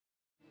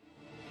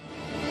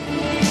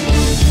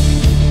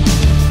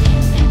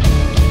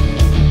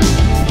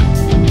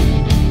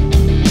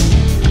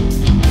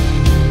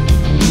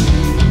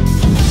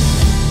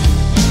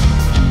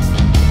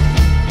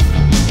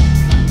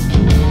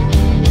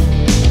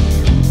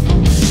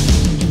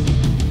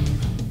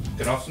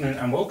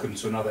afternoon and welcome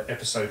to another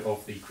episode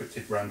of the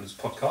Cryptid Ramblers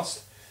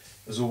podcast.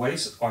 As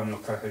always, I'm your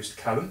co-host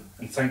Callum,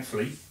 and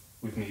thankfully,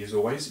 with me as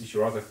always, is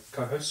your other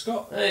co-host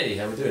Scott. Hey,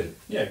 how we doing?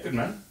 Yeah, good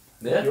man.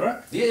 Yeah? You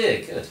alright? Yeah,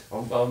 good.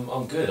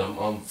 I'm good.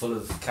 I'm full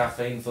of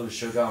caffeine, full of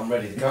sugar, I'm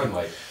ready to go,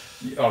 mate.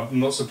 I'm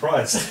not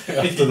surprised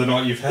after the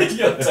night you've had.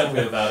 Yeah, tell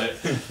me about it.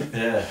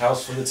 Yeah,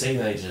 house full of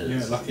teenagers.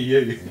 Yeah, lucky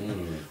you.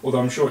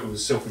 Although I'm sure it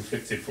was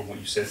self-inflicted from what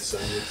you said, so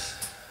it's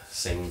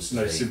Seems to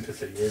no be.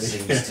 sympathy really.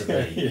 Seems to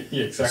be.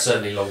 Yeah, exactly.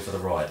 Certainly long for the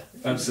ride.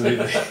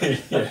 Absolutely.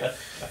 Yeah,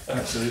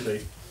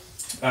 absolutely.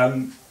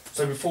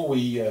 So before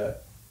we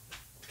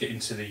get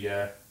into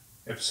the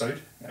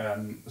episode,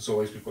 as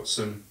always, we've got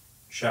some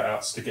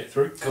shout-outs to get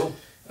through. Cool.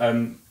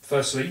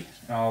 Firstly,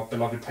 our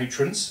beloved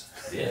patrons,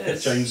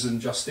 Yes. James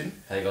and Justin.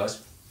 Hey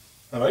guys.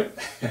 Hello.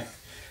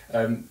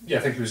 Yeah,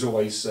 thank you as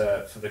always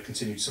for the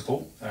continued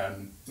support.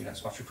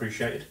 It's much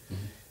appreciated.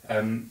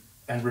 Mm-hmm.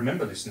 And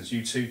remember, listeners,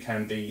 you too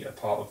can be a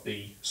part of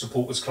the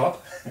supporters club,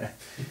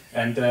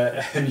 and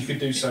you can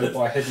do so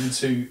by heading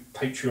to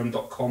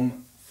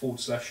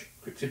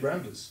patreon.com/Cryptid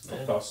Ramblers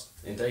podcast.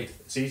 Yeah, indeed.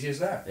 It's easy as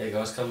that. Yeah,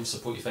 guys, come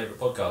support your favourite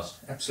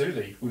podcast.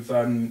 Absolutely. We've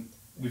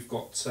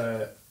got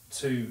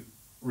two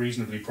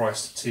reasonably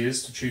priced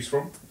tiers to choose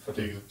from, if I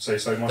do say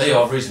so myself. They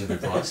are reasonably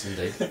priced,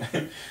 indeed.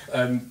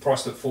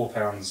 Priced at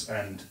 £4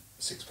 and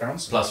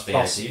 £6. Plus VAT.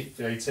 Plus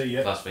VAT,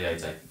 yeah. Plus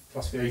VAT.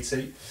 Plus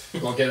VAT.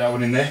 Got to get that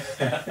one in there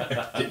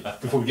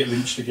before we get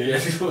lynched again. Yeah,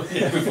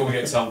 before we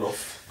get told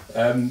off.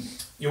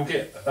 You'll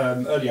get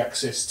early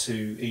access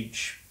to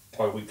each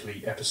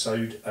bi-weekly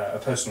episode, a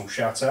personal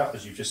shout out,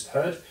 as you've just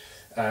heard.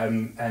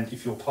 And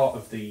if you're part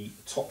of the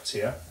top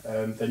tier,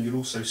 then you'll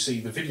also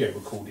see the video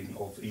recording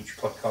of each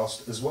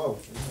podcast as well,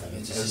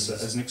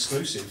 as an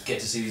exclusive. Get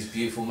to see these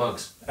beautiful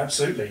mugs.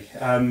 Absolutely.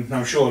 Now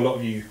I'm sure a lot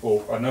of you,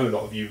 or I know a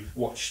lot of you,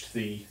 watched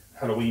the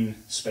Halloween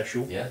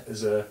special. Yeah.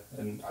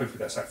 And hopefully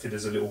that's acted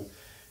as a little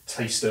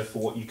taster for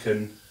what you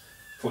can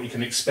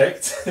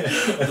expect.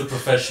 The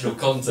professiontal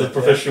content. The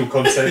professional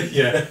content,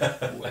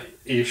 yeah.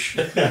 Ish.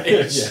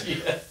 Ish,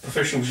 Yeah.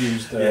 Professionals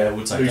used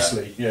we'll take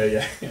loosely.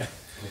 That. Yeah.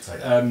 We'll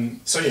take that.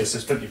 So yes,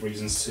 there's plenty of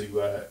reasons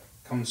to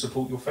come and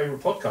support your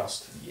favourite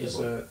podcast, as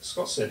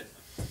Scott said.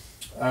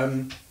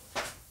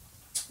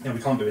 Now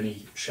we can't do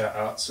any shout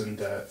outs and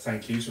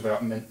thank yous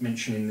without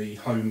mentioning the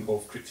home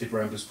of Cryptid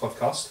Ramblers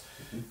podcast,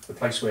 the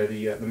place where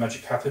the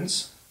magic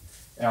happens.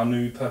 Our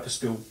new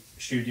purpose-built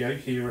studio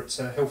here at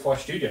Hellfire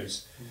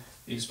Studios.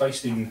 It's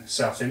based in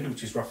Southend,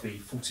 which is roughly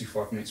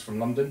 45 minutes from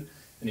London,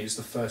 and it is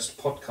the first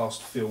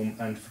podcast, film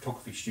and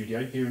photography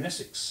studio here in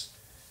Essex.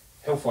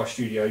 Hellfire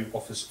Studio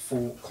offers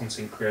full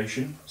content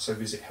creation, so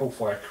visit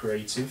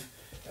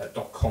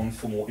hellfirecreative.com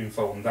for more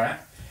info on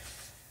that.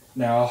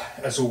 Now,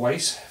 as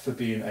always, for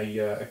being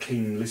a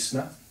keen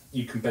listener,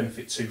 you can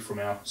benefit too from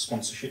our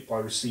sponsorship by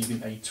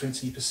receiving a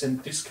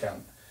 20%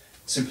 discount.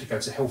 Simply go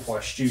to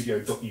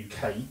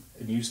hellfirestudio.uk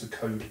and use the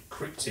code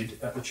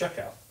CRYPTID at the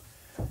checkout.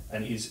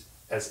 And it is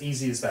as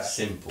easy as that.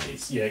 Simple.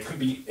 It couldn't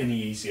be any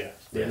easier,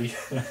 really.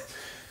 Yeah.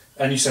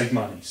 And you save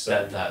money, so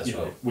that as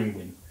well.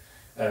 Win-win.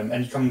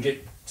 And you come and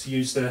get to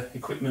use the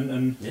equipment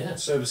and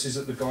services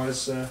that the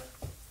guys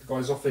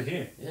offer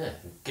here. Yeah,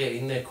 get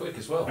in there quick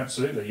as well.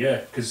 Absolutely,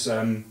 yeah, because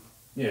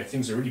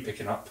things are really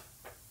picking up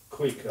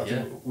quick. I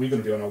think we're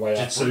going to be on our way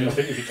out soon. I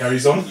think if it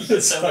carries on.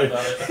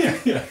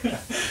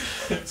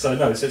 So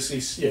no, it's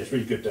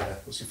really good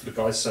obviously for the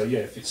guys. So yeah,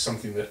 if it's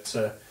something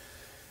that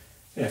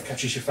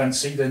catches your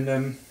fancy,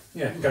 then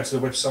go to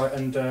the website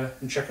and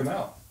check them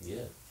out.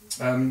 Yeah.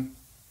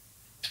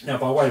 Now,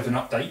 by way of an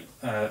update,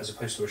 as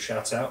opposed to a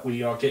shout out,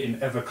 we are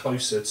getting ever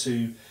closer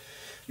to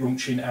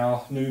launching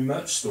our new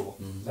merch store.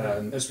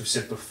 Mm-hmm. As we've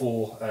said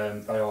before,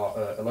 they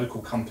are a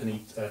local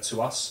company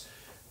to us,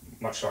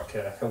 much like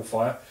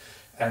Hellfire,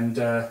 and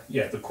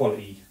the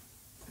quality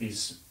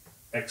is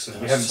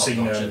excellent. We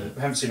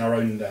haven't seen our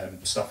own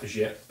stuff as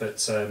yet,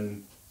 but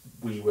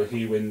we were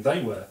here when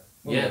they were.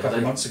 A couple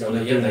of months ago, they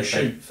were doing a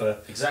shoot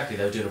for. Exactly,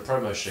 they were doing a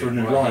promo shoot for a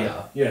new right line.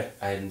 here. Yeah,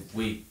 and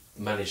we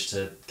managed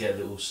to get a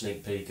little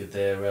sneak peek of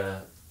their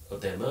merch.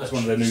 It's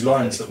one of their new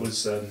lines that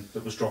was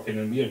dropping,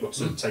 and got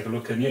to take a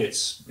look, and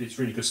it's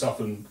really good stuff.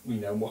 And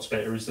what's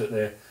better is that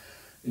they're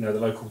they're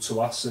local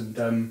to us, and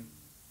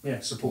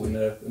supporting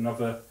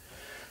another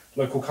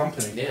local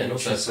company. Yeah, and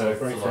also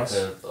for us.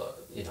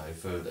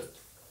 For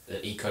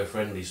the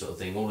eco-friendly sort of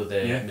thing. All of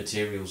their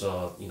materials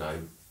are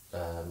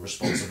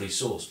responsibly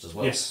sourced as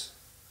well. Yes,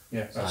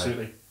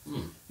 absolutely.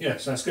 Yeah,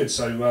 so that's good.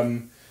 So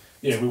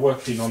we're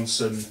working on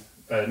some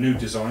new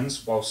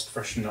designs whilst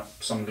freshening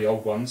up some of the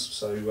old ones.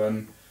 So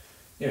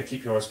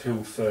keep your eyes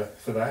peeled for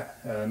that.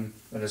 And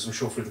as I'm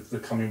sure for the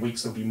coming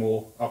weeks, there'll be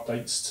more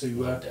updates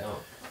to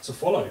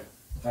follow.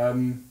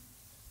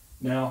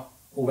 Now,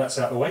 all that's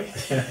out of the way.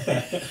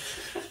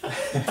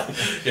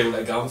 All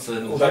that gumph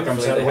and all that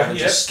comes out of the way.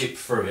 Just skip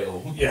through it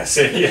all. Yes,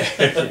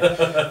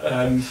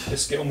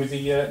 let's get on with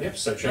the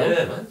episode, shall we?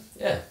 Yeah, man.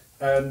 Yeah.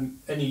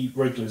 Any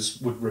regulars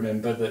would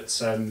remember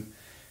that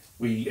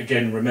we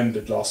again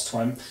remembered last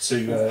time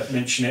to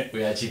mention it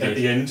we actually at did.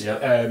 the end.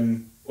 Yep.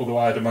 Although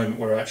I had a moment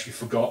where I actually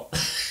forgot.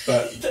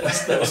 But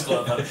that was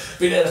quite fun.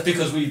 But yeah, that's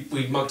because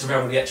we mucked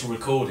around with the actual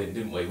recording,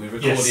 didn't we? We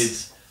recorded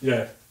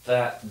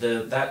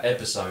that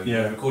episode.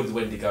 Yeah. We recorded the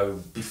Wendigo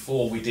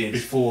before we did.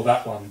 Before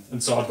that one,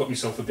 and so I've got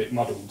myself a bit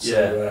muddled.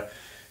 So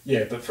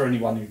but for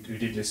anyone who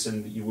did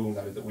listen, you will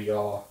know that we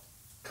are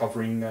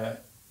covering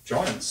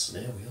giants.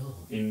 Yeah,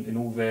 we are. In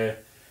all their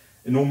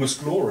enormous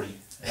glory.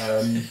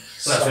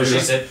 That's what she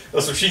said.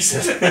 That's what she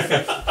said.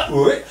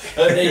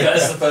 There you go,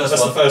 that's the first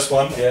That's one. the first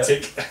one. Yeah.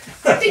 Tick.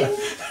 Yeah.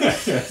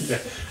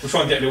 We'll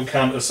try and get a little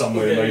counter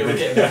somewhere. Yeah, maybe. we'll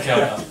get a little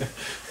counter.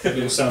 A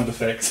little sound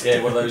effect.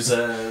 Yeah, one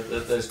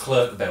of those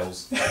clerk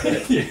bells.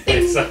 Yeah,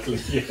 exactly.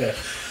 Yeah,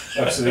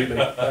 absolutely.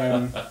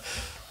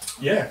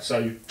 So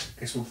I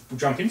guess we'll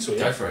jump into it.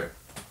 Go for it.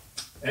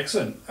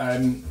 Excellent.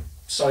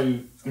 So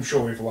I'm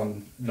sure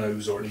everyone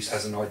knows, or at least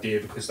has an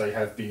idea, because they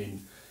have been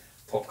in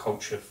pop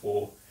culture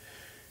for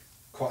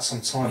quite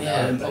some time now,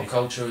 haven't pop they?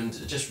 culture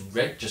and just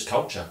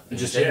culture in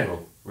Just,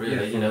 general. Really,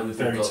 Yeah, you know, we've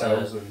fairy all got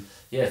tales and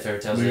fairy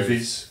tales,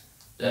 movies.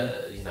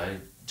 you know,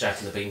 Jack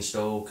and the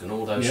Beanstalk and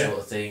all those sort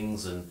of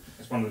things, and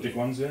it's one of the big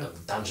ones, yeah.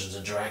 Dungeons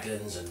and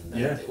Dragons and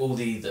all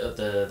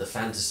the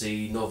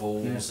fantasy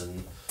novels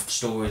and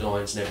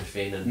storylines and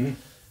everything, and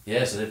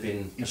so they've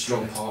been a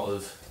strong part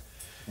of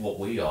what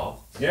we are.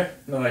 Yeah,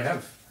 no, they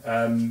have.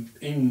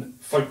 In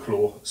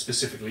folklore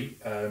specifically,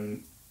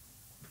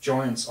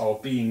 giants are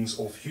beings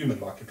of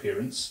human-like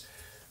appearance,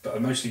 but are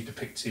mostly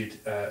depicted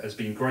as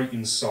being great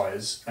in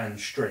size and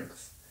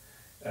strength.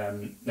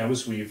 Now,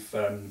 as we've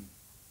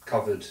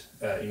covered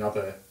in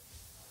other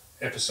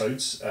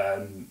episodes,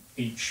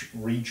 each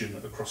region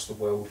across the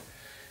world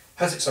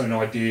has its own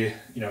idea,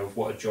 of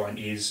what a giant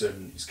is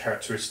and its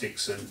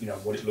characteristics and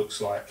what it looks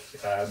like.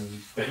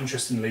 But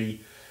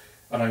interestingly,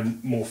 I know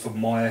more from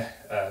my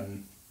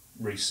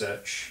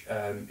research,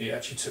 it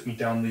actually took me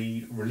down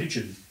the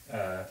religion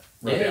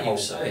rabbit hole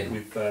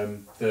with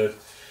the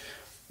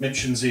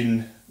mentions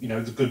in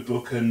the Good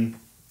Book and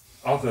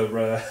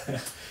other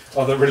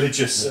other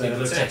religious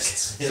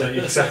texts. So,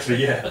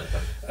 exactly,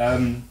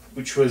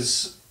 which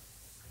was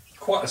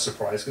quite a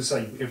surprise, because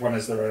everyone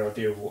has their own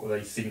idea of what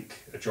they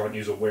think a giant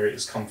is or where it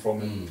has come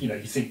from, and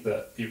you think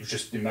that it was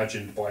just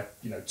imagined by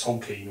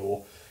Tolkien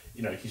or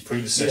his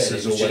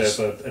predecessors or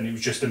whatever, and it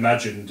was just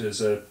imagined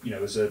as a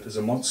as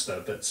a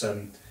monster. But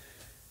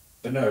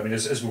no, I mean,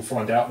 as we'll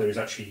find out, there is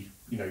actually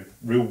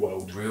real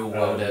world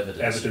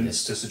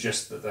evidence to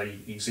suggest that they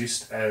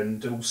exist,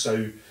 and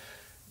also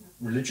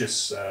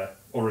religious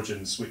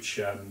origins, which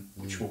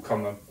will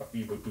come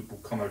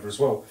over as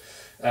well.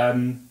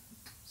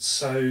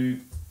 So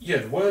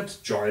the word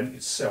giant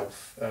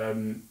itself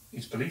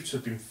is believed to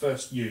have been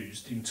first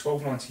used in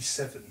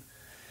 1297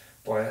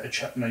 by a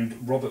chap named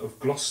Robert of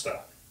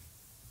Gloucester.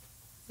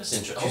 That's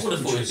interesting. I would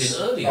have thought it'd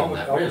been earlier than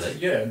that,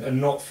 really.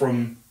 And not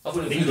from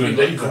England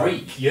either.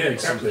 Greek. Yeah,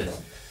 exactly.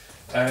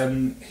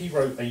 He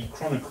wrote a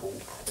chronicle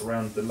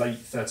around the late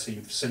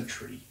 13th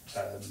century,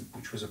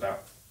 which was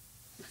about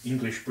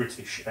English,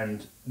 British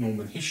and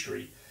Norman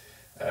history.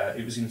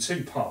 It was in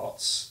 2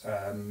 parts,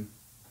 and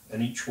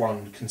each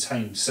one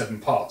contained 7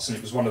 parts, and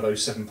it was one of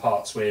those 7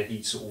 parts where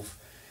he sort of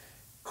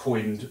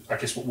coined, I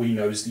guess, what we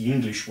know as the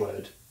English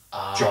word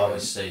giant. I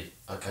see.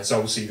 Okay. So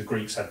obviously the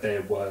Greeks had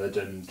their word,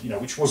 and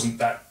which wasn't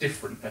that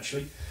different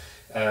actually.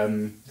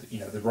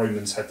 The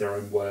Romans had their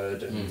own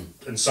word,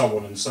 and so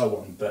on and so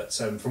on. But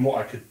from what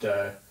I could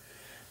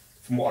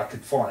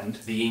find,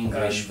 the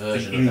English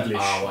version of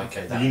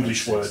that. The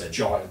English word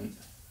giant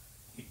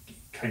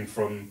came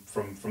from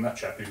that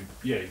chap who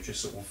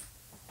just sort of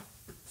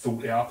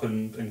thought it up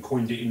and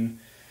coined it in,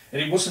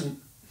 and it wasn't,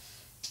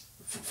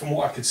 from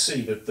what I could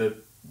see, that the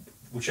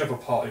whichever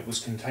part it was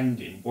contained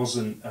in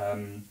wasn't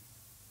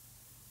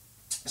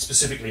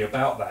specifically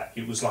about that.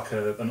 It was like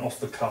an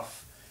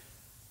off-the-cuff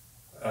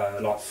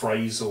like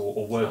phrase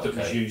or word that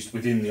was used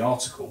within the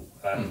article,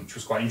 which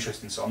was quite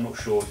interesting. So I'm not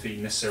sure if he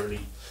necessarily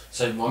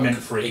meant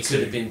for it. It could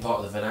have been part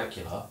of the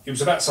vernacular. It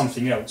was about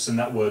something else, and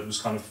that word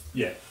was kind of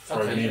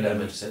thrown in. That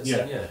makes sense.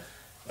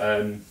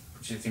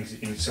 Which I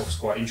think in itself is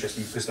quite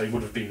interesting, because they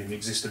would have been in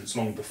existence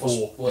long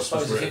before. Well, I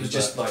suppose if it was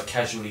just like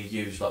casually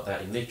used like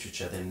that in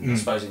literature, then I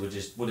suppose it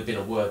would have been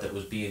a word that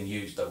was being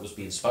used, that was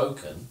being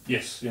spoken.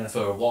 Yes. Yeah.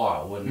 For a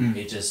while, and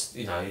it just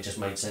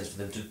made sense for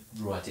them to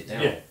write it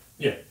down.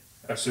 Yeah.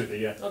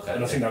 Absolutely. Yeah. Okay.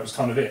 And I think that was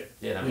kind of it.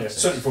 Yeah. That makes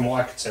sense. Certainly from what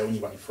I could tell,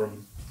 anyway,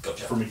 from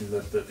Gotcha. Reading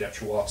the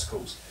actual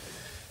articles.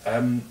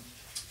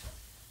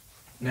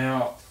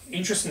 Now,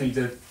 interestingly,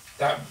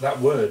 that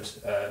word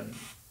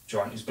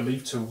giant is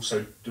believed to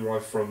also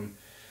derive from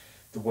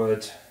the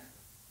word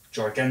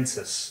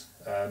gigantus,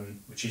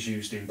 which is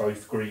used in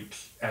both Greek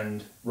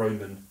and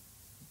Roman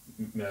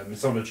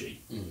mythology.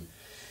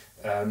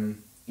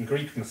 In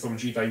Greek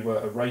mythology, they were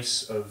a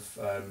race of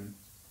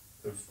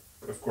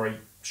great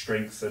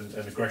strength and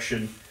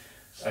aggression,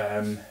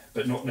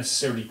 but not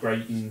necessarily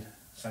great in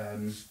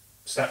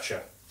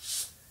stature.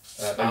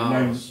 They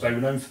were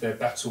known for their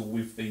battle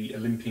with the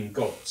Olympian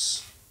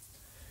gods.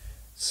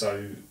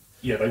 So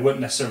they weren't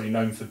necessarily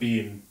known for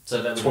being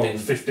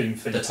 12, 15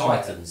 feet the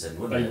Titans, then,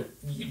 wouldn't it?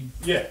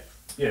 Yeah,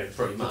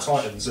 pretty much. The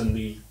Titans and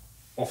the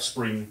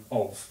offspring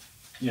of.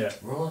 Yeah,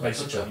 right,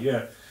 basically,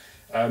 gotcha.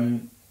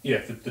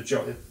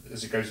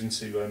 As it goes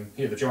into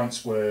the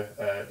giants were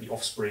the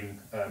offspring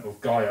of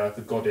Gaia,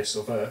 the goddess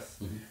of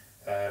Earth,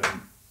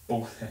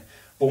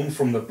 born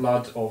from the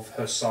blood of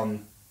her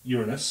son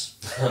Uranus.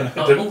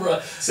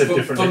 Right. Said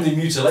differently. From the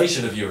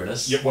mutilation of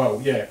Uranus. Yeah, well,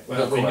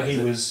 quite, he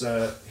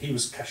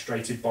was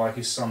castrated by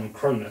his son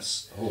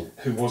Cronus,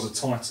 who was a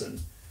titan.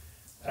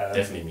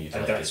 Definitely mutilated.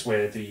 And that's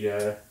where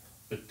the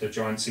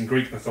giants in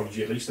Greek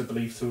mythology, at least, are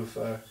believed to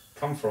have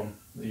come from.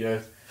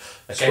 The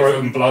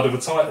scrotum blood of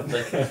a titan.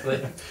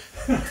 The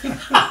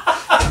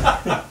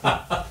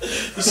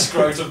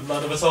scrotum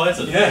blood of a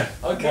titan. Yeah,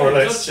 okay, more or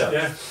less. Gotcha.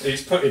 Yeah,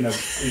 it's put in a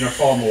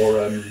far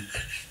more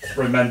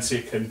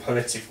romantic and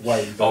poetic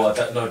way.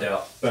 But, no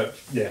doubt. But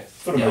yeah,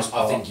 for the most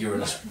part, I think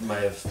Uranus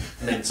may have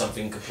meant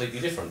something completely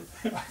different.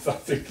 I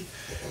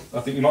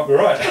think you might be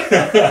right.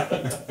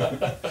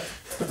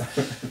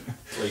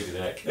 Bleeding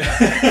heck.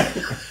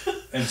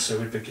 And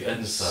so it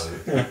begins.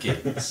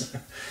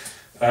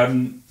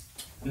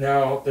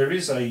 Now there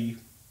is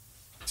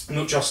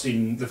not just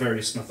in the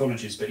various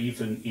mythologies, but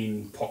even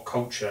in pop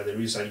culture, there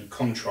is a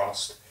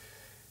contrast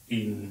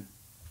in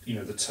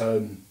the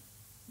term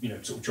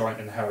sort of giant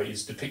and how it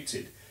is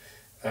depicted.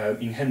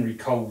 In Henry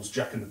Cole's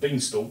Jack and the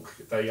Beanstalk,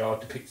 they are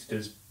depicted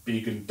as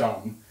big and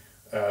dumb,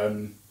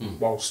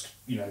 whilst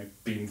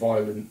being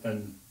violent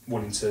and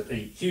wanting to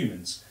eat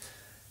humans.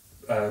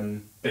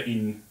 But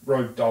in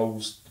Roald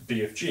Dahl's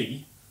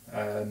BFG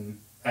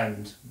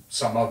and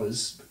some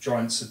others,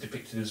 giants are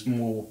depicted as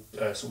more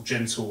sort of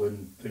gentle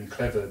and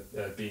clever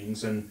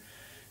beings, and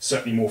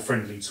certainly more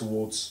friendly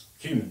towards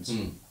humans.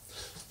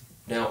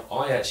 Now,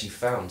 I actually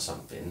found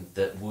something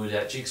that would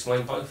actually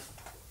explain both.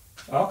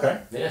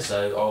 Okay. Yeah,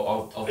 so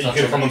I'll touch on that. Are you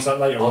going to come on to that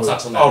later? I'll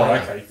touch on that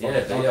later.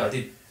 Okay. Fine. I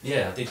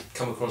did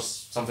come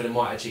across something that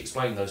might actually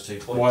explain those 2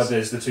 points. Why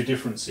there's the 2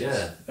 differences?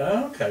 Yeah.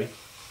 Oh, okay.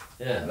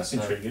 Yeah, that's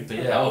intriguing. But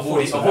yeah, I've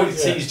already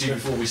teased you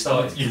before we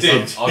started. You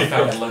did. I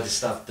found a load of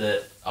stuff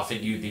that I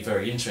think you'd be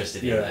very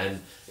interested in, and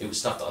it was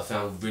stuff that I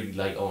found really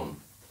late on,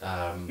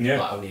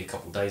 like only a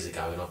couple of days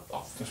ago, and I've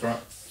that's right.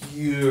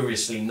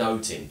 furiously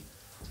noting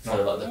for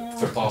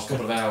the past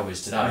couple of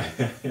hours today.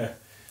 Yeah.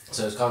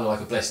 So it's kind of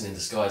like a blessing in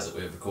disguise that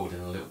we're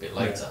recording a little bit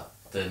later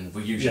than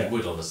we usually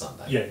would on a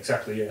Sunday. Yeah,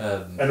 exactly.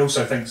 Yeah. And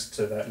also thanks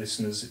to that,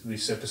 listeners,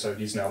 this episode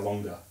is now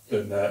longer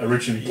than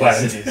originally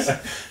planned. Yes, it is.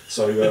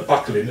 So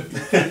buckle in,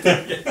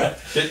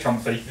 get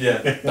comfy.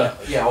 Yeah.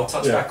 But I'll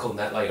touch back on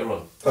that later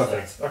on.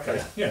 Perfect. So,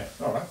 okay. Yeah.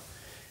 All right.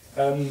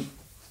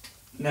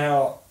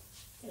 Now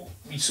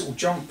we sort of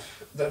jump.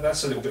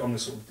 That's a little bit on the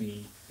sort of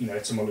the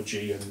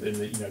etymology and the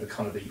the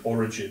kind of the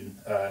origin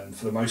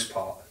for the most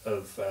part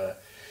of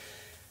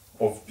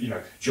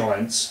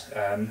giants.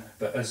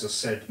 But as I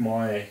said,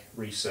 my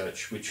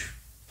research, which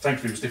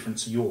thankfully was different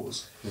to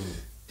yours,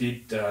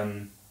 did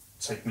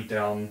take me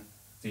down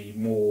the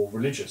more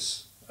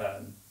religious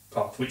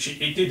path, which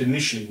it did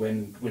initially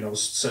when I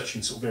was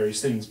searching sort of various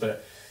things,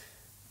 but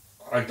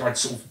I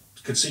sort of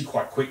could see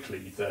quite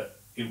quickly that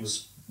it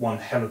was one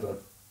hell of a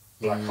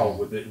black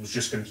hole, that it was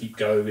just going to keep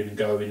going and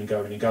going and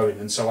going and going,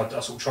 and so I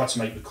sort of tried to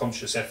make the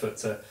conscious effort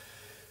to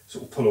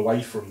sort of pull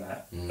away from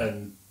that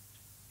and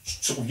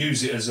sort of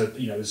use it as a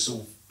as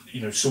sort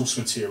of source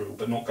material,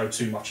 but not go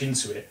too much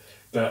into it.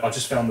 But I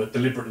just found that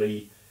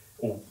deliberately,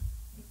 or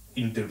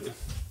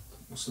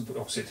what's the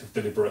opposite of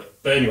deliberate?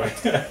 But anyway,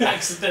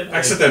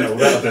 accidental.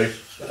 That'll do.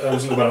 That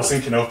wasn't the one I was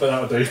thinking of, but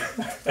that'll do.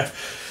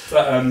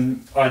 But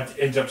I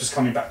ended up just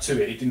coming back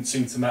to it. It didn't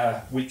seem to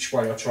matter which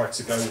way I tried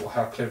to go or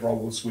how clever I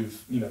was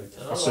with my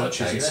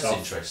searches and stuff.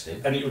 That's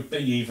interesting. And it would be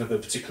either the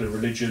particular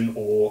religion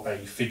or a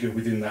figure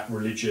within that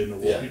religion,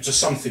 or just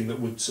something that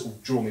would sort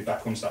of draw me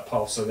back onto that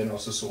path. So then I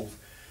just sort of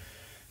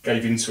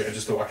gave into it. I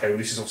just thought, okay, well,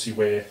 this is obviously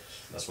where.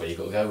 That's where you've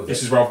got to go with it.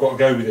 This is where I've got to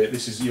go with it.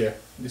 This is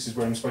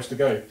where I'm supposed to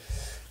go.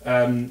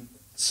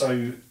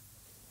 So,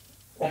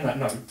 on that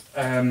note,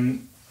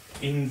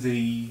 in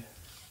the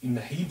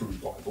Hebrew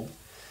Bible,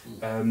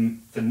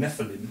 the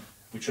Nephilim,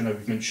 which I know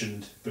we've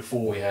mentioned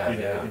before in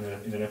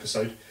an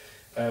episode,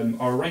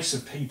 are a race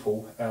of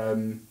people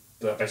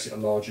that are basically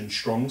large and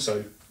strong.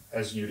 So,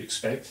 as you'd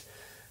expect,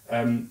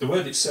 the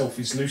word itself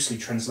is loosely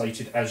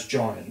translated as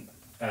giant,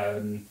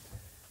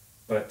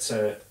 but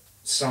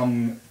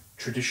some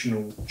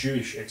traditional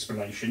Jewish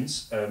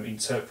explanations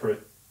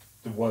interpret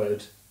the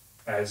word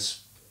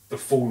as the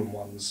fallen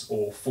ones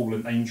or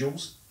fallen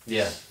angels.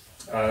 Yeah.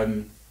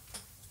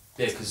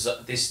 Because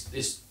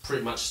this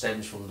pretty much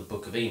stems from the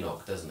Book of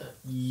Enoch, doesn't it?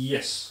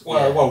 Yes.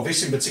 Well,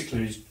 this in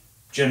particular is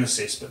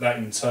Genesis, but that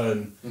in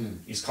turn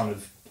is kind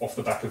of off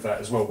the back of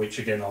that as well. Which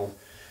again, I'll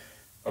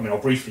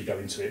briefly go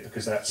into it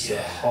because that's a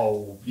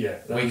whole. Yeah,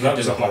 we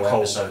could do a whole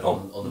episode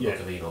on the Book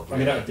of Enoch. I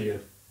mean,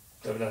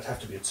 that'd have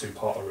to be a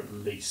 2-parter at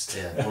least.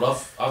 Yeah.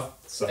 Well,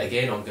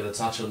 again, I'm going to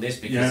touch on this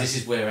because this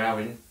is where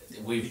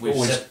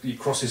it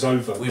crosses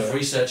over. We've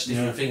researched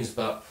different things,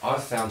 but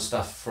I've found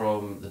stuff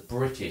from the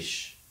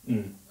British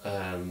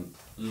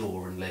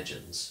lore and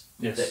legends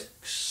that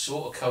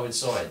sort of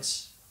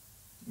coincides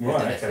with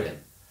the Nephilim.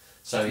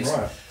 So it's,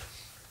 I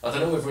don't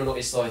know whether or not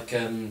it's like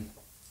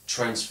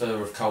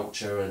transfer of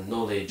culture and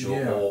knowledge,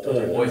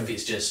 or if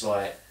it's just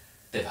like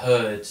they've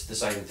heard the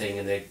same thing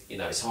and they,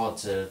 it's hard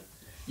to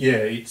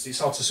it's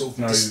hard to sort of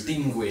know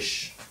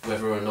distinguish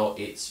whether or not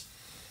it's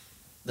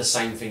the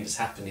same thing that's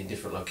happened in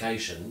different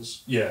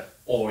locations,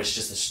 or it's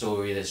just a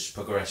story that's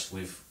progressed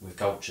with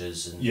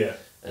cultures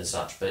and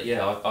such. But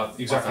I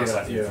found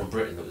something from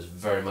Britain that was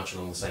very much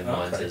along the same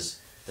lines as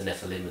the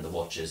Nephilim and the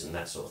Watchers and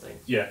that sort of thing.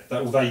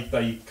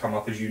 They come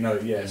up, as you know.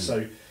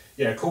 So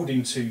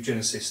according to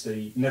Genesis,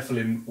 the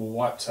Nephilim were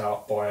wiped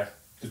out by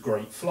the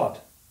Great Flood.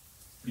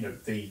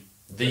 The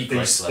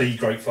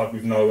Great Flood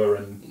with Noah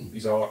and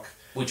his ark.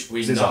 Which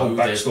we there's know a whole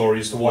backstory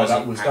as to why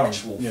that was done.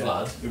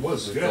 Flood. It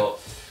was. We've got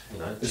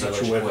there's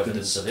actual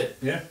evidence of it.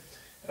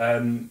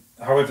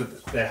 However,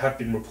 there have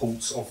been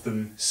reports of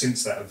them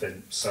since that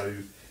event.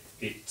 So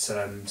it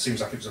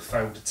seems like it was a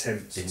failed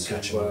attempt to.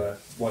 Exactly.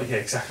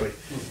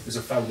 It was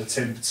a failed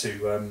attempt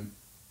to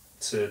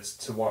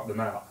wipe them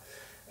out.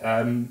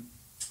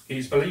 It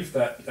is believed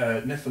that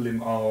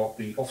Nephilim are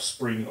the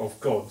offspring of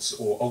gods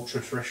or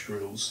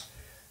ultra-terrestrials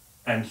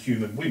and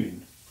human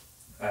women.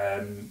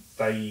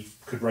 They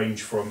could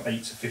range from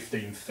 8 to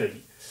 15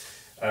 feet.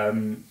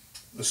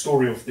 The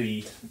story of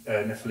the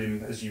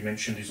Nephilim, as you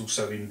mentioned, is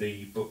also in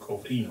the book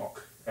of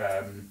Enoch,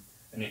 and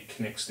it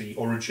connects the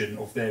origin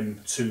of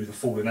them to the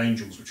fallen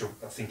angels, which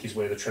I think is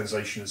where the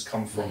translation has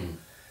come from.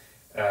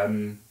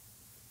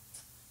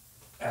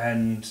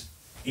 And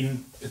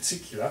in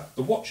particular,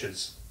 the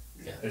Watchers,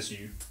 as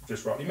you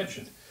just rightly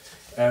mentioned.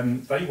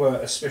 They were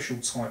a special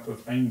type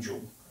of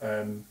angel,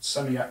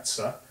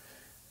 Samiatsa,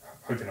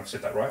 hoping I've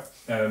said that right,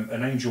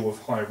 an angel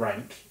of high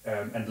rank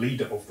and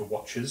leader of the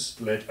Watchers,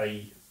 led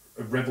a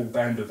rebel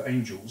band of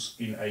angels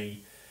in a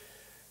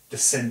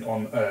descent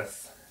on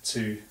Earth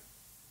to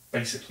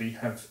basically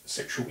have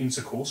sexual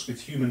intercourse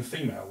with human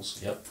females.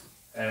 Yep.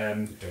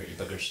 Dirty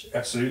buggers.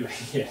 Absolutely,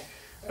 yeah.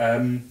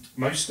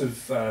 Most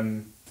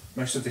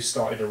of this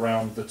started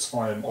around the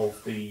time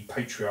of the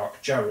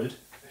patriarch Jared,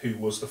 who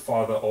was the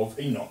father of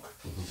Enoch,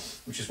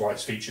 which is why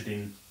it's featured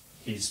in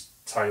his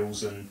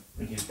tales and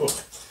in his book.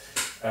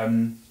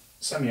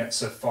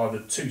 Samiatsa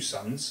fathered two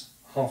sons,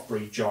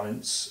 half-breed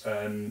giants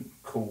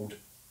called,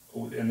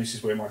 and this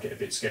is where it might get a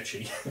bit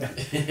sketchy,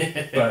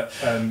 but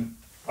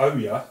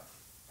Oya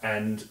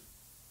and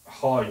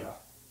Haya.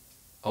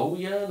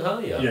 Oya and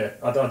Haya? Yeah,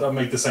 I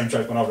made the same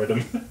joke when I read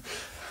them.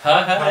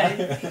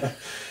 Hi.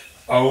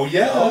 Oh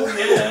yeah. Oh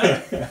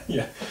yeah.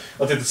 Yeah,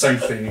 I did the same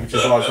thing, which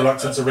is why I was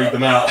reluctant to read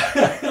them out.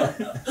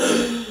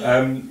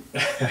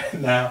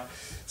 Now,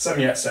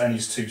 Samiatsa and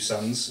his two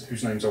sons,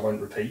 whose names I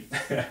won't repeat,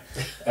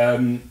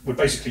 would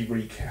basically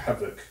wreak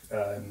havoc,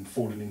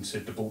 falling into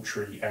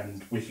debauchery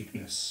and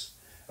wickedness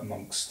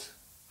amongst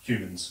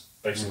humans,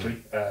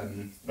 basically,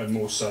 and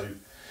more so,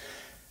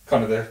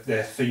 kind of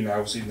their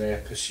females in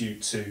their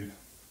pursuit to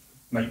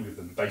mate with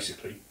them,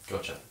 basically.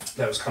 Gotcha.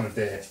 That was kind of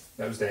their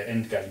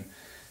end game.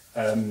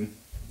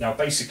 Now,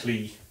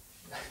 basically,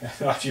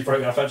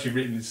 I've actually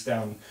written this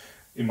down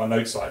in my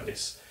notes like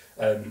this,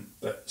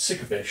 but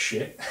sick of their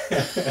shit.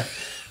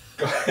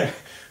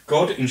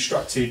 God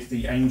instructed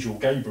the angel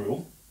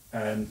Gabriel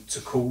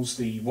to cause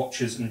the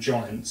Watchers and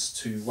Giants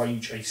to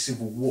wage a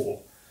civil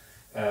war.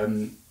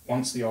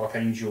 Once the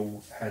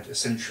archangel had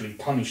essentially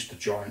punished the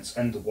Giants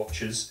and the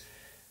Watchers,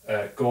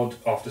 God,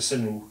 after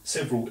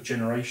several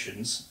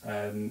generations,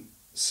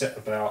 set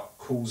about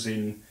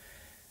causing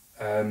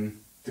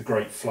the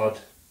great flood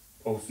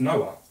of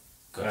Noah,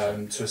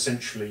 to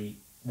essentially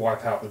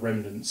wipe out the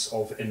remnants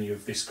of any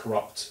of this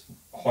corrupt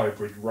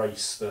hybrid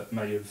race that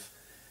may have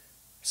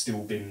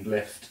still been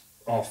left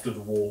after the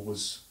war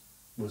was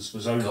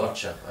over.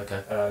 Gotcha.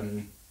 Okay.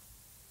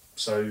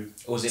 So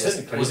was it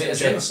a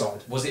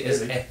genocide? Was it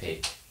as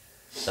epic,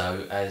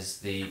 though, as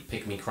the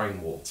Pygmy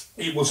Crane War?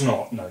 It was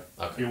not. No,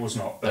 it was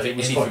not. But it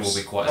was anything close.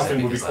 will be quite. Nothing as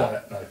epic will be as quite.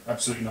 that. No,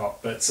 absolutely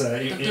not. But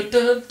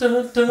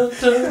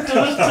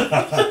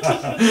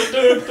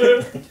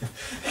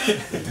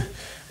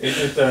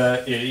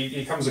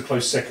it comes a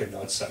close second,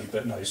 I'd say.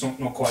 But no, it's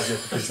not quite as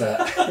epic as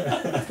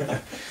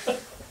that.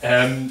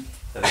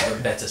 That is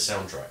a better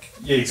soundtrack.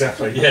 Yeah,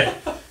 exactly. Yeah.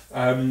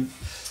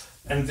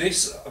 And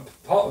this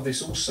part of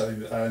this also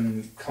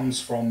comes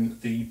from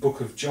the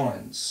Book of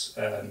Giants,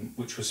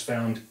 which was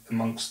found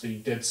amongst the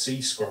Dead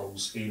Sea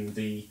Scrolls in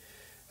the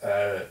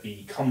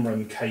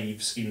Qumran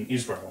caves in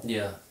Israel.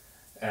 Yeah.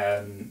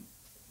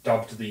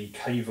 Dubbed the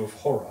Cave of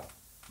Horror.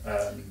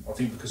 I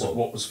think because of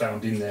what was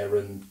found in there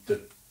and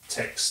the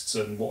texts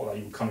and what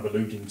they were kind of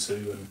alluding to.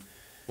 And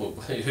well,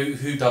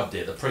 who dubbed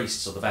it? The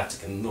priests or the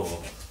Vatican?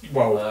 Or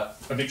a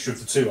mixture of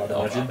the two, I'd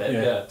imagine. I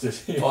bet.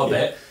 I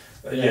bet.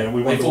 Yeah,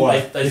 we wonder why.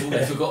 They thought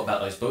they forgot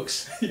about those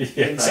books.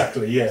 Yeah,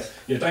 exactly. Yeah.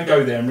 Don't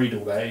go there and read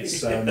all that.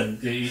 It's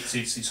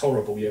it's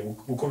horrible. Yeah,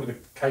 we'll call it the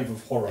Cave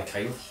of Horror. The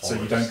Cave of Horror. So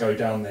you don't go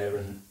down there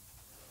and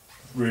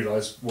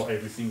realise what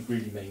everything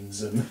really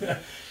means and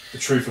the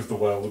truth of the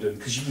world, and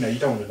because you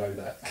don't want to know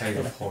that. Cave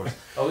of Horror.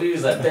 Oh, we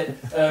use that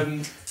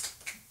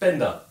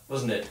Bender,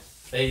 wasn't it?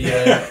 He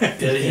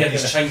had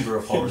his chamber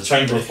of horrors.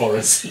 Chamber of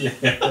horrors.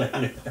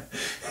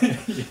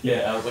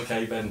 Yeah. Albert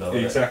K. Bender.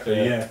 Exactly.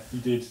 Yeah, he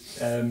did.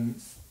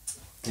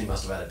 He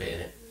must have had a bit in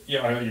it.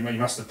 Yeah, you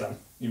must have done.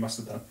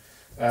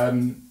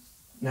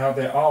 Now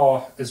there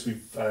are, as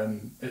we've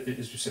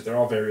said, there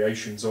are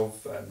variations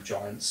of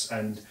giants,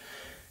 and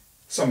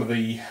some of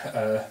the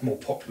more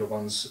popular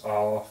ones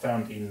are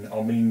found in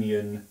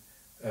Armenian,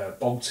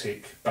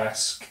 Baltic,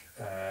 Basque,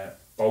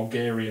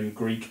 Bulgarian,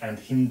 Greek, and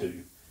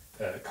Hindu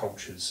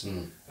cultures.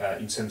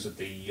 In terms of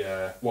the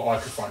what I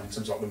could find in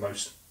terms of like the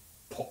most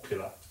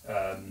popular,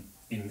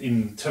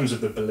 in terms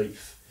of the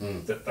belief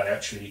that they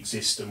actually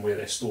exist and where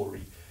their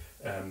story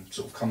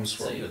sort of comes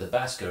from. So the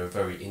Basque are a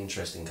very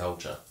interesting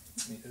culture.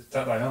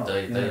 That they are.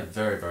 They're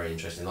very, very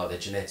interesting. Like their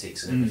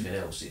genetics and everything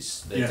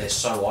else. They're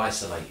so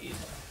isolated.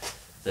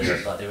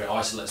 They're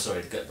isolated.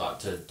 Sorry,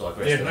 to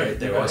digress.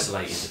 They're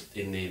isolated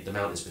in the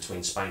mountains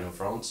between Spain and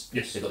France.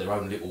 Yes. They've got their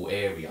own little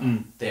area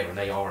there, and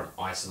they are an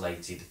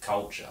isolated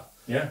culture.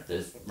 Yeah.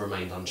 They've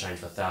remained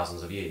unchanged for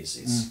thousands of years.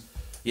 It's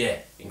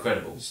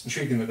incredible. It's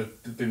intriguing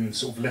that they've been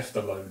sort of left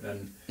alone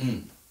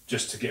and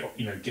just to get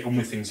on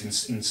with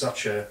things in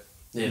such a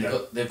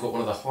they've got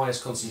one of the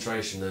highest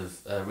concentration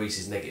of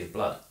Rhesus negative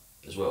blood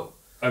as well.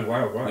 Oh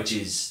wow! Right. Which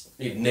is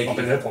negative. I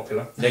bet they're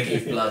popular.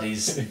 Negative blood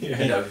is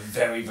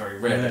very, very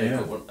rare. Yeah, They've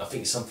got one, I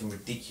think it's something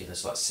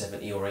ridiculous, like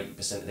 70 or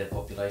 80% of their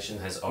population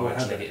has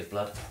RH negative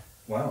blood.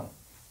 Wow.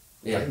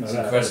 Yeah, it's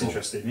incredible. That's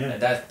interesting. Yeah.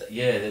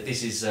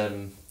 This is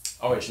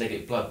RH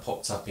negative blood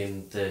popped up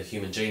in the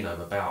human genome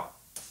about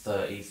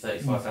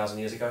 35,000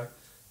 years ago,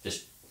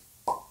 just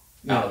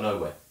out of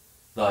nowhere.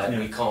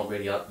 We can't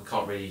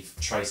really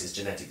trace its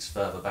genetics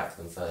further back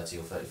than 30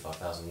 or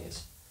 35,000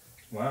 years.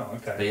 Wow.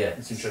 Okay. But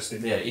it's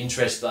interesting. Yeah,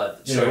 interest. Where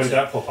did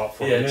that pop up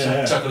from?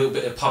 Chuck a little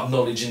bit of pub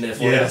knowledge in there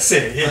for you. Yeah, that's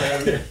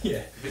it.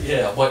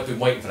 Yeah. I've been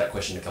waiting for that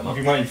question to come up.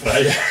 You've been waiting for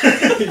that.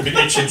 Yeah. You've been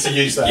itching to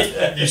use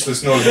that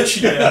useless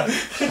knowledge. Yeah.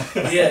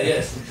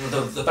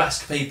 The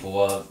Basque people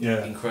are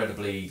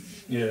incredibly.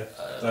 Yeah,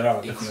 they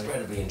are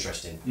incredibly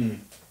interesting.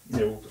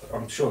 Yeah, well,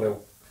 I'm sure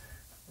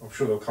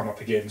they'll come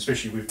up again,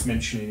 especially with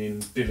mentioning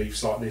in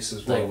beliefs like this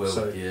as well. They will.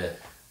 So,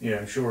 yeah,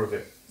 I'm sure of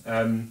it.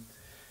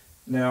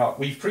 Now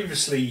we've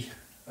previously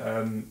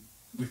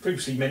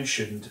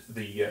mentioned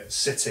the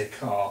Sete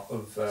Ka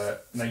of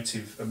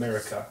Native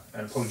America,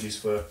 and apologies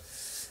for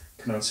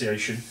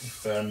pronunciation,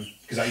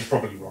 because that is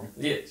probably wrong.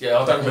 Yeah,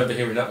 I don't remember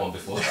hearing that one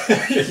before.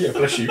 Yeah,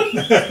 bless you.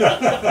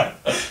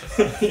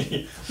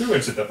 We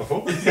haven't said that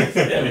before.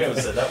 Yeah, we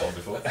haven't said that one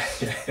before.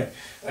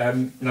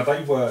 Now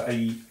they were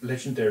a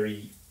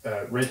legendary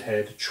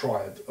red-haired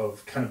tribe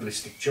of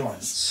cannibalistic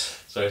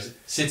giants. So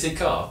Sete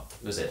Ka,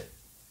 was it?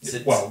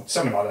 Well,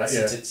 something like that,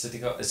 yeah.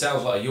 It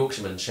sounds like a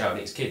Yorkshireman shouting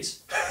at his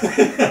kids.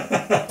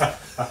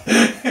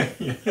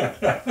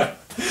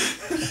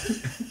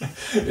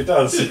 It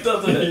does. It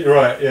does, doesn't it? You're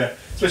right, yeah.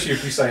 Especially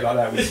if we say it like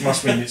that, which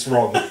must mean it's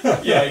wrong.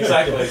 Yeah,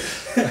 exactly.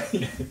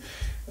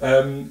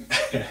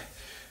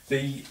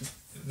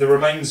 The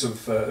remains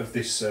of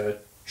this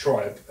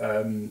tribe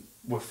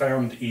were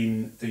found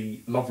in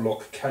the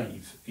Lovelock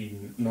Cave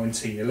in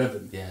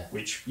 1911,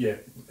 which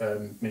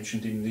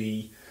mentioned in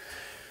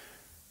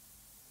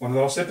one of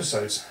the last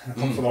episodes. I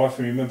can't for the life of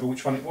me remember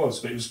which one it was,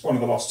 but it was one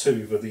of the last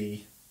two of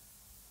the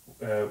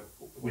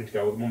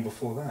Wintergale, or the one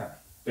before that.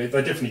 But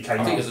they definitely came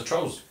up. I think it was the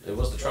Trolls. It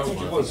was the Trolls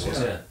one. It was,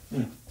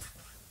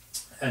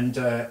 And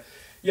I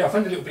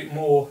found a little bit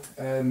more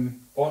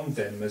on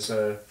them as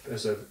a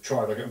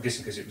tribe. I'm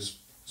guessing because it's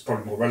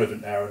probably more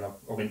relevant now, and I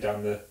went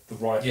down the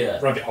right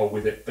rabbit hole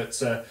with it.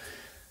 But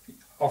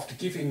after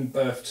giving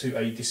birth to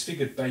a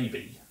disfigured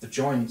baby, the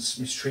giants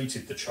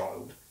mistreated the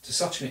child to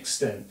such an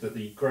extent that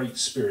the Great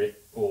Spirit,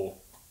 or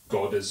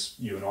God as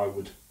you and I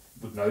would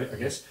know it, I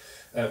guess,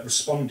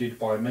 responded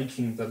by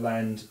making the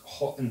land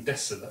hot and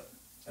desolate,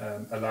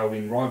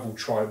 allowing rival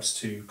tribes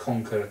to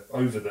conquer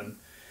over them.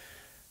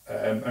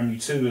 Only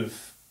two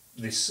of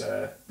this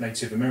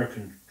Native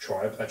American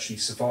tribe actually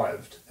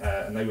survived,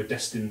 and they were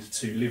destined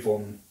to live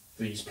on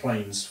these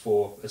plains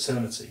for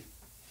eternity,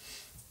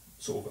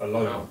 sort of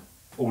alone,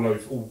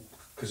 all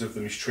because of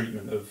the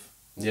mistreatment of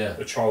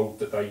a child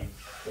that they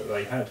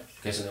had.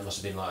 I'm guessing it must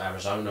have been like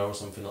Arizona or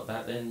something like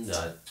that then,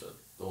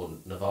 or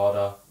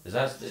Nevada. Is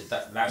that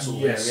sort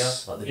of area?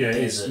 Like the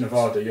desert it's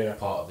Nevada,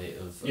 part of it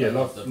of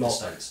the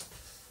states.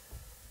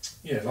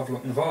 Yeah,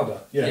 Lovelock,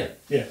 Nevada. Yeah.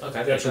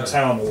 Okay. The actual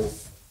town or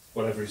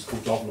whatever is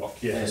called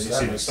Lovelock. Yeah, so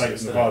it's in the state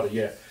of Nevada.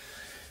 Yeah.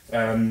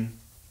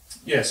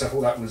 So I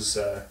thought that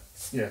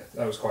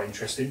was quite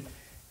interesting.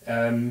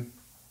 And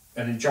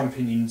then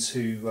jumping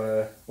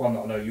into one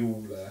that I know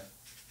you'll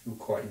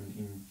quite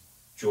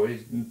enjoy,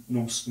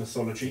 Norse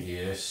mythology.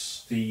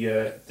 Yes.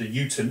 The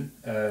Jotun,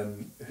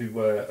 who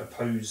were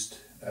opposed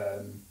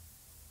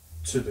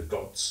to the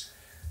gods,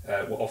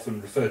 were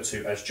often referred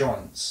to as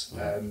giants.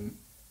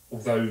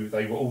 Although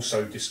they were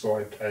also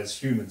described as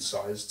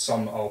human-sized,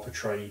 some are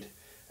portrayed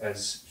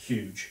as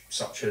huge,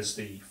 such as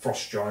the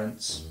frost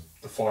giants,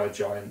 the fire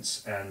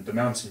giants, and the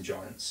mountain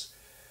giants.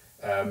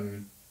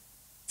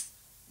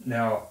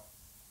 Now,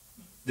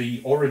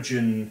 the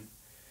origin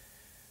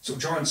sort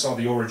of giants are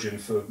the origin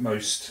for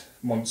most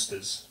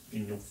monsters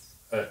in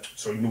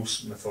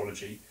Norse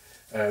mythology,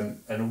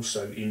 and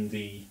also in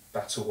the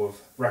Battle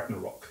of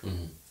Ragnarok.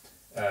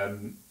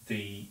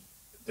 The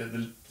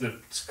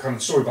kind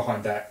of story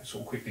behind that,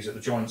 sort of quickly, is that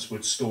the giants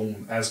would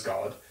storm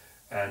Asgard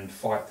and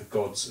fight the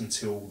gods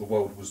until the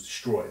world was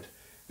destroyed.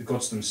 The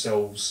gods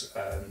themselves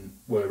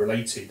were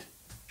related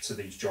to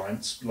these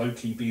giants,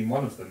 Loki being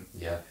one of them.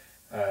 Yeah.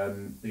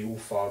 The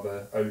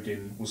Allfather,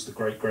 Odin, was the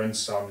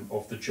great-grandson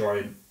of the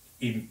giant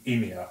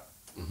Ymir.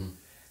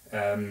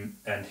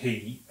 And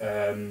he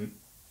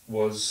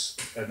was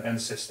an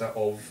ancestor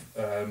of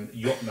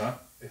Jotnar,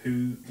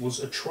 who was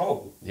a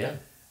troll. Yeah.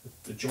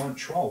 The giant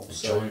troll.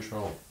 Giant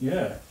troll.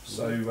 Yeah.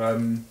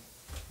 So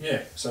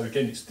So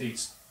again,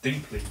 it's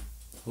deeply.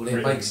 Well,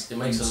 it makes a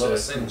lot of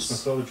sense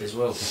mythology as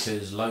well,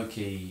 because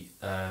Loki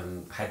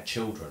had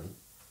children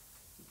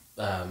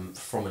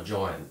from a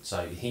giant.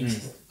 So he,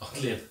 it's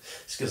going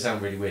to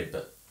sound really weird,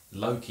 but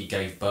Loki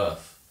gave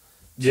birth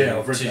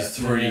to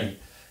three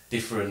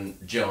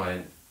different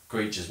giant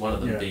creatures. One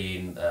of them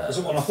being was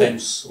it on a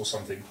horse or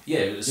something? Yeah,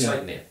 it was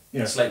Sleipnir.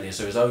 Yeah. Sleipnir.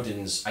 So it was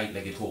Odin's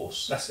 8-legged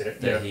horse. That's it.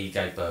 That he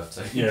gave birth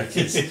to. Yeah.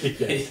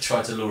 He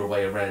tried to lure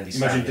away a Randy.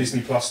 Imagine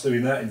Disney Plus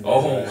doing that in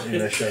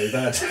their show.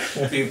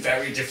 That'd be a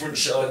very different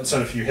show.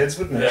 Turn a few heads,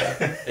 wouldn't it?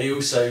 Yeah. He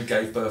also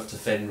gave birth to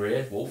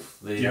Fenrir, wolf,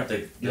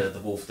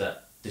 the wolf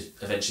that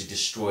eventually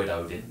destroyed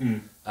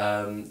Odin,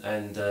 and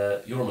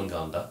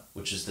Jormungandr,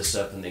 which is the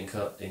serpent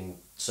that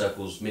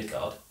encircles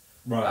Midgard,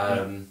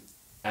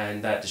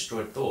 and that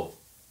destroyed Thor.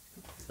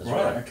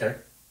 Okay.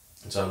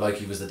 So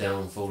Loki was the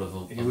downfall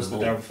of He was the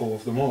downfall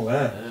of them all.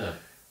 Yeah.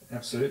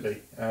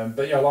 Absolutely.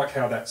 But yeah, I like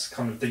how that's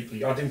kind of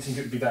deeply. I didn't think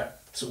it would be that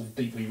sort of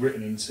deeply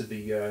written into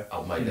the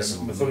there's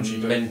some mythology.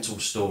 Mental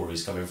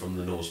stories coming from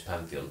the Norse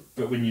pantheon.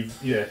 But when you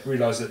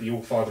realise that the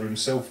Allfather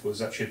himself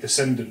was actually a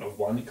descendant of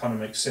one, it kind of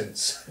makes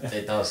sense.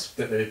 It does.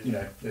 That they're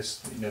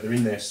they're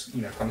in there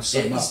kind of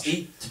so much.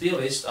 To be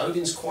honest,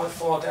 Odin's quite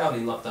far down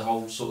in like the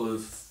whole sort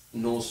of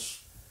Norse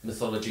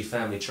mythology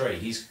family tree.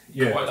 He's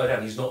quite low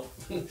down. He's not.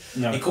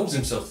 No. He calls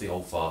himself the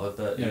Allfather,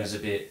 but he was a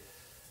bit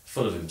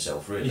full of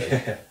himself, really.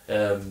 Yeah.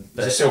 But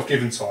it's a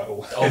self-given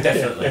title. Oh,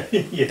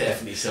 definitely.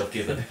 Definitely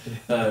self-given.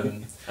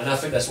 And I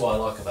think that's what I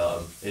like about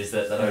him, is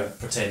that they don't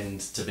pretend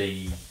to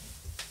be.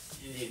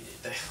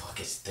 I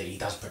guess he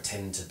does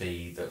pretend to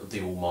be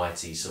the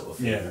almighty sort of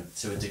thing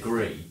to a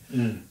degree,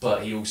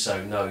 but he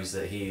also knows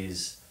that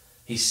he's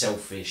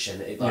selfish, and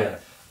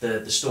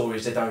the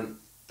stories they don't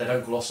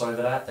gloss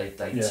over that. They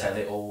tell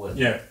it all, and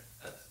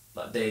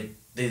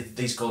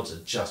these gods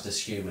are just as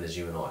human as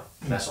you and I.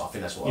 I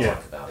think that's what I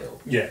like about it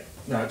all. Yeah,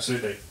 no,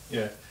 absolutely.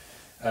 Yeah,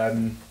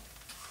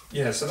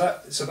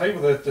 So they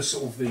were the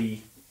sort of the,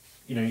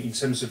 in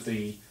terms of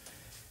the,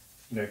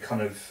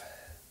 kind of,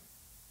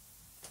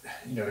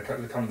 the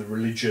kind of the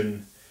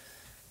religion,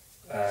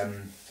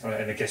 and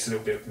I guess a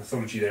little bit of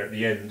mythology there at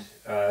the end.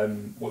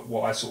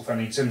 What I sort of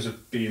found in terms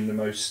of being the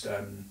most,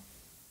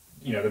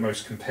 the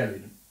most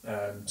compelling.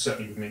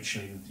 Certainly, we're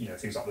mentioning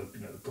things like the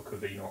Book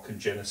of Enoch and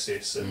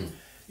Genesis and.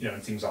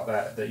 And things like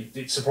that.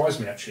 It surprised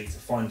me actually to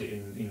find it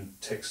in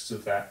texts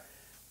of that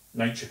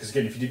nature, because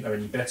again, if you didn't know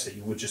any better,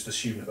 you would just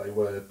assume that they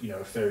were,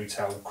 a fairy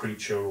tale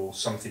creature or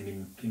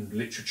something in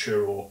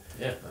literature, or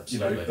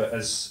absolutely. But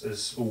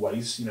as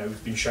always,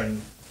 we've been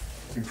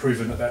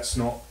proven that that's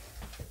not,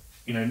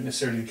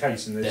 necessarily the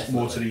case, and there's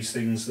more to these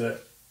things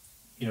that,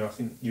 I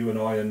think you and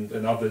I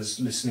and others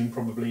listening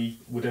probably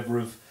would ever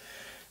have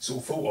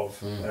sort of thought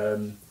of,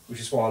 which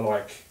is why I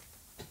like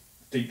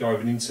deep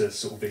diving into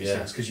sort of these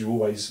things, because you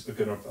always are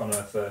going to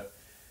unearth a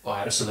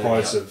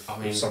surprise of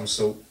some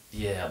sort.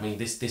 Yeah, I mean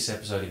this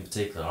episode in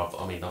particular.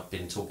 I've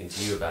been talking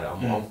to you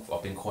about it.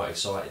 I've been quite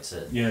excited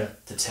to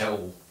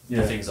tell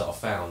the things that I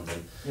found,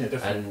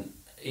 and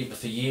even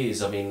for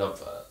years. I've been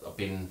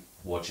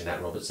watching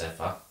that Robert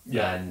Zephyr,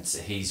 and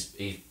he's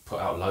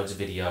put out loads of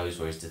videos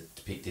where he's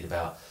depicted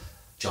about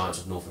giants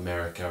of North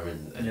America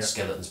and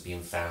skeletons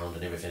being found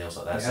and everything else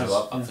like that.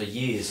 For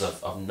years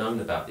I've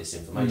known about this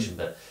information,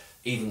 but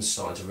even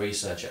starting to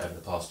research it over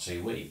the past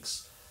 2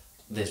 weeks,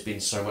 there's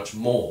been so much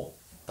more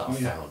that I've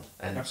found,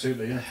 and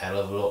absolutely, a hell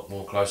of a lot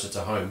more closer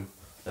to home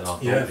than I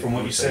thought. Yeah, from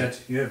what you said,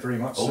 very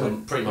much.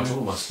 Pretty much all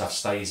of my stuff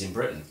stays in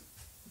Britain.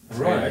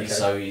 Right. Really. Okay.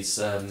 So it's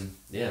and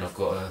I've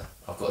got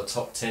a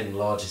top 10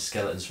 largest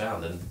skeletons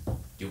found, and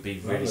you'll be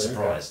really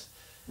surprised.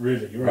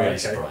 Really, you're right. Really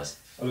surprised.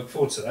 I look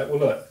forward to that. Well,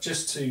 look,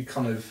 just to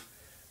kind of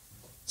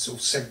sort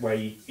of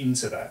segue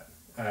into that,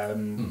 I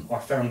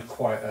found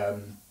quite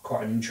an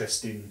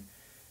interesting.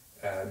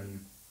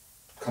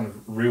 Kind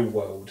of real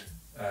world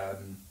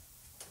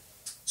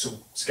sort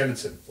of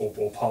skeleton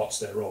or parts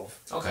thereof.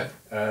 Okay.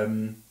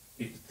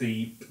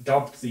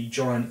 Dubbed the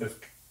giant of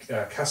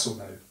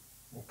Castelnau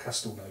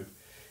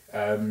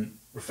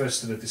refers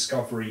to the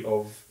discovery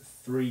of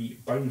 3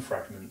 bone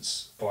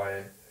fragments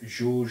by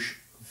Georges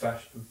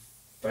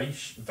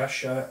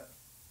Vacher.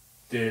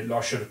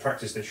 I should have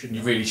practiced this, shouldn't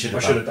I? You really should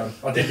have. I should have done.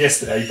 I did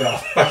yesterday,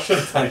 but I should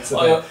have done it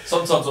today.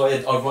 Sometimes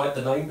I write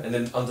the name, and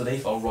then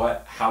underneath I'll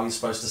write how you're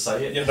supposed to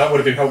say it. Yeah, that would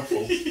have been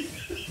helpful.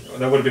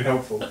 that would have been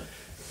helpful.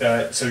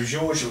 So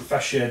Georges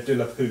Vacher de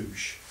la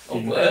Pouge.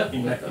 There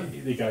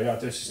you go. Yeah,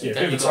 that's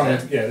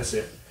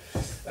it.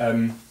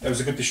 It was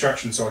a good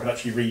distraction, so I could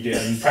actually read it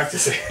and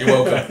practice it.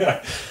 You're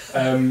welcome.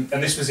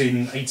 And this was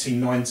in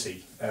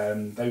 1890.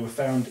 They were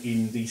found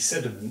in the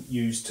sediment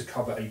used to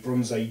cover a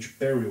Bronze Age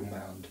burial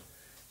mound.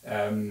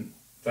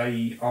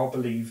 They are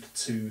believed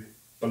to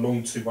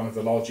belong to one of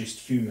the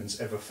largest humans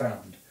ever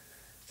found,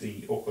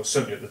 or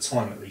certainly at the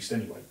time, at least.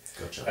 Anyway,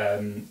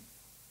 gotcha.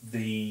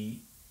 The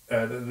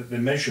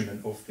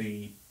measurement of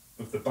the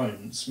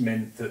bones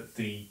meant that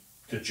the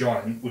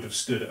giant would have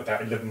stood at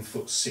about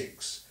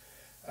 11'6".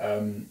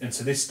 And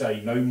to this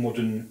day, no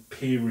modern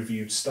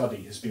peer-reviewed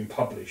study has been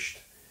published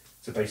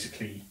to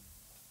basically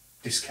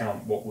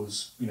discount what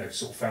was,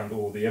 sort of found,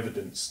 all the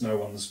evidence. No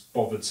one's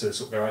bothered to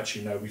sort of go,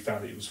 actually, no, we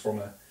found it was from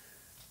an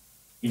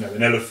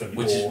elephant,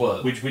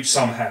 which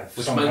some have.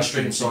 Which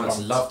mainstream science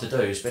love to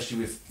do, especially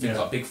with things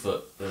like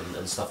Bigfoot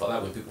and stuff like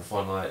that. When people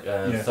find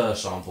fur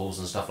samples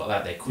and stuff like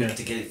that, they're quick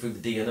to get it through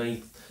the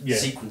DNA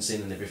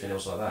sequencing and everything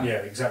else like that. Yeah,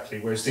 exactly.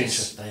 Whereas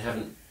this, they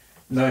haven't.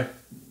 No,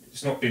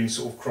 it's not been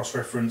sort of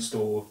cross-referenced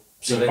or.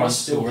 So they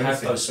must still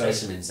have those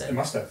specimens then. They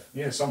must have,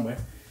 somewhere.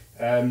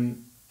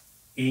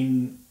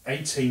 In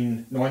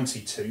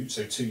 1892,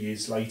 so 2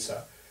 years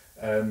later,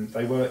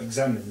 they were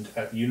examined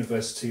at the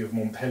University of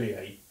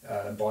Montpellier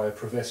by a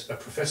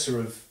professor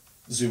of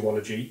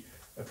zoology,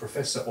 a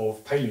professor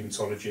of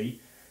paleontology,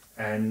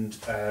 and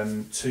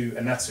 2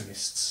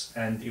 anatomists,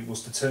 and it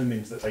was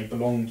determined that they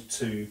belonged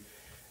to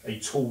a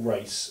tall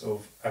race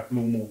of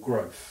abnormal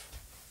growth.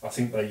 I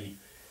think they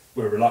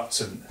were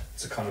reluctant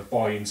to kind of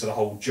buy into the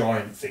whole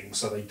giant thing,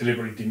 so they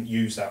deliberately didn't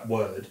use that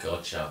word.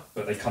 Gotcha.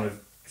 But they kind of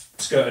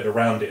skirted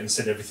around it and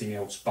said everything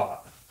else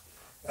but.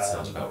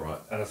 Sounds about right.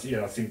 And I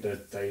think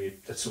that the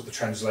sort of the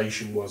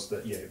translation was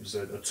that it was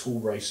a tall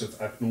race of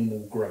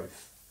abnormal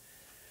growth.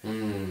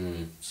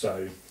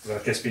 So I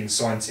guess being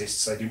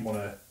scientists, they didn't want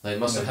to. They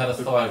must have had a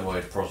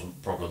thyroid problem.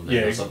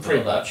 Then, or something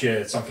pretty like much.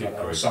 That. Something like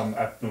that, or some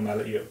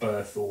abnormality at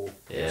birth, or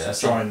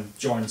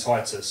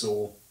giantitis,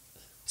 or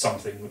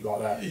something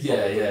like that.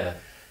 Yeah.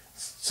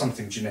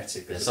 Something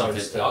genetic.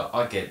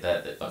 I get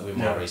that. Like with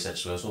my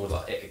research, so it's almost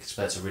like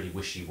experts are really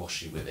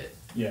wishy-washy with it.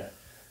 Yeah.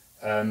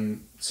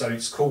 So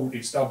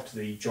it's dubbed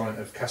the Giant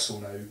of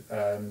Castelnau,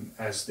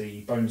 as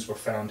the bones were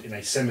found in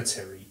a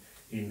cemetery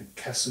in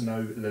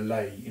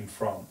Castelnau-le-Lay in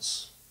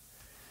France.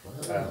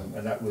 Wow.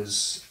 And that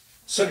was,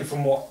 certainly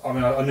from what,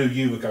 I knew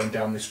you were going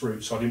down this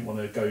route, so I didn't want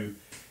to go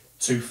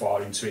too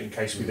far into it in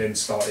case we then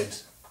started,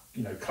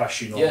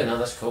 clashing on,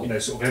 that's cool.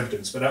 Sort of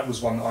evidence. But that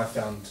was one that I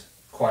found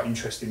quite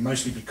interesting,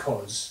 mostly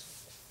because,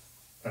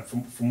 and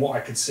from what I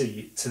could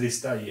see, to this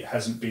day it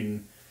hasn't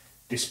been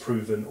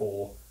disproven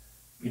or,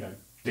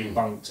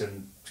 debunked,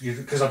 and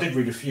because I did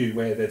read a few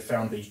where they'd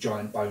found these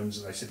giant bones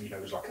and they said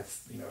it was like a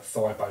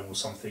thigh bone or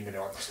something, and it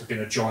must have been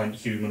a giant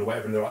human or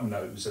whatever, and they're like,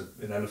 no, it was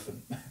an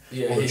elephant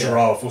or a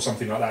giraffe or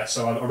something like that.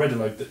 So I read a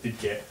load that did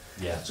get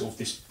sort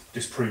of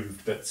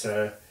disproved, but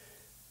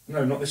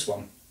no, not this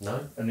one.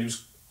 No, and it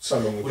was so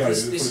long ago.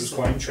 It was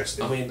quite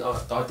interesting. I mean,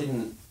 I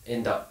didn't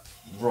end up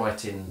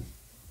writing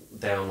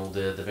down all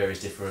the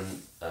various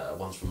different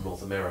ones from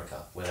North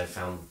America where they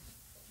found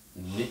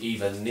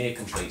either near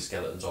complete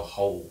skeletons or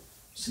whole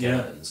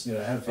skeletons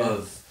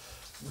of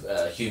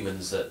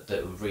humans that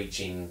were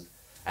reaching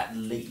at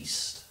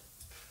least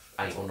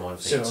 8 or 9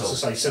 feet so, tall. I was to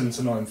say 7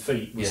 to 9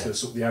 feet was the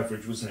sort of the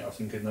average, wasn't it? I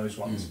think in those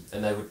ones.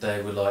 And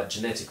they were like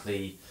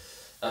genetically,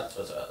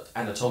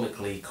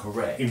 anatomically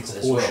correct in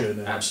proportion, as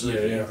well.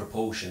 Absolutely in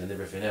proportion and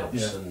everything else.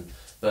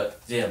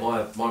 Yeah.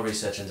 My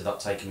research ended up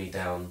taking me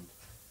down.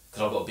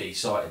 Because I got a bit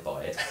excited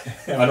by it.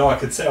 I know, I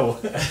could tell.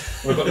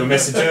 We got your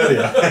message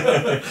earlier.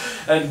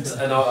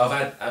 and I've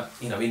had,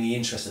 in the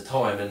interest of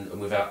time and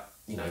without,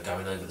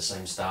 going over the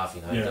same stuff,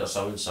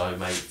 so and so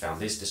mate found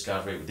this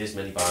discovery with this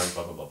many bones,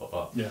 blah blah blah blah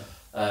blah. Yeah.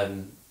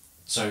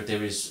 So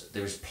there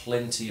is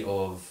plenty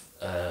of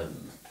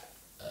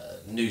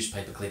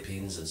newspaper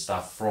clippings and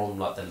stuff from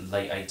like the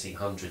late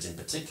 1800s in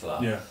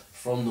particular,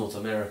 from North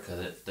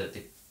America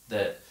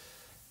that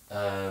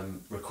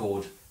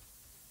record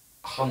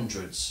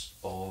hundreds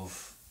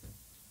of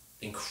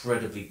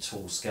incredibly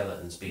tall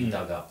skeletons being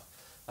dug up,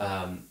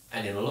 and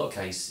in a lot of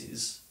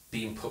cases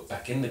being put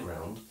back in the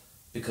ground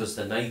because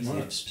the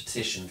natives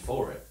petitioned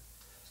for it.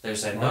 They were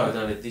saying, no,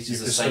 this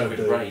is a sacred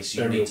race,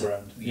 you need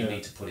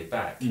to put it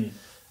back.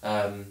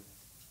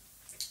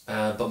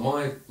 But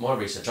my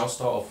research, I'll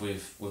start off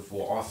with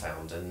what I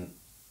found, and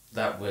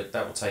that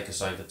will take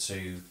us over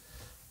to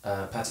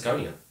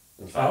Patagonia,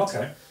 in fact. Oh,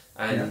 okay.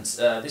 And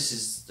this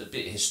is a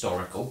bit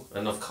historical,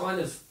 and I've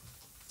kind of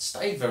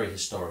stayed very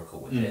historical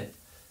with it.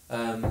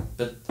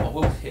 But I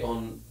will hit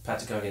on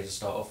Patagonia to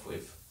start off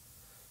with.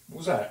 What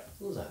was that?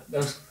 What was that?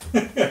 Was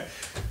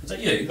that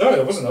you? No,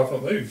 that wasn't. I've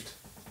not moved.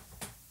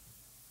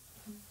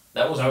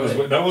 That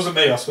wasn't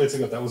me. I swear to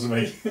God, that wasn't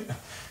me.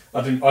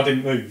 I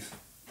didn't move.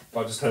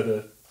 I just heard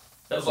a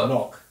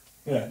knock.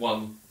 Yeah.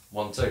 1,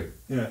 1, 2.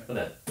 Yeah. Wasn't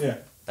it? Yeah.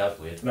 That was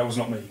weird. That was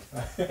not me.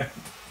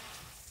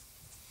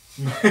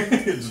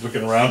 Just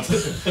looking around.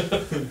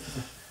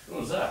 What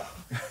was that?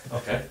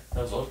 Okay,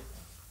 that was odd.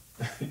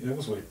 It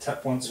was weird.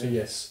 Tap once for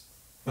yes.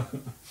 Stop me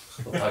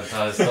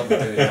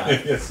doing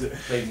that. Yes.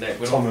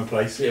 Time and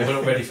place. Yeah, we're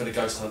not ready for the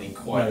ghost hunting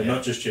quite yet. No,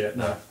 not just yet.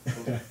 No.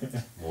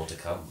 More to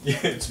come.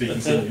 Yeah, to be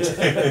continued.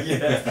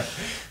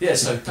 Yeah.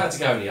 So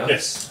Patagonia.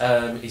 Yes.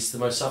 Is the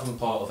most southern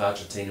part of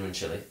Argentina and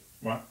Chile.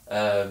 Right.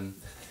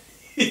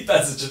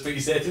 Baz just put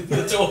his head in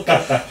the door.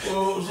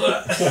 What was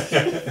that?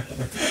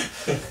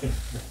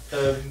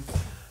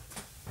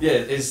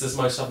 It's the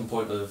most southern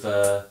point of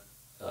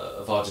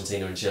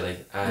Argentina and Chile,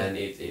 and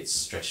it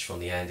stretches from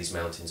the Andes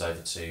Mountains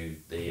over to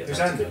the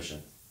Atlantic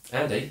Ocean.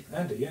 Andy,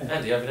 yeah.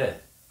 Andy over there.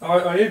 Oh,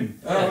 I am.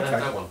 Oh, yeah, okay.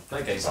 That one.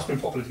 That geezer. That's been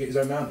popular to get his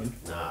own mountain.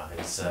 Nah,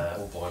 he's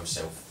all by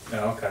himself.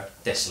 Oh, okay.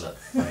 Desolate.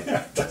 Mate.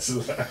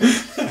 Desolate.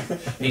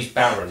 He's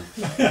barren.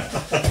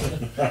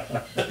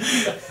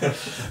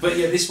 But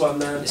yeah, this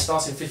one it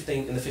starts in the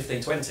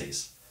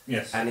 1520s.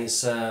 Yes. And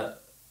it's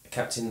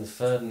Captain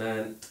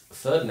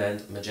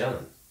Ferdinand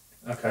Magellan.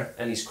 Okay.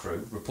 And his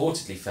crew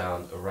reportedly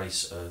found a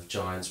race of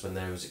giants when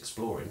they was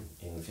exploring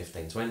in the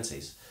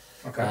 1520s.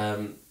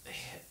 Okay.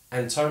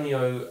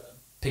 Antonio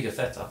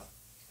Pigafetta.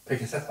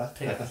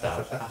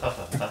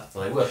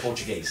 Well, they were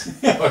Portuguese.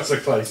 That's so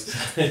close.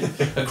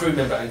 A crew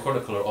member and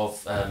chronicler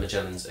of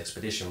Magellan's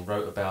expedition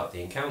wrote about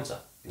the encounter.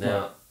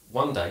 Now,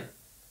 one day,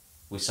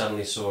 we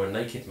suddenly saw a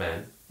naked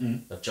man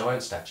of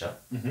giant stature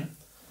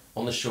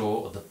on the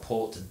shore of the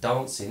port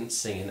dancing,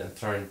 singing and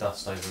throwing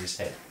dust over his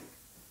head.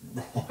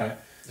 Right.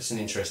 It's an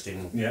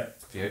interesting view.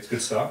 It's a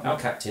good start. Our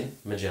captain,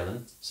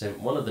 Magellan, sent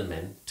one of the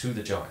men to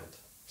the giant.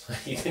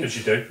 As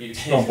you do.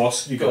 Come on,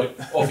 boss, you got it.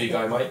 Off you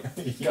go, mate.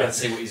 Go and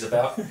see what he's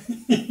about.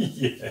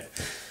 Yeah.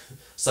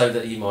 So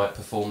that he might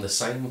perform the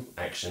same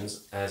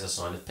actions as a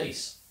sign of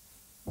peace.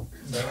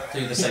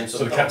 Do the same sort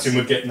So of the captain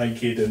would get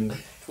naked and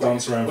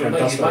dance around well, for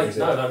dust over his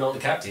head. No, not the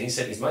captain. He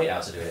sent his mate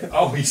out to do it.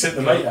 Oh, he sent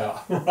the mate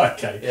out. Right,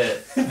 okay.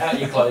 Yeah, out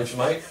your clothes,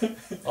 mate.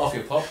 Off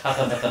your pop.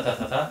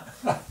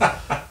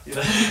 You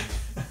know?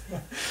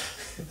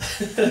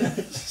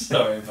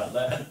 Sorry about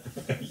that.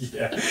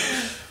 Yeah.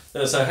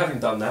 So having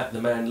done that,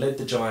 the man led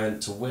the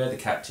giant to where the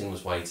captain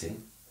was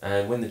waiting,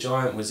 and when the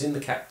giant was in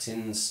the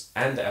captain's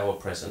and our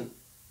present,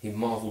 he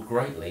marvelled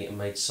greatly and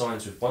made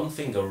signs with one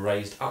finger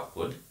raised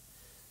upward,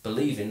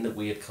 believing that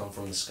we had come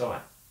from the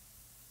sky.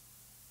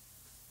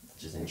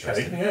 Which is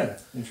interesting. Okay, yeah,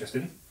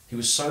 interesting. He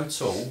was so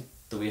tall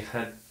that we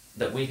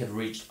had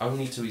reached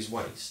only to his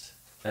waist,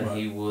 and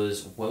he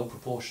was well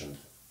proportioned.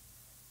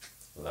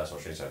 Well, that's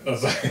what she said.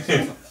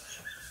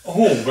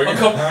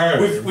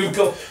 We've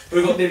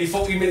got nearly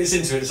 40 minutes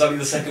into it. It's only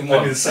the second one.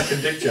 Only the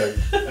second dick joke.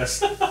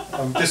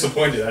 I'm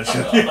disappointed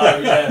actually.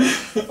 Yeah. I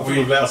think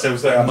we've let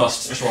ourselves down.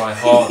 Must try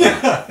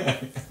harder.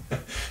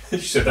 She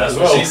said that That's as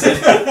well. what she said.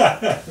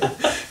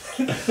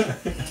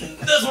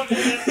 That's what she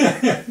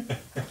said.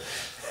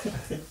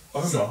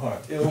 Oh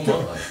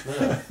my.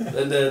 Yeah.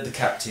 And the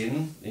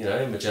captain,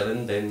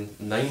 Magellan, then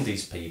named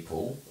these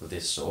people of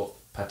this sort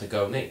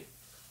Patagonia.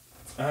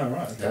 Oh,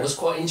 right. Okay. Now, what's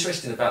quite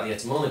interesting about the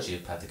etymology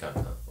of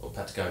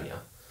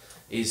Patagonia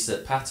is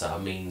that pata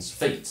means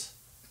feet.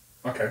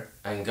 Okay.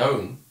 And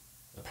gon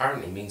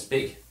apparently means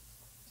big.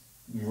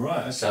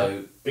 Right. Okay.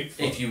 So big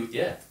foot. if you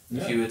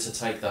were to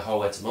take the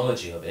whole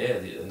etymology of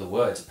it and the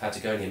words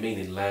Patagonia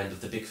meaning land of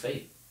the big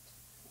feet.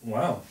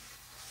 Wow.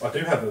 I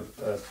do have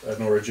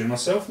an origin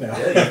myself now.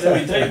 Yeah,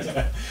 you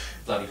do.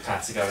 Bloody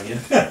Patagonian.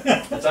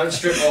 Don't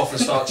strip off and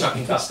start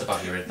chucking dust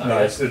above your head though. No,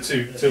 it's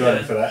too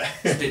early for that.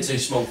 It's a bit too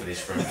small for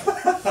this room.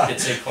 A bit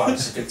too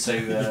close, a bit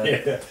too...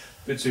 a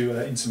bit too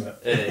intimate.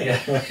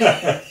 Yeah.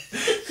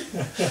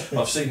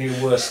 I've seen you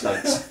in worse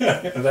states.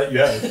 That you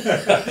have.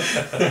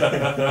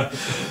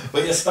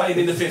 But yeah, staying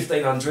in the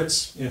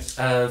 1500s. Yes.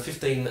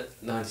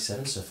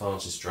 1597, Sir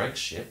Francis Drake's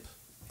ship.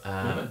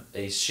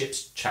 His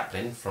ship's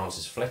chaplain,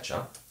 Francis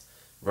Fletcher,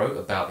 wrote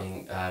about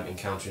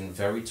encountering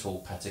very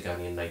tall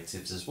Patagonian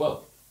natives as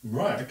well.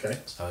 Right, okay.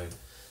 So,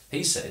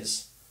 he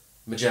says,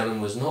 Magellan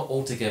was not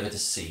altogether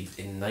deceived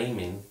in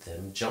naming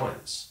them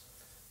giants,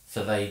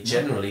 for they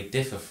generally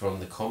differ from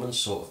the common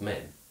sort of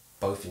men,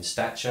 both in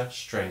stature,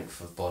 strength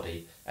of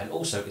body, and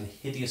also in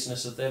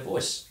hideousness of their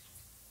voice.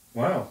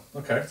 Wow,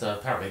 okay. So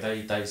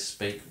apparently they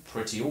speak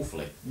pretty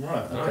awfully.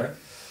 Right, okay.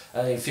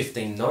 In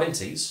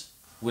 1590s,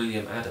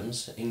 William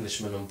Adams,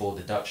 Englishman on board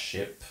the Dutch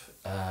ship,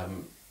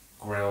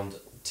 ground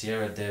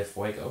Tierra del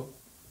Fuego,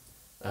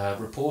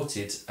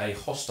 reported a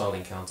hostile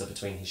encounter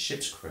between his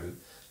ship's crew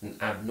and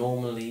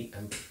abnormally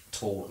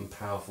tall and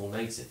powerful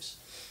natives.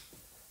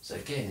 So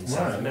again, in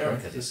South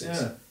America this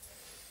is.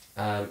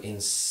 In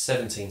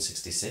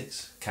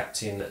 1766,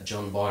 Captain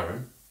John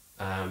Byron,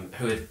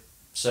 who had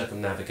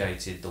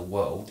circumnavigated the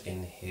world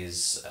in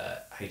his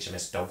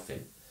HMS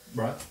Dolphin,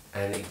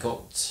 and it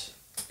got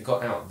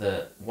out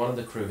that one of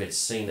the crew had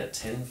seen a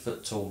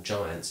 10-foot tall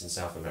giants in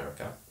South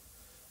America.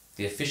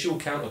 The official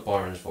account of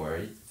Byron's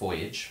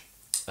voyage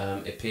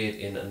appeared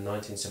in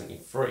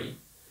 1973,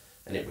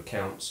 and it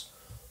recounts,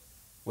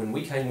 "When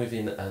we came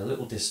within a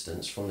little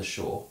distance from the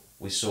shore,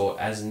 we saw,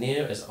 as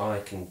near as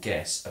I can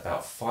guess,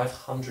 about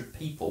 500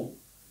 people,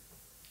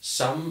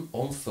 some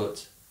on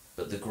foot,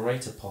 but the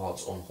greater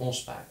part on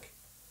horseback.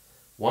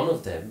 One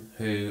of them,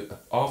 who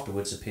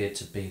afterwards appeared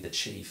to be the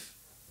chief,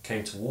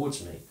 came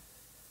towards me.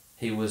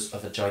 He was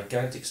of a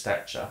gigantic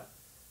stature,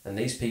 and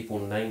these people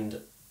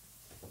named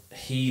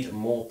he'd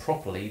more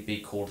properly be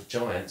called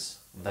giants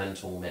than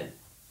tall men.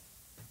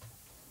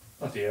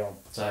 Bloody hell.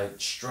 So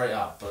straight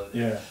up, but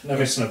yeah, no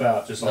messing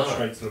about, just like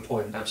straight to the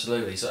point.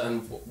 Absolutely. So,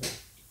 and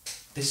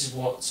this is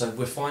what. So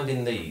we're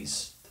finding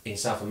these in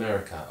South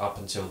America up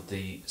until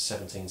the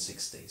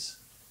 1760s.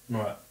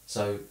 Right.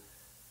 So,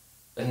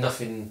 and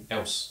nothing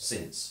else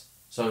since.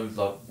 So,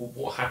 like,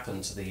 what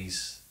happened to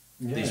these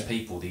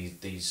people?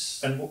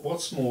 These. And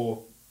what's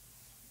more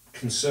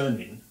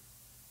concerning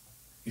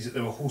is that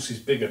there were horses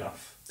big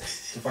enough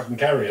to fucking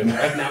carry them.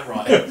 Isn't that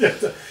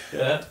right?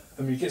 Yeah.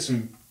 I mean, you get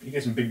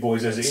some big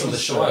boys as it Some is. of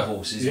the Shire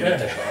horses,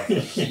 they're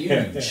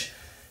huge.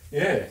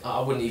 Yeah.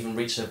 I wouldn't even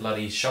reach their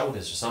bloody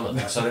shoulders for some of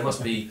them, so they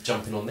must be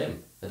jumping on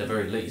them at the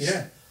very least.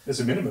 Yeah, there's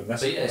a minimum.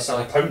 That's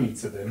like a pony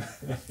to them.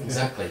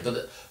 Exactly.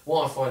 But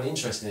what I find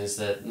interesting is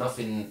that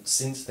nothing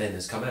since then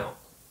has come out.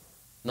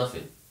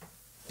 Nothing.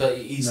 But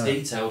it is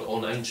detailed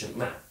on ancient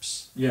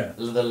maps. Yeah.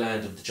 The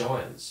land of the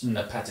giants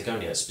at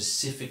Patagonia,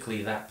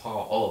 specifically that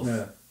part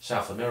of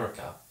South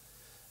America,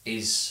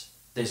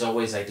 there's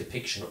always a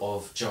depiction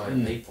of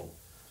giant people,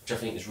 which I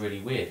think is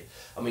really weird.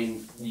 I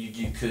mean,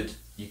 you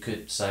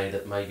could say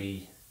that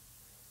maybe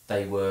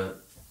they were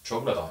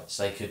troglodytes.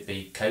 They could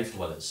be cave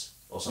dwellers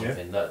or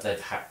something that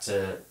they've had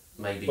to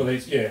maybe. Well,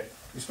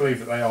 it's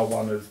believed that they are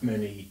one of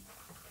many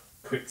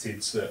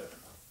cryptids that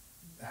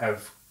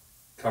have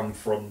come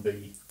from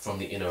the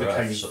inner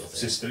earth sort of thing.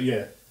 System.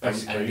 Yeah,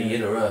 basically. And the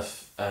inner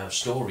earth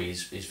story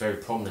is very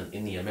prominent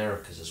in the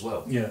Americas as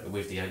well. Yeah.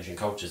 With the ancient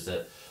cultures,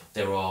 that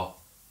there are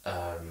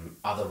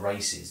other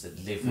races that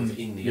live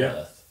within the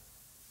earth.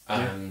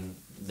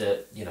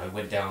 That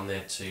went down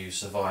there to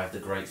survive the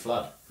Great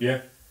Flood.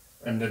 Yeah,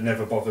 and they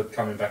never bothered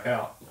coming back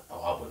out.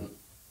 Oh, I wouldn't.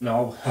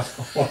 No,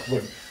 I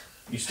wouldn't.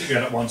 You stick your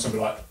head up once and be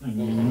like,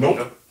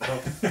 nope. Go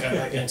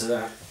back into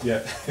that.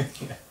 Yeah.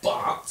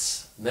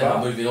 But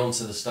now moving on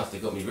to the stuff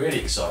that got me really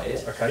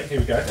excited. Okay, here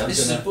we go. Now this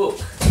is a book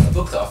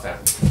that I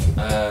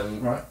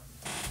found. Right.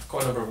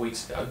 Quite a number of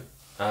weeks ago.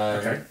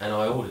 Okay. And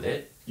I ordered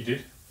it. You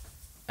did?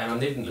 And I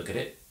didn't look at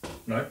it.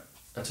 No.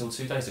 Until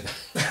 2 days ago.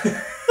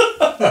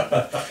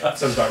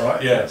 Sounds about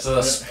right. Yeah, so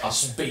I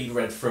speed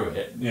read through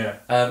it. Yeah.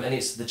 And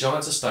it's The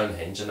Giants of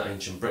Stonehenge and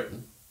Ancient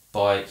Britain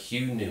by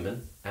Hugh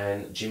Newman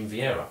and Jim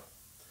Vieira.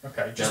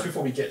 Okay, just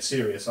before we get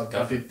serious,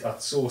 I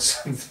saw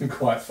something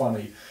quite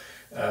funny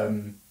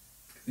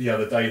the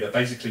other day that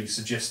basically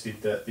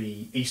suggested that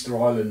the Easter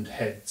Island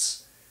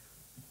heads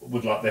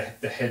would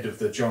like the head of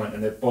the giant,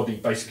 and their body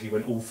basically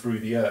went all through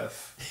the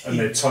earth, and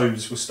their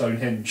toes were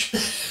Stonehenge. I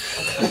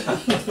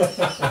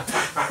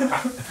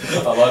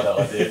like that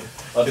idea.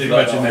 I do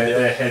imagine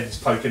their heads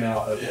poking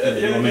out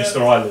on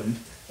Easter Island,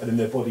 and then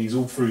their bodies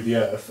all through the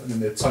earth, and then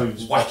their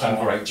toes whacking pop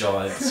out. great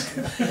giants.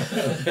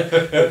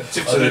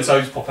 Tips of their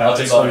toes pop out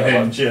at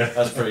Stonehenge.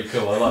 That's pretty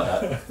cool. I like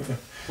that.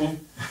 Well,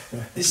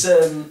 these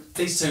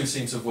two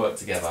seem to have worked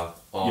together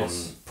on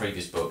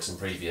previous books and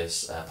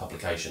previous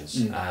publications.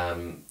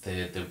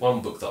 The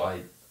one book that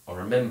I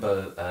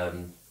remember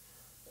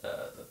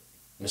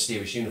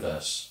Mysterious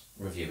Universe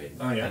reviewing,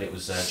 and it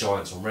was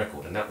Giants on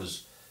Record, and that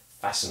was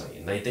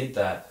fascinating. They did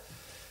that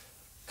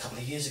a couple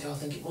of years ago, I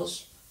think it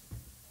was.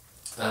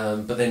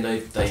 But then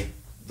they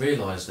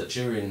realised that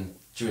during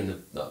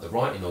the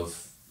writing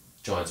of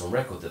Giants on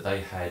Record that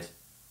they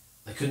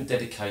couldn't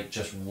dedicate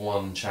just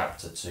one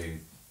chapter to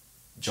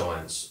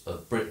giants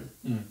of Britain.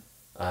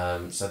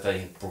 So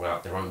they brought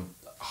out their own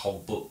whole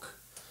book.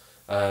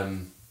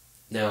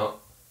 Now,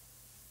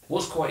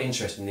 what's quite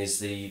interesting is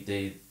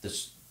the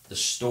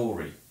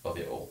story of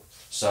it all.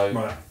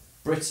 So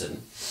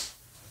Britain,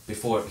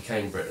 before it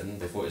became Britain,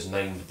 before it was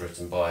named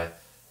Britain by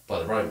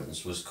the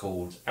Romans, was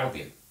called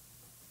Albion.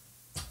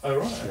 Oh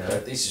right. Okay.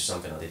 This is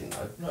something I didn't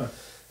know.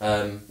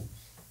 No.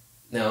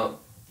 Now,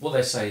 what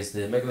they say is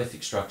the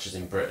megalithic structures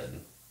in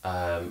Britain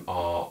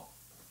are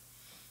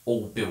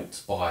all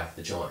built by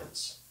the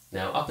giants.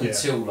 Now, up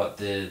until like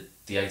the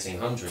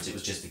 1800s, it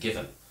was just a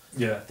given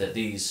that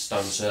these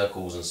stone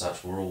circles and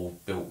such were all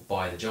built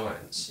by the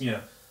giants.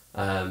 Yeah.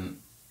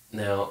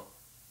 Now,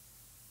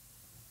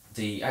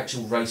 the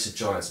actual race of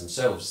giants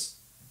themselves,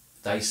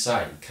 they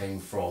say, came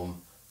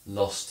from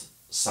lost,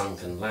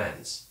 sunken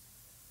lands.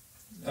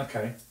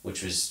 Okay.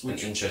 Which was an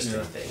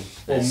interesting thing.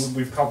 Well,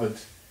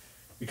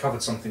 we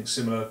covered something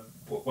similar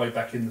way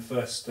back in the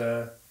first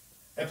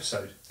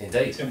episode.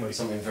 Indeed,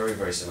 something very,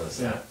 very similar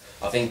to that.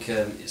 I think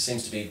it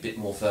seems to be a bit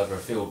more further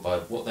afield by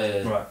what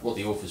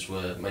the authors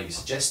were maybe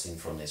suggesting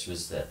from this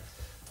was that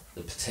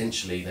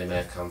potentially they may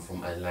have come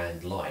from a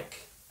land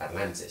like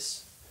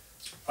Atlantis.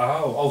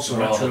 Oh, also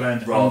an actual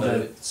land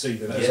under the sea,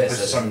 as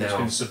opposed to something that's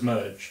been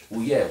submerged.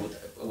 Well, yeah,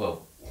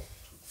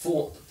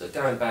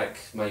 going back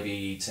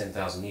maybe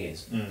 10,000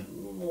 years,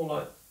 more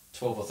like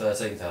 12 or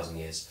 13,000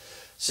 years,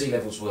 sea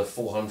levels were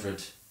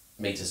 400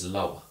 metres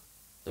lower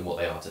than what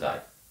they are today.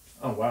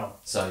 Oh wow!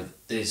 So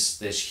there's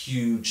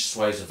huge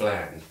swathes of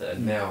land that are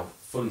now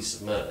fully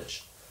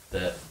submerged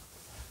that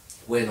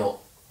we're not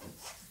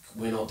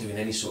doing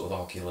any sort of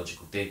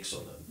archaeological digs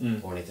on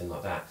them or anything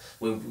like that.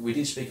 We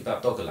did speak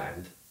about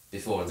Doggerland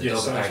before, and the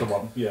Dogger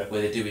Bank,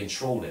 where they're doing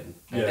trawling,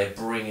 and they're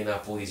bringing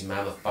up all these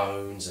mammoth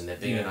bones, and they're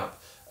bringing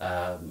up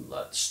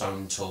like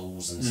stone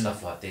tools and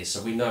stuff like this.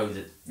 So we know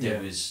that there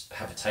was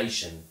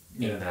habitation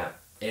in that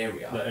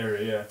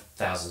area.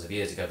 Thousands of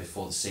years ago,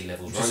 before the sea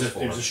levels rose.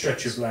 It was a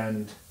stretch of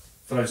land.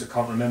 For those that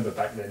can't remember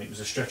back then, it was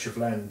a stretch of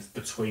land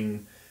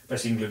between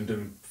basically England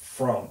and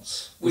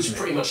France, which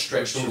pretty much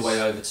stretched all the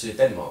way over to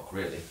Denmark,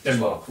 really.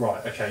 Denmark,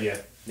 right? Okay, yeah.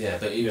 Yeah,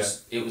 but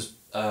it was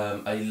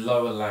a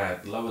lower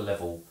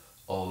level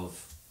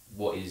of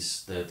what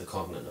is the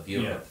continent of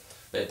Europe,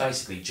 but it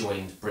basically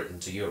joined Britain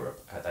to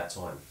Europe at that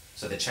time.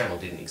 So the channel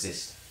didn't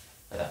exist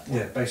at that point.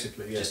 Yeah,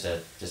 basically, just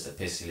a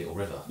pissy little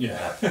river.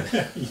 Yeah.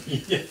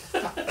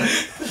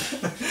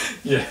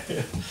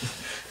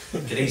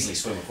 Could easily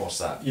swim across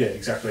that. Yeah,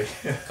 exactly.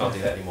 Can't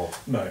do that anymore.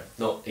 No.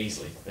 Not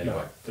easily, anyway.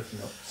 No, definitely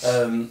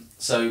not.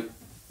 So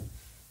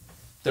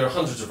there are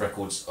hundreds of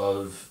records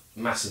of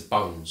massive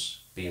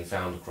bones being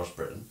found across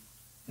Britain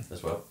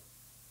as well.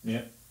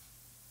 Yeah.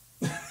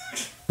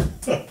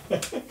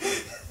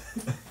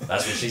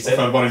 That's what she said. I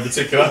found one in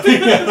particular.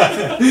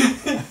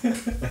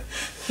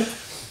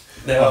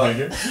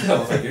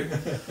 Now, thank you.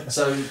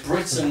 So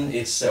Britain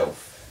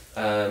itself,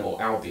 or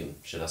Albion,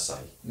 should I say,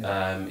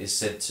 is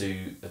said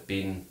to have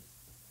been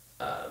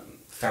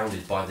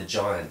founded by the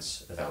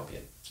giants of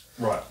Albion.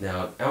 Right.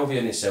 Now,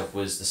 Albion itself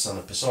was the son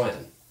of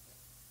Poseidon.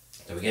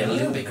 So we get a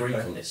little bit Greek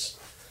on this.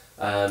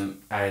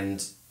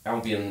 And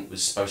Albion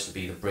was supposed to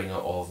be the bringer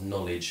of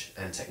knowledge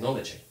and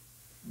technology.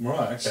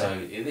 Right, okay.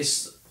 So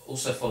this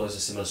also follows a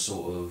similar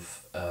sort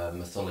of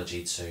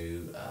mythology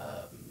to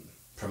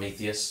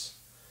Prometheus,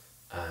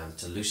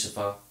 to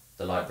Lucifer,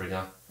 the light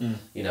bringer.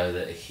 You know,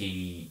 that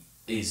he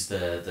is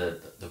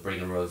the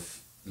bringer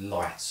of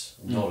light,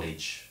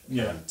 knowledge,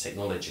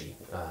 technology.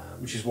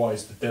 Which is why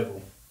he's the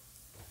devil.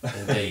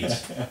 Indeed.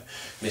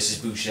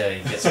 Mrs.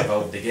 Boucher gets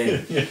involved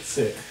again. That's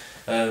it.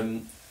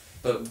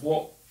 But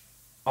what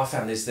I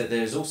found is that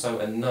there's also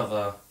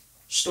another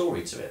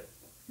story to it.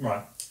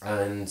 Right.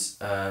 And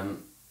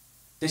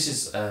this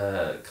is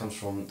comes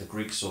from the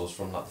Greek source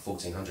from like the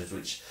 1400s,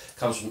 which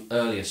comes from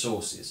earlier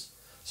sources.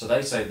 So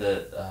they say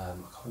that, I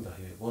can't remember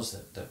who it was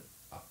that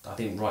I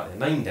didn't write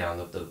their name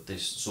down,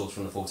 this source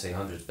from the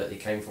 1400s, but it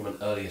came from an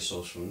earlier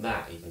source from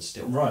that, even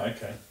still. Right,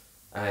 okay.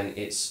 And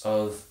it's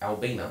of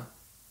Albina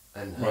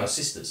and her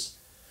sisters.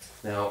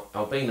 Now,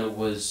 Albina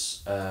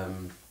was,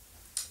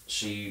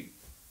 she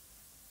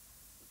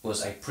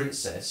was a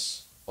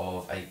princess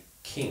of a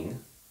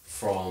king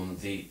from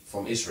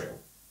Israel.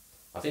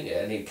 I think,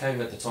 and it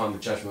came at the time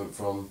of judgment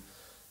from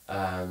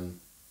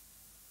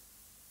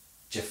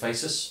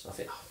Jephasus. I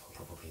think, I'm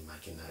probably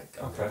making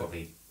that, I'm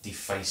probably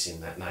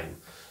defacing that name.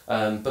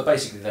 But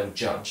basically they were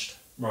judged,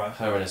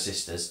 her and her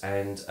sisters,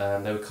 and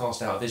they were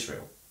cast out of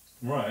Israel.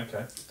 Right,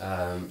 okay.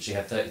 She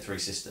had 33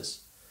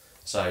 sisters.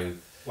 So,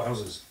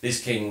 wowzers.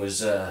 This king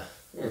was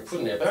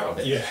putting it about a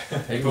bit. Yeah.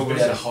 He probably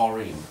had a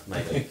harem,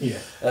 maybe.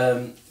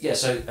 Yeah.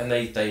 So, and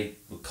they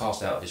were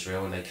cast out of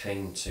Israel, and they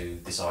came to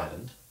this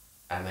island,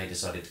 and they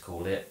decided to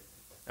call it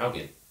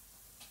Albion.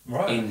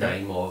 Right. In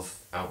name of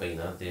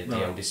Albina, the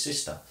eldest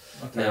sister.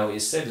 Okay. Now,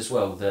 it's said as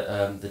well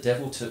that the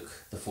devil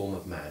took the form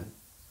of man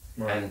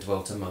and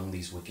dwelt among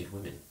these wicked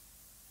women.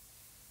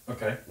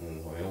 Okay.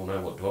 And we all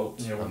know what dwelt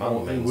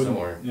among means,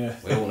 don't we? Yeah.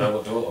 We all know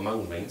what dwelt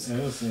among means.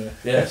 Yes.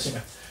 Yes.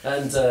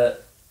 And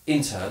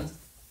in turn,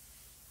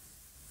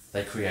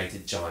 they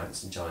created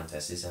giants and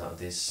giantesses out of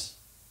this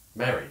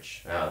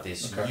marriage, out of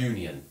this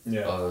union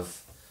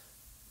of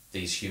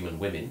these human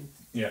women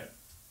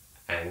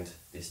and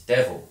this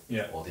devil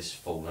or this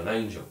fallen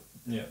angel.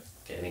 Yeah.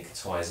 Again, it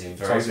ties in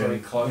very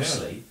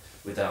closely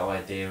with that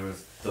idea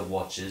of the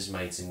Watchers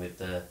mating with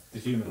the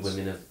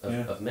women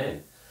of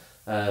men.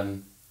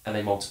 And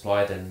they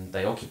multiplied and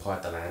they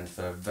occupied the land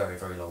for a very,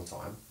 very long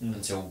time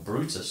until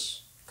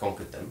Brutus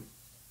conquered them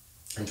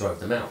and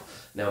drove them out.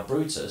 Now,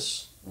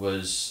 Brutus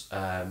was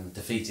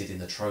defeated in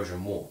the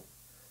Trojan War,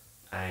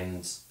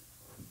 and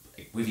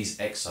with his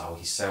exile,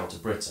 he sailed to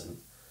Britain,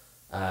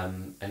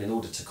 and in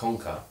order to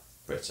conquer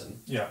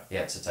Britain, he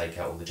had to take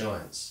out all the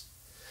giants.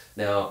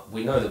 Now,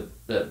 we know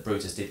that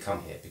Brutus did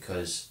come here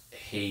because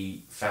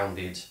he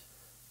founded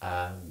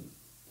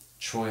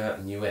Troia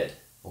Nued,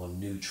 or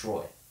New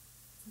Troy.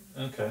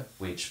 Okay.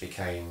 Which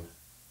became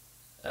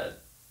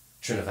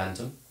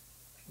Trinovantum,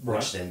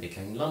 which then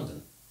became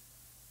London.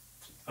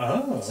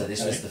 Oh, so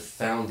this was the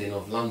founding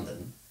of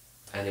London,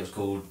 and it was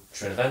called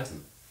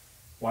Trinovantum.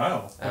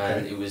 Wow. Okay.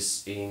 And it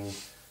was in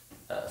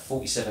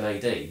 47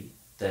 AD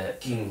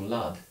that King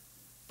Lud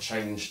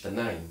changed the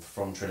name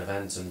from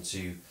Trinovantum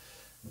to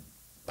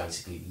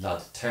basically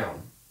Lud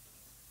Town.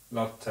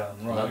 Lud Town,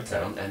 right. Lud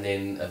Town, and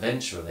then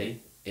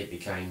eventually it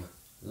became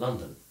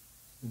London.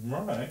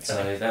 Right, okay.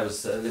 So that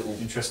was a little...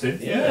 Interesting.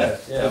 Yeah.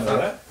 I didn't know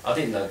that. I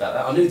didn't know about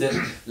that. I knew that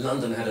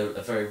London had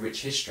a very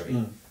rich history,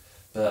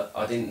 But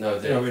I didn't know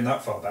that... They went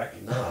that far back.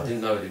 No, I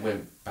didn't know it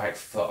went back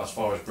as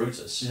far as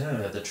Brutus,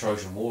 the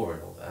Trojan War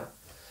and all that.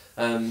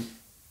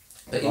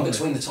 But in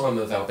between the time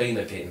of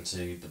Albina getting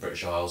to the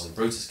British Isles and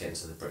Brutus getting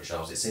to the British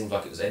Isles, it seemed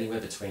like it was anywhere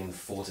between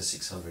 400 to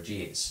 600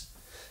 years.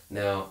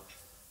 Now,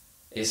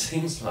 it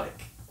seems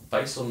like,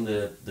 based on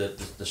the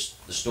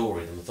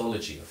story, the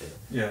mythology of it,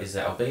 is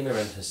that Albina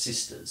and her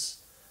sisters,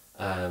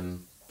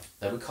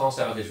 they were cast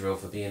out of Israel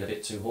for being a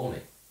bit too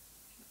horny.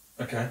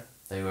 Okay.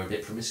 They were a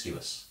bit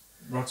promiscuous.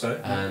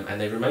 Righto. And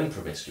they remained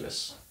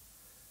promiscuous.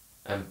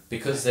 And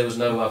because there was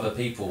no other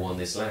people on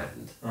this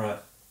land,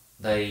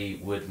 they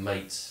would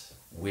mate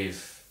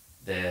with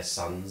their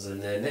sons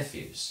and their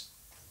nephews.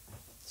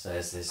 So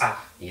there's this...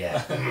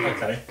 Yeah.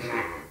 Okay.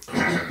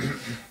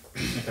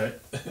 Okay.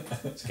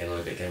 It's getting a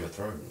little bit Game of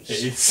Thrones.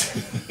 It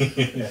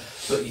is. Yeah.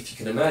 But if you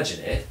can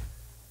imagine it,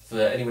 for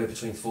anywhere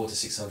between 400 to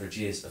 600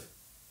 years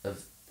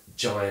of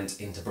giant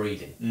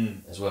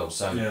interbreeding as well.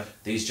 So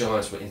these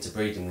giants were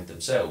interbreeding with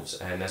themselves,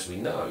 and as we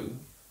know,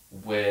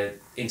 where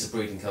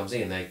interbreeding comes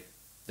in,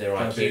 their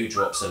IQ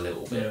drops a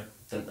little bit,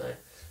 don't they?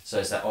 So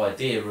it's that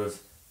idea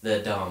of the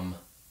dumb,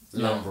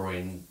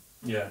 lumbering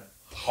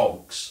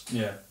hogs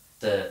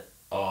that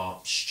are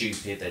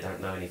stupid, they don't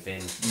know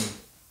anything,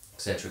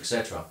 etc.,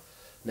 etc.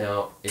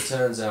 Now, it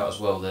turns out as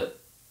well that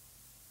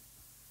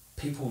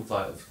people,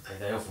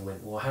 they often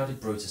went, well, how did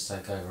Brutus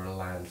take over a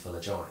land full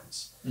of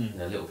giants? You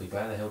know, little people,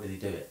 how the hell did he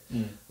do it?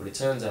 Well, it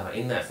turns out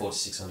in that 400 to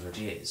 600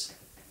 years,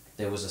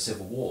 there was a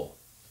civil war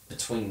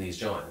between these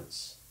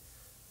giants,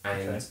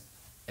 and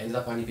ended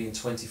up only being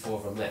 24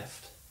 of them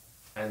left,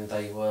 and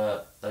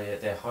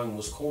their home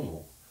was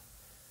Cornwall.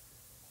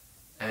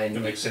 And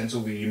that makes sense,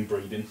 all the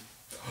inbreeding.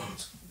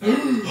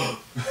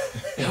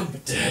 How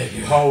dare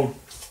you! How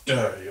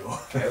dare you!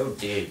 How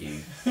dare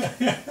you!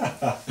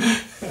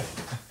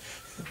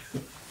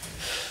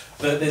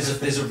 But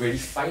there's a really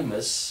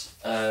famous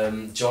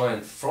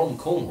giant from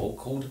Cornwall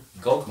called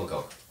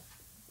Gog-Magog.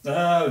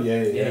 Oh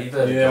yeah. You've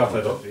heard of I've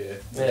heard of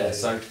it. Yeah.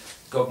 So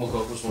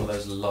Gog-Magog was one of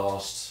those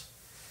last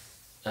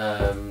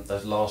the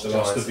giants.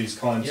 last of his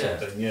kind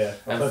sort of thing. Yeah.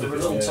 And for a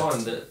long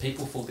time, that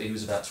people thought that he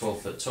was about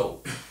 12 foot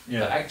tall.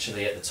 But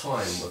actually, at the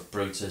time of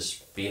Brutus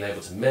being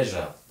able to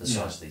measure the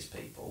size of these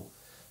people,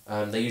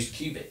 they used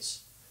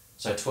cubits.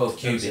 So 12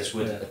 cubits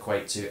would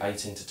equate to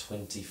 18 to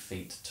 20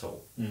 feet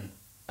tall.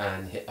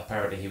 And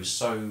apparently he was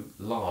so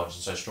large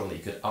and so strong that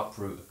he could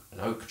uproot an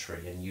oak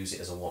tree and use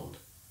it as a wand.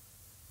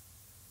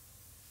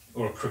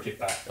 Or a cricket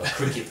bat. Or a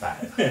cricket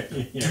bat.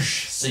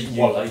 See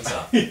you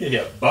later.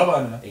 Yeah,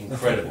 bye-bye now.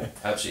 Incredible.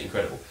 Absolutely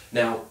incredible.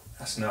 Now...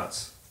 That's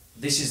nuts.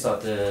 This is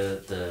like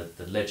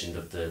the legend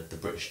of the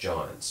British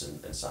giants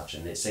and such,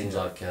 and it seems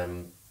like,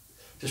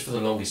 just for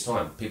the longest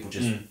time, people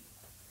just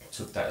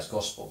took that as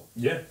gospel.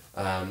 Yeah.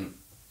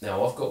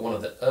 Now, I've got one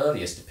of the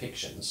earliest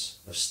depictions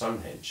of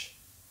Stonehenge,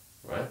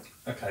 right?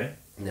 Okay.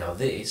 Now,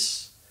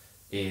 this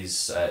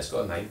is, it's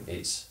got a name,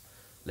 it's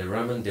Le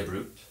Roman de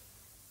Brut,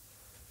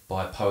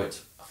 by a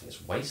poet, I think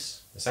it's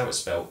Wace, that's how it's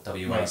spelled,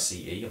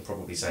 W-A-C-E, I'm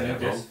probably saying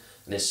that wrong,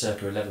 and it's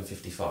circa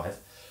 1155.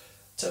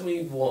 Tell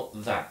me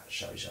what that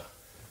shows you.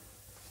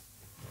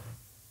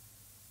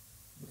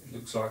 It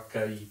looks like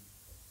a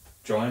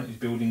giant is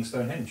building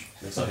Stonehenge.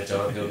 Looks like a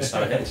giant building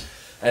Stonehenge.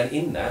 And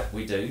in that,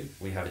 we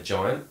have a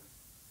giant,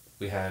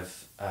 we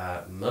have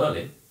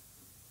Merlin,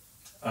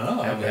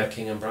 and we have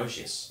King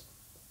Ambrosius.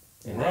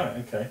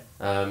 Right, okay.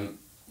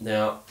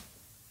 Now,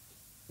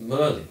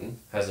 Merlin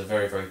has a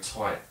very, very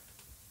tight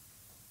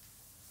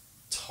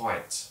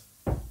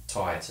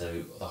tie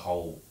to the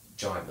whole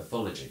giant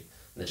mythology,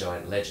 the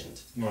giant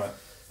legend. Right.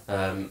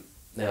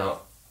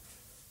 Now,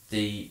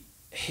 the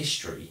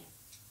history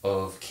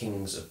of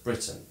kings of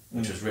Britain,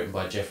 which was written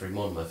by Geoffrey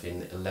Monmouth in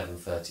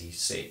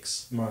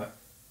 1136, right,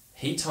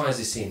 he ties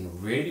this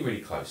in really,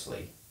 really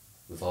closely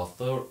with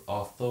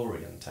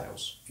Arthurian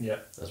tales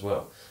as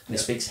well. And it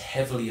speaks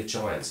heavily of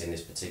giants in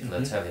this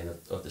particular telling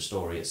of the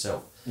story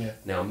itself.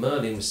 Now,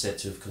 Merlin was said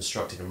to have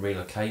constructed and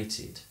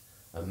relocated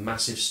a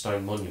massive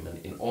stone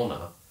monument in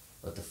honour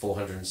of the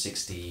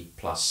 460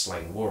 plus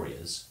slain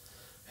warriors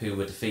who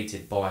were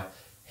defeated by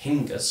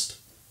Hengist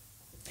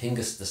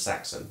the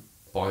Saxon,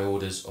 by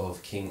orders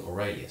of King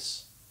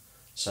Aurelius.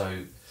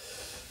 So,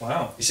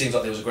 wow, it seems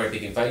like there was a great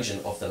big invasion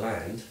of the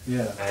land,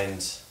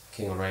 and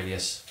King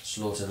Aurelius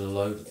slaughtered a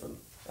load of them.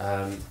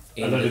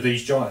 A load of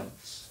these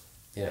giants?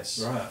 Yes.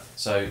 Right.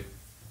 So, in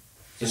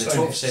the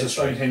 12th century...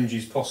 So Stonehenge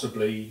is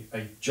possibly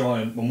a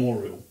giant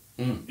memorial,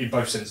 in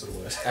both senses of the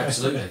word.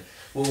 Absolutely.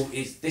 Well,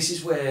 this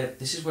is where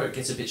it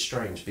gets a bit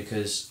strange,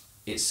 because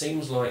it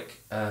seems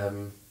like,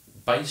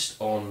 based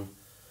on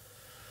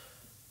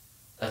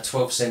a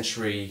 12th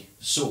century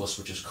source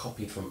which was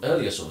copied from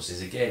earlier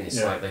sources, again,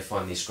 it's like they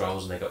find these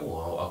scrolls and they go,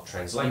 oh, I'll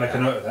translate that. Make a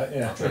note of that,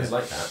 I'll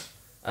translate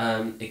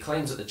that. It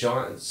claims that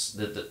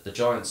the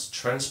giants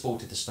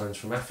transported the stones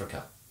from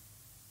Africa.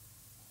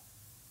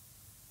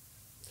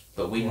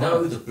 But we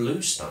know the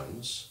blue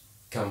stones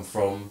come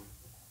from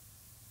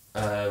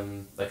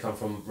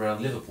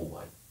around Liverpool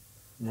way.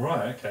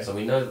 Right, okay. So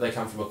we know that they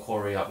come from a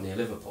quarry up near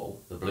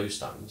Liverpool, the blue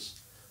stones.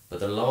 But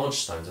the large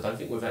stones, I don't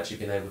think we've actually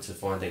been able to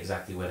find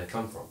exactly where they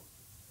come from.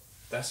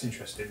 That's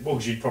interesting. Well,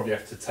 'cause you'd probably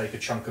have to take a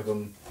chunk of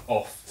them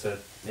off to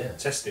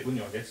test it,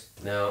 wouldn't you, I guess?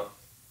 Now,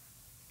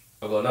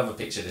 I've got another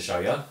picture to show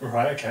you.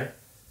 Right, okay.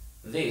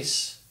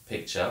 This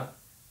picture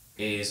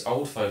is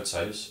old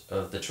photos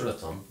of the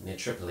Triloton near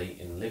Tripoli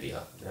in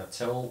Libya. Now,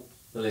 tell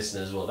the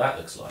listeners what that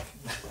looks like.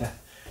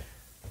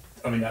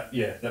 I mean,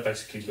 that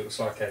basically looks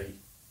like a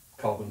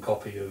carbon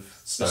copy of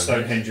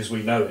Stonehenge as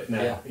we know it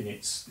now in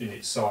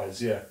its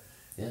size. Yeah.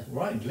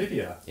 Right, in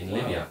Libya.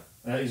 Libya.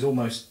 That is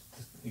almost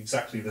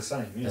exactly the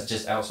same. Yeah. That's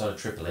just outside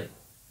of Tripoli.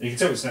 You can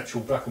tell it's an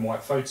actual black and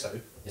white photo.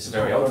 It's a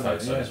very old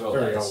photo as well.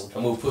 Very old.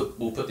 And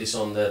we'll put this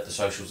on the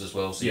socials as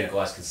well, so you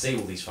guys can see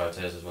all these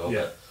photos as well.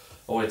 Yeah.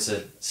 But I wanted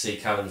to see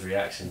Callum's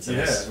reaction to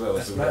this as well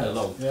as we went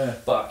along. Yeah.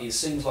 But it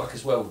seems like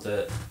as well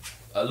that,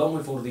 along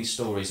with all of these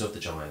stories of the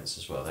giants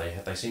as well,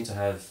 they seem to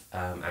have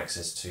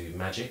access to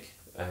magic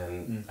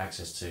and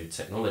access to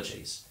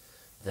technologies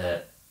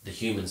that the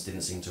humans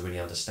didn't seem to really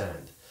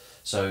understand.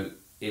 So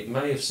it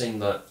may have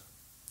seemed that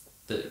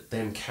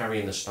them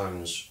carrying the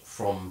stones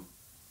from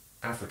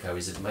Africa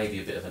is maybe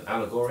a bit of an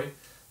allegory,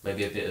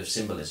 maybe a bit of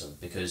symbolism,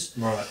 because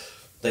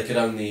they could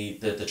only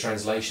the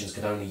translations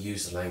could only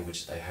use the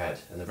language that they had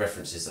and the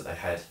references that they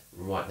had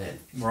right then.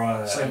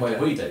 Right. Same way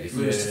we do. If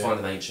we was to find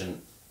an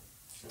ancient,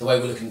 the way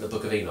we're looking at the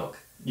Book of Enoch.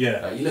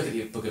 Yeah. You look at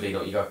the Book of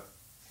Enoch, you go,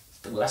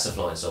 well, that's a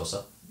flying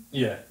saucer.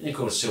 Yeah. And you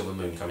call a silver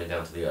moon coming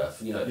down to the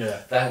earth. You know,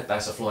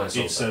 that's a flying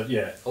saucer.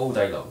 It's all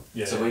day long.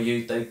 Yeah. So they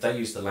use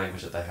the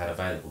language that they had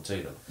available to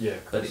them. Yeah.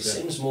 But it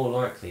seems more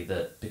likely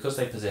that because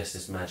they possess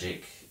this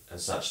magic and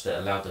such that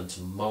allowed them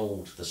to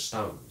mould the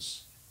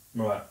stones.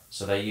 Right.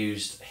 So they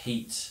used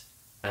heat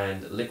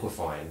and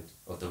liquefying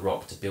of the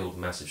rock to build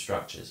massive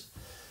structures.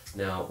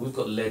 Now, we've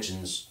got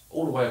legends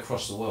all the way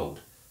across the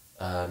world.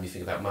 You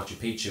think about Machu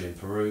Picchu in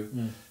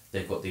Peru,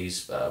 they've got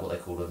these, what they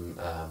call them,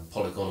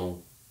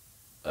 polygonal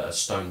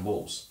stone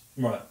walls.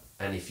 Right.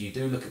 And if you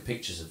do look at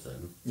pictures of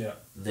them,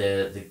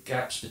 the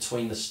gaps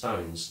between the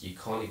stones, you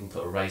can't even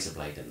put a razor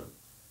blade in them.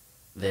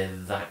 They're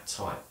that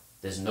tight.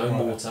 There's no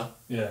mortar.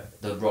 Yeah.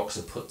 The rocks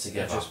are put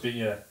together.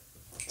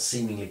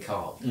 Seemingly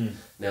carved.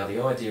 Now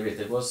the idea is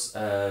it was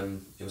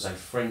a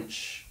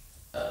French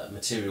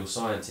material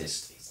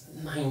scientist. His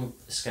name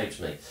escapes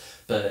me,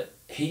 but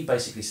he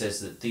basically says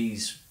that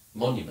these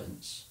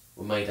monuments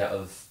were made out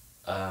of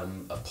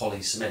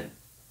poly cement.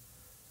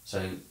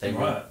 So they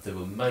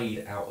were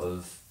made out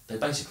of. They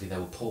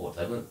were poured.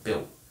 They weren't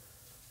built,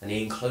 and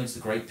he includes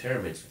the Great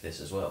Pyramids with this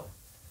as well.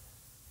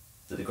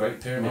 That the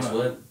Great Pyramids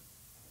weren't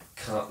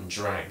cut and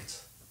dragged,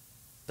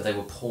 but they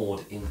were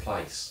poured in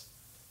place.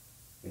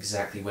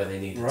 Exactly where they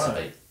needed to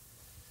be,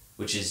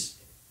 which is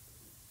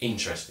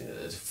interesting.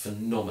 It's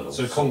phenomenal.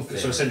 So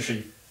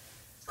essentially,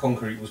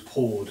 concrete was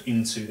poured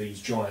into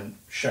these giant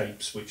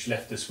shapes, which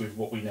left us with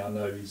what we now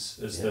know as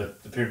the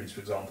pyramids, for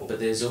example. But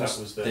there's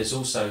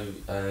also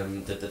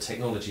the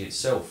technology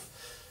itself.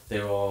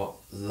 There are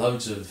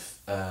loads of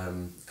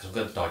because I'm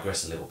going to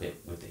digress a little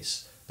bit with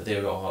this, but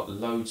there are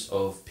loads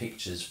of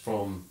pictures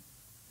from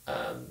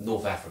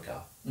North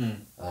Africa,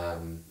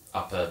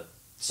 upper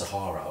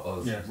Sahara,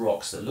 of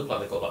rocks that look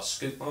like they've got like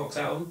scoop marks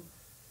out of them,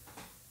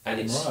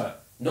 and it's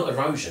not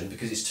erosion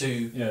because it's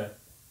too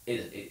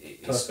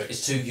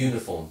it's too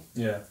uniform.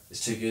 Yeah,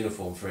 it's too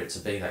uniform for it to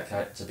be that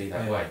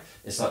way.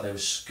 It's like they were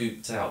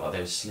scooped out, like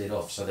they were slid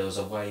off. So there was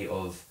a way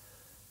of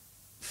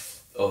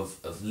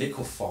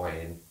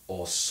liquefying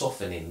or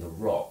softening the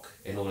rock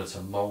in order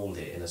to mould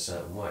it in a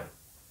certain way.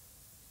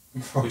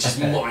 Which is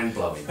mind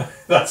blowing.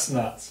 That's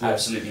nuts.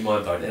 Absolutely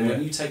mind blowing. And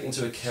when you take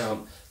into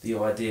account the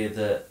idea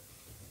that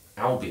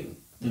Albion,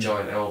 the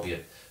giant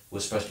Albion,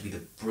 was supposed to be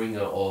the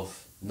bringer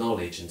of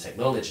knowledge and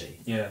technology.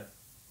 Yeah.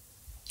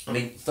 I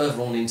mean,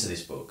 further on into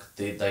this book,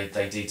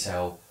 they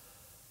detail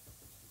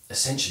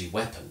essentially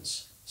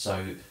weapons.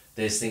 So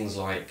there's things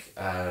like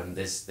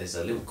there's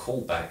a little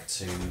callback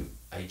to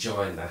a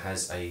giant that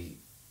has a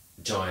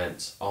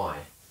giant eye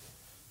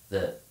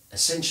that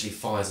essentially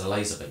fires a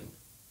laser beam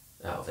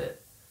out of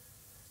it.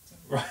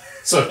 Right.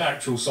 So an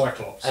actual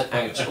Cyclops. An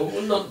actual,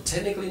 well, not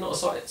technically not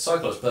a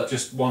Cyclops, but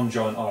just one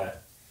giant eye.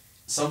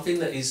 Something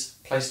that is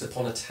placed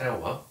upon a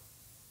tower.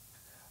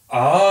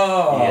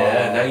 Ah.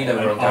 Yeah. Now you know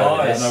where I'm going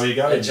with this. I know where you're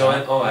going. A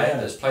giant eye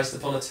that's placed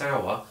upon a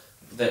tower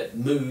that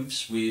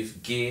moves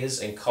with gears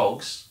and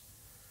cogs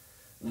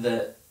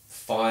that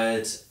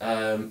fired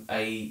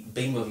a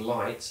beam of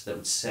light that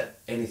would set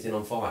anything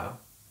on fire.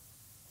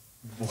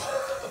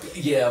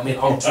 Yeah, I mean,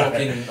 I'm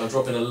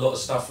dropping a lot of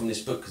stuff from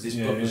this book because this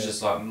book was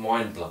just like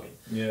mind blowing.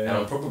 Yeah. And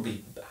I'm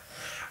probably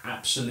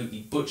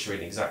absolutely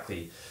butchering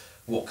exactly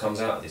what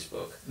comes out of this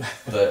book,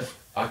 but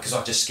because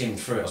I just skimmed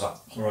through it, I was like,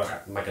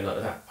 crap, make a note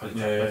of that. Holy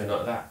crap, make a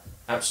note of that.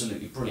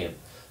 Absolutely brilliant.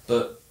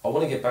 But I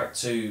want to get back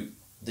to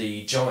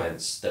the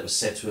giants that were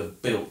said to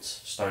have built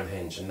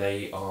Stonehenge, and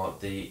they are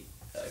the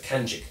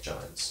Kangic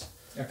giants.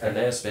 Okay. And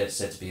they're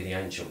said to be the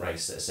ancient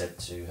race that are said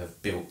to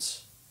have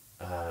built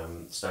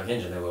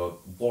Stonehenge, and they were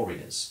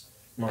warriors,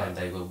 and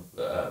they were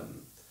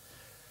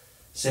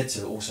said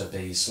to also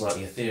be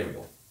slightly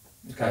ethereal.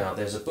 Okay. Now,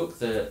 there's a book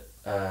that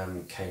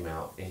came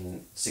out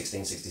in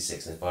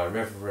 1666 and it's by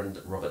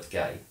Reverend Robert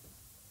Gay.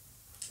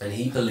 And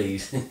he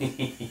believed...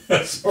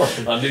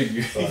 Sorry. I knew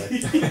you.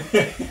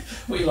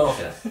 What are you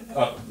laughing at?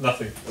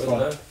 Nothing.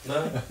 No?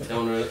 You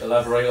don't want to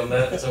elaborate on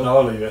that at all? No,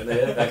 I'll leave it.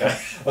 Yeah? Okay.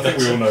 I think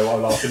we all know what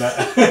I'm laughing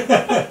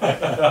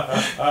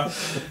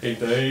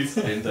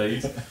at.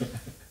 Indeed.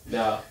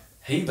 Now,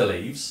 he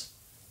believes,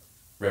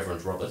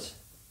 Reverend Robert,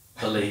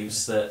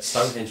 believes that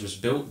Stonehenge was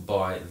built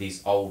by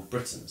these old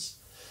Britons.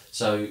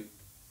 So...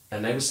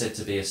 And they were said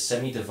to be a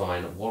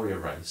semi-divine warrior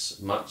race,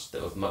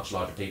 of much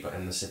larger people,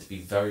 and they're said to be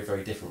very,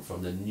 very different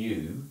from the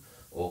new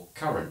or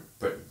current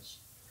Britons.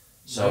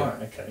 So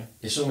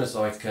it's almost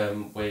like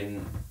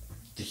when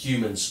the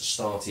humans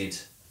started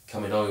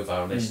coming over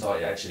and they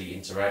started actually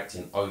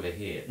interacting over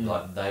here,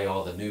 like they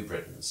are the new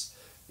Britons.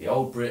 The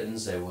old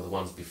Britons, they were the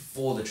ones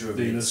before the Druids.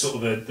 The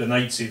sort of the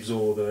natives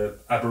or the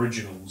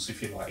aboriginals,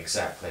 if you like.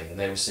 Exactly, and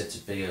they were said to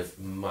be of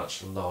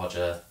much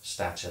larger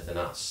stature than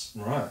us.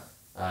 Right.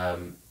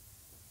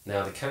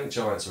 Now, the Celtic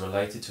giants are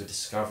related to a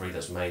discovery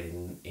that's made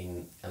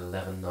in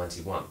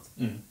 1191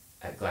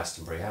 at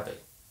Glastonbury Abbey.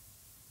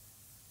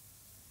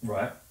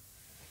 Right.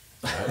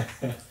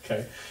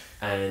 Okay.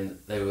 And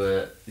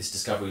this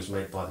discovery was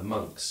made by the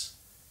monks,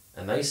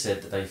 and they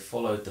said that they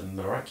followed the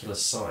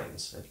miraculous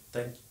signs.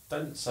 They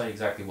don't say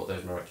exactly what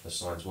those miraculous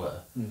signs were,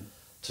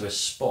 to a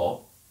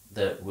spot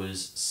that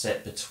was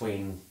set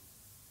between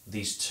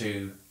these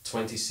two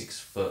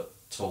 26-foot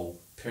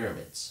tall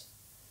pyramids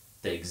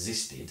that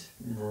existed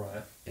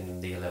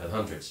in the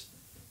 1100s.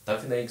 Don't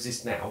think they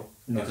exist now,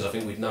 because I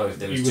think we'd know if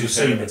there was two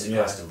pyramids in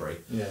Glastonbury.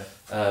 Yeah.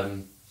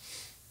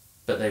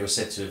 But they were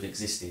said to have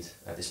existed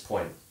at this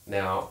point.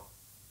 Now,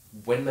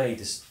 when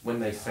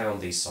they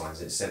found these signs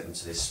and sent them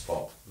to this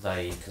spot,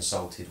 they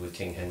consulted with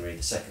King Henry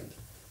II,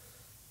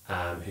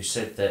 who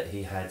said that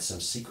he had some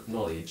secret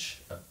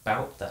knowledge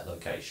about that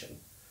location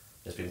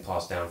that's been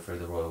passed down through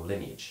the royal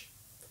lineage.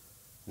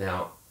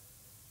 Now,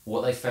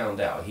 what they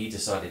found out, he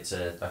decided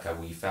to, okay,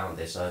 well, you found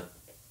this, I'll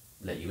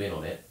let you in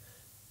on it.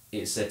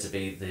 It's said to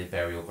be the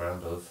burial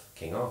ground of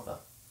King Arthur.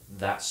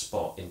 That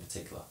spot in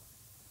particular.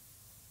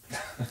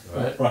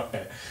 Right?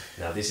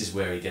 Now, this is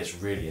where it gets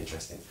really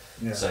interesting.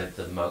 Yeah. So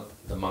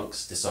the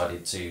monks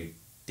decided to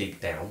dig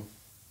down,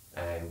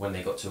 and when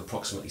they got to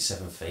approximately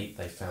 7 feet,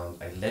 they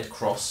found a lead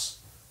cross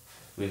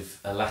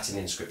with a Latin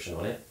inscription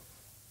on it.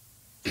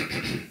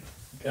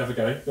 Have a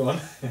go on.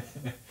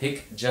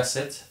 Hic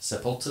jacet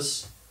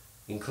sepultus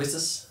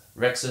Inclitus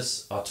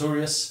Rexus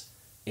Arturius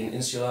in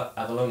Insula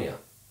Avalonia.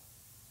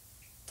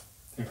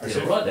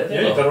 Impressive. Did all right there,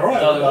 yeah, you did all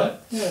right.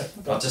 Yeah.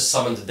 I just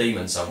summoned a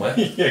demon somewhere.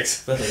 Yeah,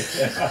 exactly.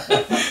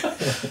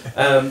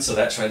 So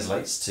that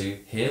translates to,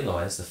 here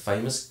lies the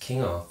famous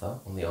King Arthur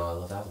on the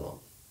Isle of Avalon.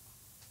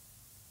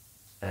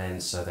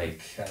 And so they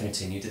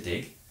continued to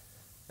dig,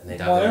 and they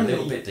dug a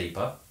little bit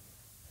deeper.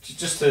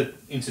 Just to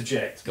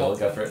interject, go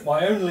for it.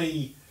 My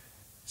only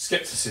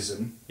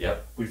scepticism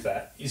with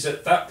that is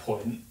at that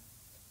point,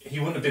 he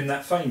wouldn't have been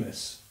that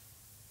famous.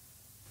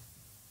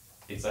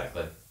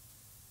 Exactly.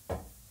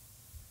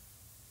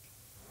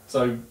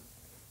 So,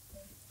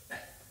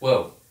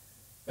 well,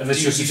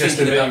 unless you're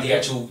thinking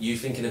about you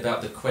thinking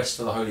about the quest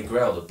for the Holy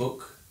Grail, the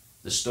book,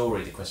 the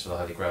story, the quest for the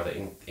Holy Grail that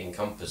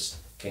encompassed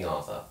King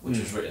Arthur, which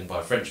was written by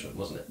a Frenchman,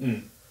 wasn't it?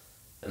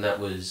 And that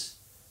was,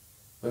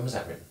 when was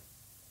that written?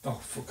 Oh,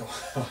 for God,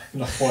 I have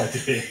no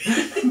idea.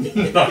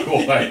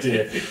 No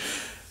idea.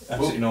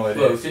 Absolutely no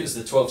idea. Well, if it was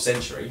the 12th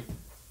century.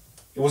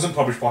 It wasn't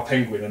published by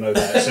Penguin, I know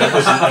that, so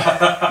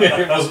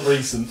it wasn't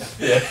recent.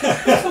 Yeah.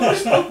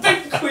 Published by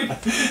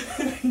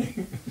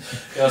Penguin!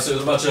 Yeah, so it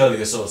was a much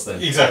earlier source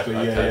then. Exactly,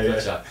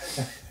 gotcha.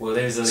 Well,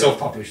 there's a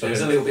self-published.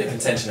 There's a little bit of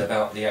contention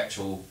about the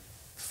actual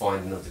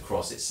finding of the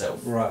cross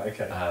itself. Right,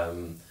 okay.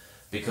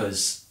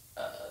 Because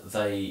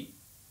they,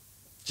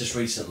 just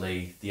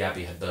recently, the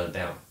abbey had burnt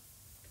down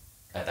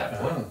at that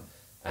point.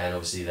 And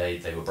obviously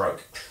they were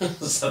broke.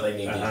 So they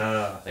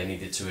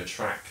needed to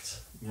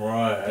attract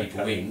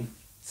people in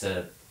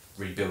to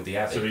rebuild the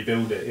abbey. To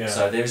rebuild it, yeah.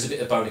 So there is a bit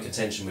of bone of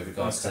contention with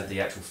regards to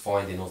the actual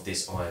finding of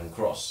this iron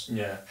cross.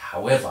 Yeah.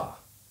 However,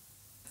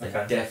 they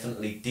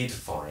definitely did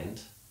find,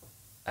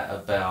 at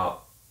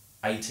about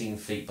 18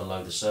 feet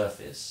below the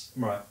surface,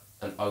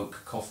 an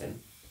oak coffin,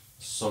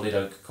 solid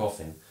oak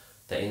coffin,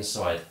 that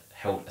inside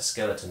held a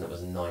skeleton that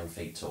was 9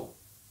 feet tall.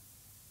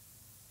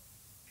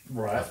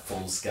 Right. A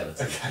full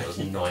skeleton that was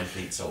 9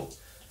 feet tall.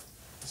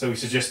 So we're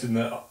suggesting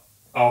that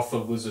Arthur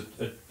was a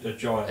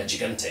giant. A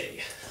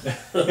gigante. A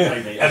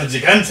gigante.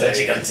 A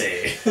gigante.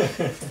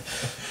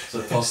 It's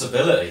a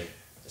possibility.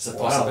 It's a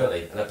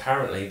possibility. And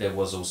apparently there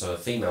was also a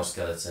female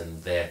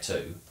skeleton there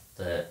too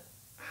that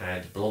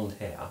had blonde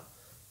hair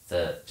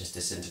that just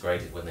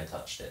disintegrated when they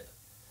touched it.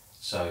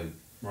 So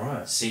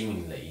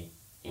seemingly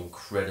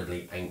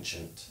incredibly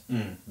ancient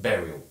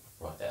burial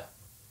right there.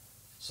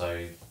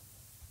 So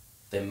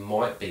there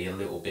might be a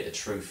little bit of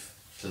truth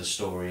to the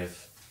story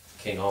of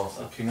King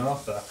Arthur. King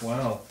Arthur,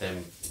 wow.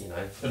 Then,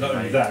 and not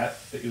only that,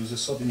 but he was a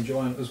sodding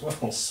giant as well.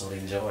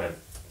 Sodding giant,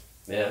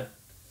 yeah.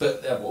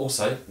 But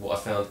also, what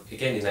I found,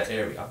 again in that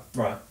area,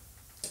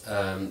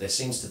 there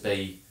seems to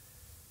be,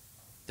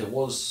 there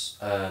was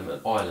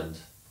an island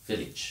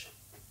village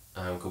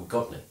called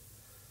Godney,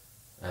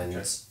 and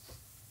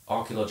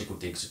archaeological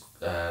digs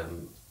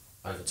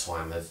over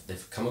time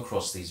they've come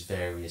across these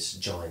various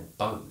giant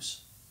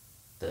bows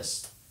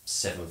that's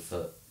 7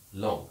 foot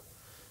long.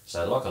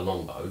 So like a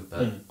long bow,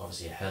 but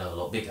obviously a hell of a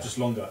lot bigger. Just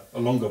longer, a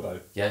longer bow.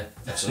 Yeah,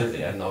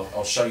 absolutely. And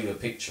I'll show you a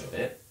picture of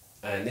it.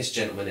 And this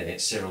gentleman in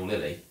it, Cyril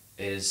Lilly,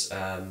 is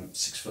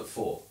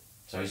 6'4".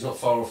 So he's not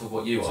far off of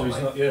what you are, he's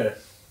mate. not, yeah.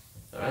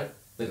 Alright?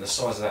 Look at the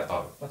size of that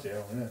bow. Bloody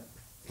hell, yeah.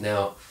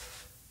 Now,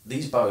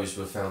 these bows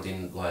were found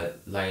in like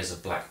layers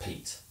of black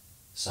peat.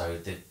 So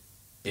they've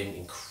been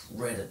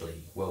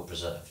incredibly well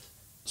preserved.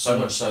 So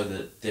much so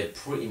that they're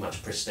pretty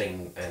much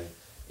pristine and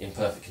in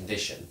perfect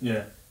condition.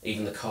 Yeah.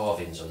 Even the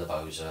carvings on the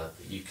bows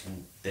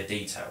they're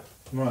detailed.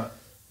 Right.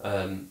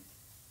 And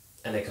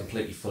they're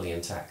completely fully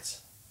intact.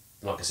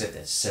 And like I said,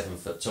 they're 7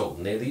 foot tall.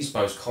 And these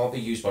bows can't be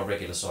used by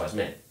regular sized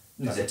men.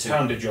 No, the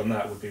poundage on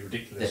that would be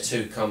ridiculous.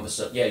 They're too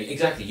cumbersome. Yeah,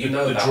 exactly. You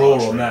know the about draw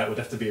archery. on that would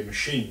have to be a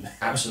machine.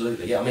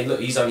 Absolutely. Yeah. I mean, look,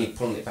 he's only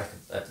pulling it back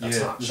a touch.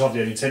 There's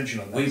hardly any tension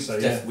on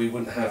that. We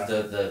wouldn't have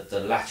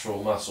the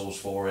lateral muscles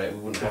for it. We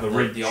wouldn't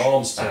have the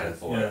arm span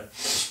for it. Yeah. It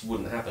just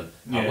wouldn't happen.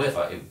 Yeah.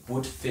 However, it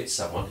would fit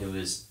someone who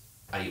is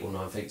 8 or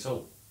 9 feet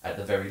tall at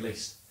the very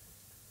least.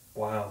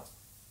 Wow.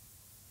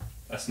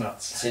 That's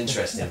nuts. It's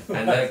interesting.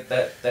 And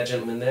that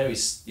gentleman there,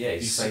 he's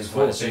same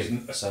height as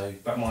you. So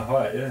about my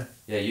height, yeah.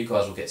 Yeah, you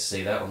guys will get to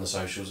see that on the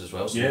socials as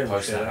well, so we'll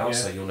post that out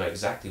so you'll know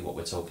exactly what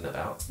we're talking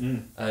about.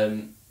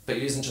 But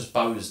it isn't just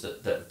bows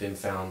that have been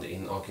found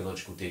in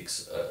archaeological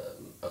digs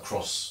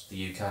across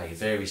the UK.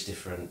 Various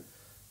different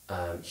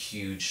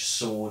huge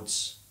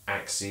swords,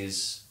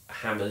 axes,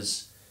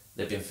 hammers,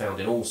 they've been found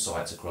in all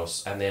sites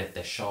across, and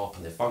they're sharp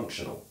and they're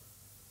functional.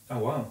 Oh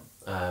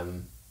wow.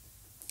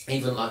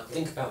 Even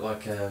think about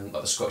like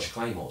the Scottish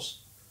claymores,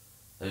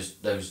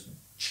 those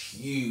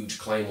huge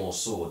claymore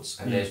swords,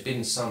 and there's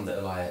been some that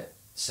are like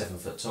 7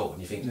 foot tall,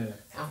 and you think,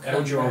 how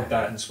would you hold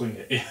that and swing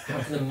it? How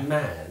can a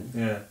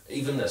man,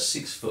 even a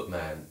 6 foot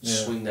man,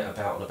 swing that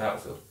about on a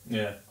battlefield?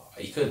 Yeah,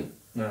 he couldn't.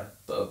 No.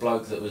 But a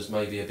bloke that was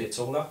maybe a bit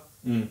taller,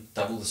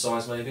 double the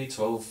size, maybe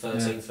 12,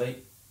 13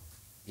 feet,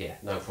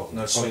 no problem.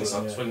 No swing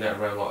problem, swing that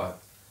around like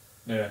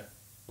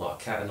a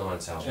cat o' nine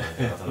tails,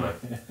 maybe. I don't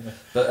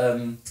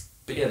know.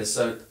 But yeah,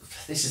 so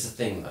this is the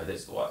thing though.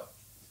 That's what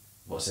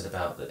I said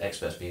about the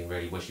experts being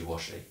really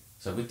wishy-washy.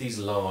 So with these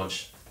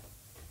large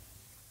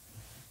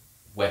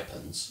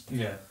weapons,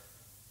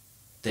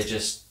 they're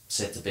just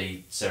said to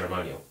be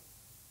ceremonial.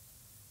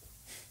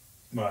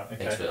 Right.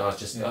 Okay. It's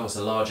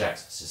a large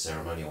axe. It's a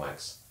ceremonial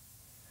axe.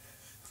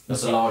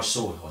 That's a large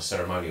sword or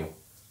ceremonial.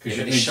 Because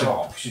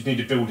you'd need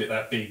to build it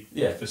that big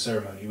for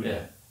ceremony, wouldn't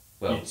you?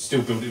 Well, you'd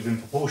still build it within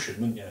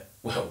proportion, wouldn't you?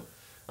 Well,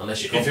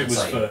 unless you're if it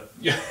was for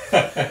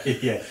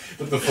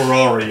the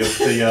Ferrari of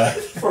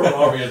the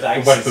Ferrari of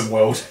the weapon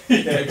world.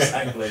 Yeah,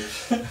 exactly.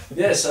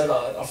 Yeah,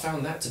 so I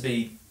found that to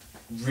be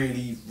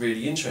really,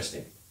 really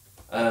interesting.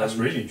 That's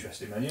really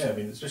interesting, man. Yeah, I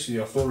mean, especially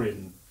the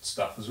Arthurian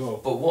stuff as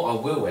well. But what I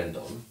will end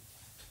on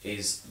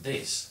is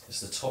this.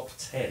 It's the top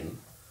 10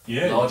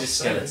 largest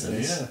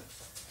skeletons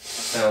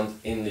found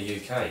in the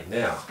UK.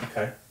 Now,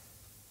 I'm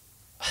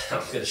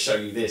going to show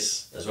you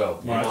this as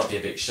well. You might be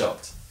a bit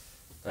shocked.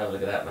 Have a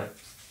look at that, mate.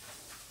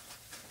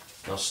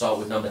 I'll start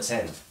with number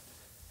 10.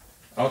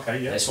 Okay,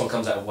 yeah. This one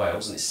comes out of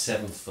Wales and it's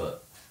 7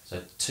 foot.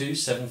 So 2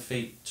 7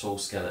 feet tall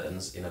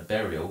skeletons in a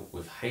burial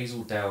with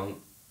hazel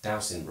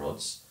dowsing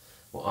rods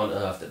were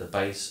unearthed at the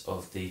base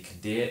of the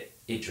Cryptid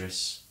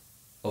Idris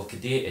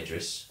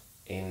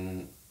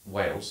in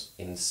Wales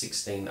in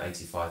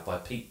 1685 by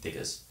peat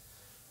diggers.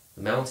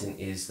 The mountain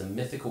is the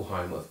mythical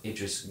home of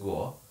Idris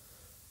Gore,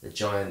 the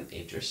giant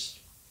Idris,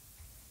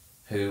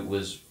 who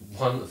was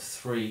one of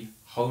 3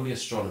 holy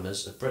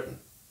astronomers of Britain,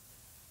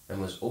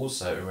 and was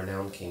also a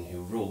renowned king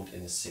who ruled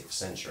in the 6th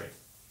century.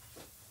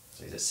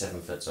 So he's at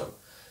 7 foot tall.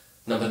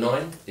 Number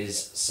 9 is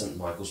St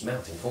Michael's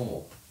Mount in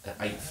Cornwall, at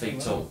 8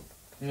 feet tall.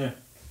 Yeah.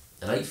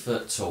 An 8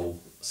 foot tall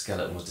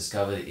skeleton was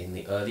discovered in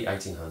the early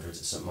 1800s at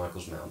St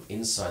Michael's Mount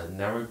inside a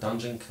narrow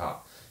dungeon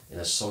cut in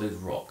a solid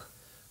rock,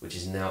 which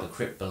is now the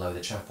crypt below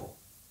the chapel.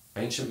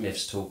 Ancient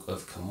myths talk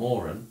of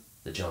Camoran,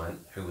 the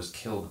giant, who was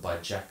killed by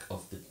Jack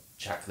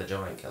the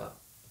Giant Killer.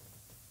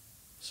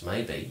 So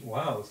maybe...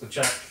 Wow, it's the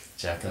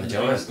Jack and the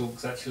Giant.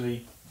 It's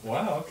actually...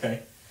 Wow,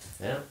 okay.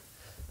 Yeah.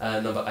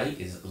 Number 8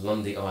 is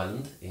Lundy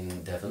Island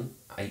in Devon,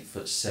 8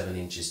 foot 7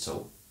 inches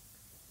tall.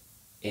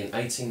 In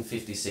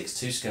 1856,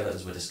 2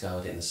 skeletons were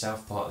discovered in the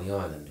south part of the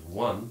island.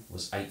 One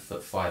was 8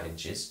 foot 5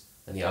 inches,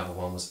 and the other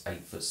one was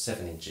 8 foot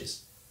 7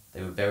 inches.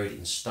 They were buried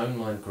in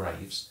stone-lined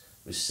graves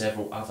with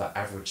several other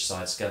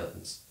average-sized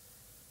skeletons.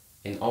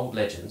 In old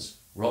legends,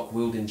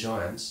 rock-wielding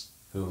giants,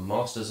 who were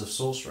masters of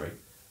sorcery,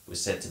 were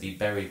said to be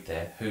buried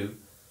there who,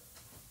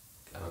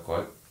 and I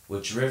quote,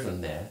 were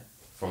driven there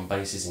from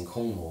bases in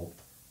Cornwall,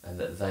 and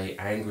that they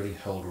angrily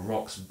hurled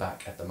rocks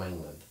back at the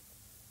mainland.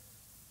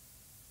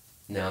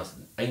 Now,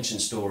 ancient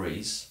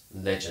stories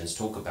and legends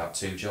talk about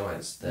 2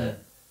 giants that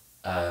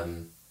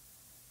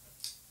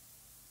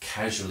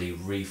casually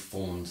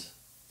reformed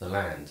the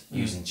land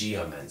using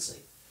geomancy.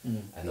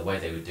 And the way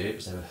they would do it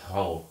was they would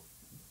hurl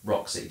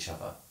rocks at each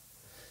other.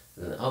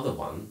 And the other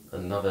one,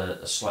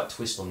 a slight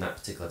twist on that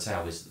particular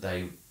tale, is that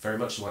they, very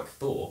much like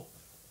Thor,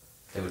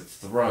 they would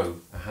throw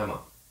a hammer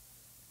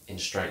in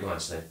straight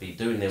lines. So they'd be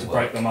doing their work. To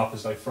break them up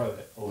as they throw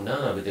it? Or?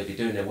 No, but they'd be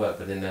doing their work,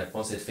 but then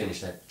once they'd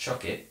finished, they'd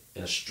chuck it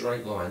in a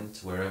straight line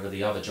to wherever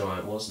the other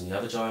giant was, and the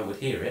other giant would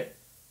hear it,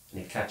 and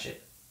he'd catch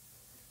it.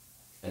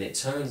 And it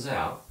turns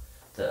out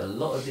that a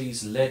lot of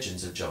these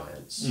legends of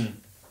giants,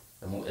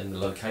 and the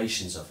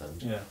locations of them,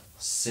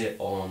 sit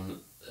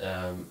on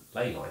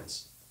ley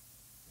lines.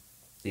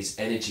 These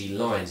energy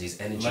lines, these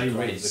energy ley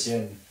grids. Lines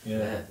again.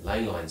 Yeah,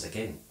 ley lines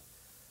again.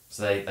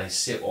 So they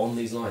sit on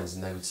these lines,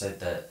 and they would say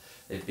that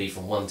it'd be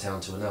from one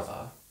town to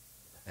another,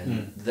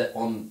 and that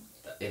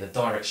in a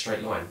direct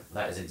straight line,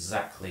 that is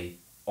exactly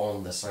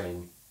on the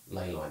same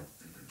ley line.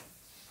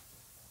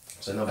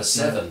 So number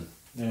 7,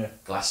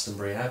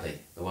 Glastonbury Abbey,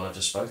 the one I've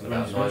just spoken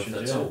about, 9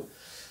 foot tall.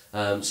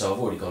 So I've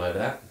already gone over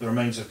that. The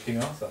remains of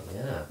King Arthur.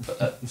 Yeah,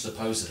 but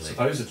supposedly.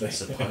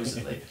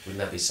 Supposedly. Wouldn't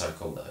that be so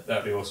cool though?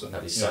 That'd be awesome.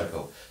 That'd be so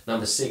cool.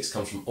 Number 6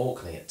 comes from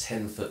Orkney at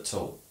 10 foot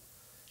tall.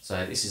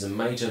 So this is a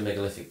major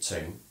megalithic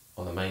tomb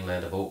on the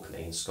mainland of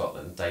Orkney in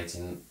Scotland,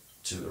 dating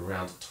to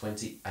around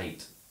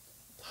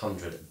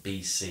 2800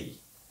 BC.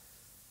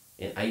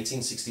 In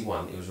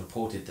 1861, it was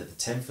reported that the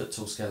 10 foot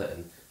tall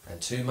skeleton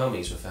and 2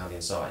 mummies were found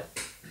inside.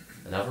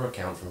 Another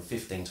account from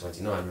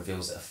 1529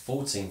 reveals that a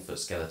 14-foot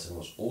skeleton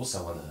was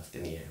also unearthed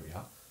in the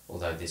area,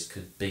 although this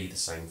could be the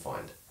same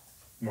find.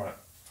 Right.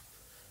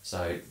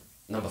 So,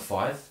 number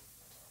 5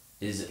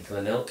 is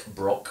Glenelg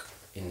Broch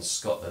in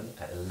Scotland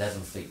at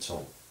 11 feet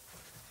tall.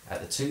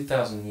 At the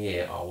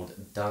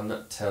 2,000-year-old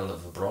Dun Tel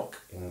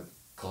Broch in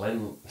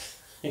Glenelg.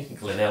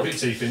 Bit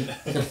deep in.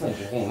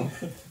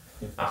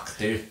 Ach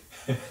du.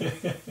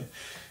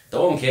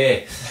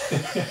 Donkey!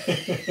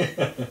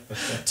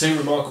 2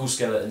 remarkable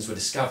skeletons were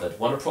discovered,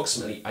 one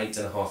approximately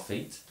 8.5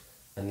 feet,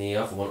 and the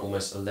other one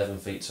almost 11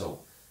 feet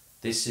tall.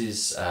 This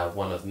is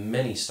one of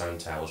many stone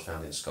towers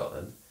found in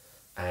Scotland,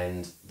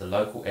 and the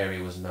local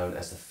area was known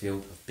as the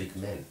Field of Big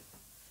Men.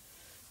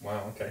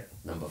 Wow, okay.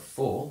 Number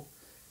 4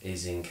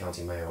 is in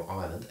County Mayo,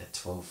 Ireland, at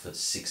 12 foot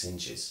 6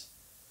 inches.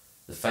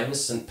 The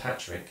famous St.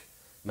 Patrick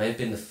may have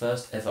been the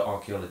first ever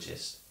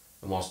archaeologist,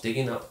 and whilst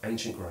digging up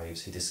ancient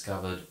graves, he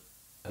discovered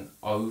an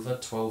over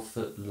 12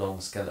 foot long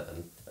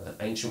skeleton of an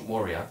ancient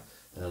warrior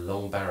and a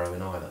long barrow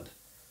in Ireland.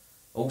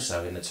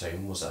 Also in the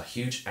tomb was a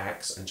huge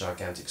axe and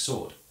gigantic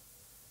sword.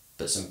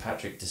 But St.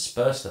 Patrick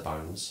dispersed the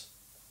bones,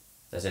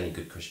 as any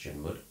good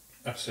Christian would,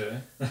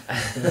 absolutely,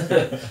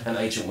 and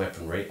ancient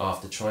weaponry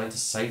after trying to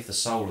save the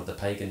soul of the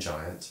pagan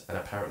giant, and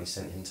apparently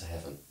sent him to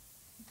heaven.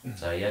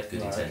 So he had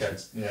good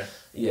intentions. Okay.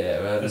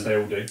 Yeah, as they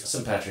all do.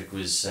 St. Patrick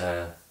was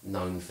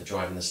known for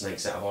driving the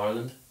snakes out of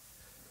Ireland.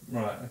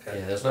 Right, okay.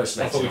 Yeah, there's no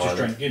snakes. I thought in we just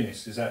Ireland. drank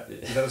Guinness. Is that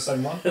the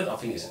same one? I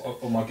think it's. Or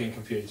am I getting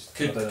confused?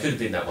 Could have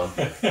been that one.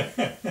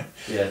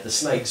 Yeah, the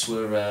snakes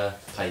were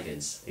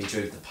pagans. He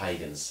drove the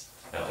pagans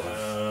out of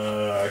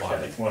okay,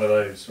 Ireland. one of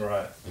those,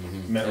 right.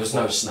 There was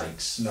no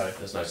snakes. No,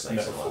 there's no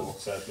snakes in Ireland.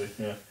 Sadly,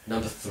 yeah.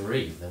 Number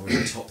 3, then we're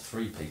in the top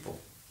 3 people.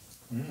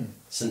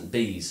 St.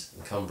 Bees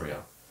in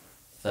Cumbria,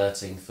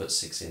 13 foot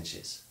 6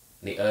 inches.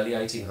 In the early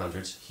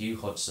 1800s, Hugh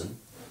Hodgson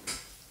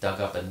dug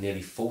up a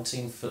nearly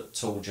 14 foot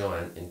tall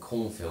giant in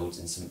cornfields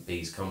in St.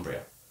 Bees,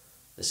 Cumbria.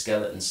 The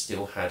skeleton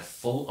still had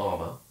full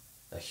armour,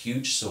 a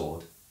huge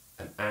sword,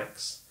 an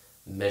axe,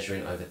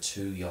 measuring over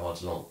 2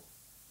 yards long.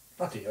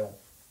 Bloody hell.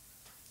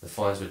 The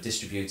finds were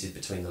distributed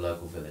between the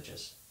local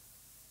villagers.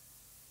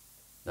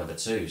 Number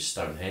 2,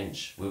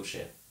 Stonehenge,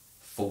 Wiltshire,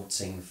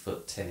 14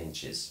 foot 10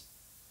 inches.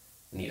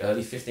 In the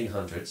early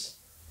 1500s,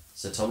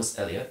 Sir Thomas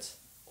Eliot,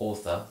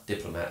 author,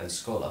 diplomat and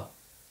scholar,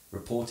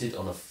 reported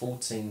on a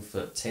 14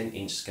 foot 10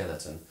 inch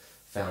skeleton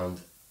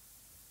found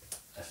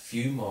a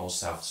few miles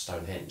south of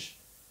Stonehenge.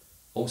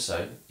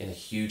 Also, in a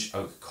huge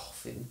oak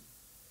coffin,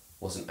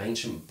 was an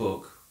ancient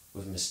book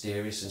with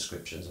mysterious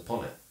inscriptions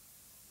upon it.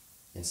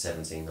 In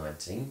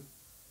 1719,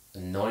 a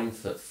 9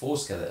 foot 4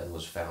 skeleton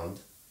was found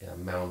in a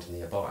mound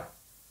nearby.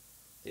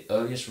 The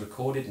earliest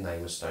recorded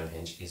name of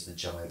Stonehenge is the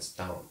Giant's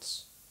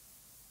Dance.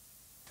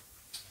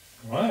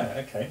 Right,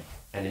 okay.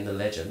 And in the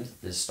legend,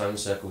 the stone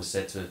circle is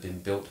said to have been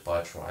built by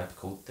a tribe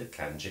called the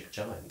Kanjik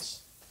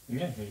Giants.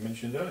 Yeah, you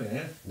mentioned earlier,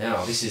 yeah.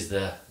 Now, this is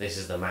the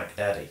Mac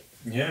Daddy.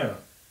 Yeah.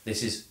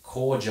 This is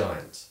Core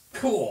Giant.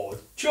 Core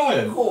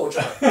Giant? Core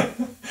Giant.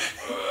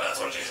 That's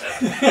what she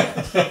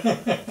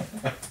said.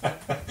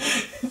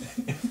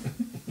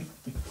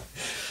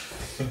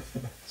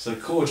 So,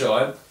 Core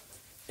Giant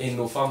in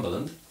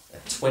Northumberland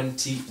at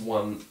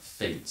 21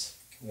 feet.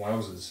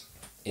 Wowzers.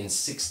 In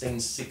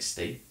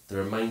 1660, the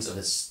remains of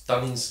a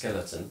stunning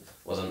skeleton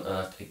was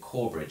unearthed at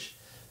Corbridge,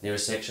 near a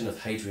section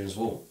of Hadrian's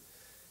Wall.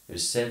 It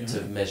was said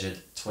to have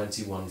measured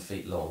 21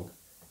 feet long,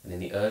 and in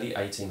the early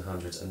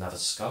 1800s another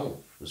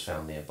skull was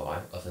found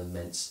nearby of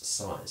immense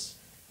size.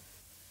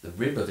 The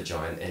rib of the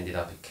giant ended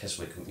up at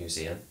Keswick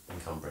Museum in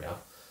Cumbria,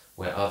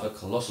 where other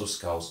colossal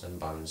skulls and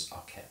bones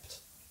are kept.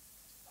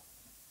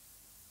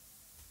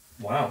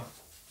 Wow.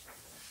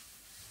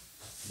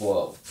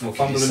 Well,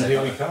 Northumberland,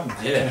 here we come.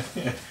 Yeah.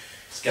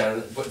 It's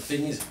going, but the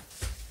thing is,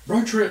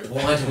 road trip.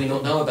 Why do we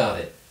not know about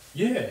it?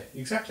 Yeah,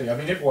 exactly. I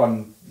mean,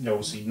 everyone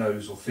obviously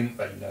knows or think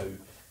they know,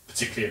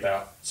 particularly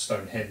about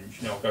Stonehenge.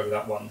 I'll go with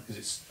that one because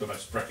it's the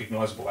most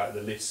recognisable out of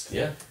the list.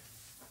 Yeah.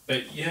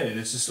 But yeah,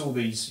 there's just all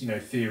these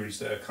theories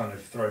that are kind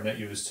of thrown at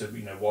you as to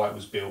why it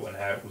was built and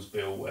how it was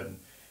built and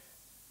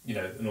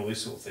and all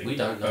this sort of thing. We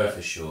don't know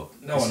for sure.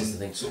 No one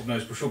sort of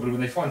knows for sure. But when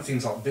they find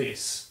things like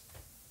this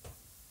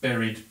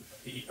buried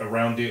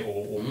around it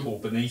or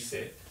beneath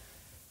it,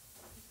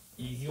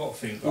 you got to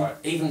think like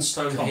even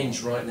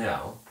Stonehenge right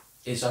now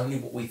is only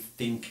what we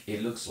think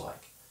it looks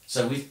like.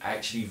 So we've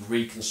actually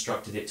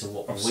reconstructed it to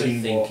what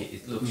we think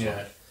it looks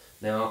like.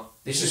 Now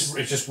it's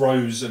just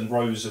rows and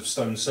rows of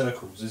stone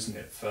circles, isn't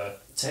it? For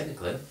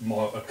technically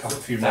a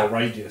few mile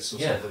radius or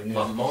something. Yeah,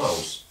 like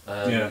miles.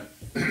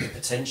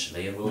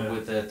 Potentially,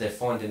 and they're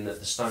finding that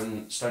the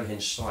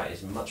Stonehenge site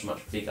is much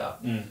bigger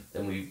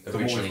than we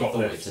originally thought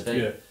it to be.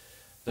 Yeah.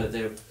 But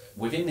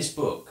within this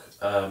book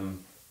that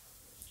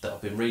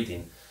I've been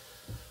reading,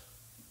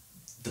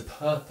 the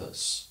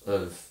purpose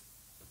of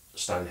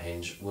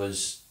Stonehenge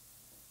was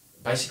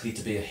basically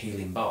to be a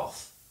healing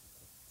bath.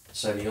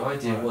 So the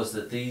idea was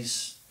that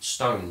these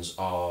stones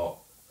are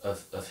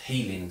of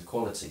healing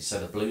quality. So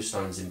the blue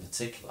stones in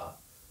particular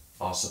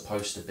are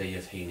supposed to be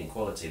of healing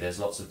quality. There's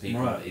lots of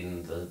people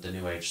in the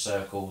New Age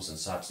circles and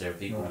such. There are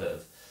people that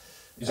have...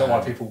 Is that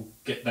why people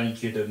get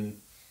naked and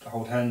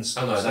hold hands?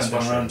 Oh no, that's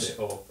mushrooms.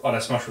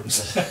 That's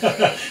mushrooms.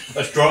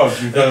 That's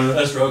drugs.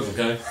 That's drugs,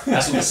 okay?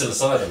 That's all the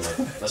psilocybin,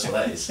 mate. That's what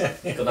that is.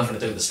 Got nothing to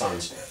do with the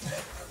stones.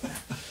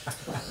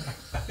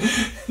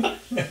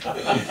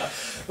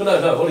 But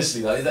no,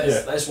 honestly,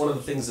 that's one of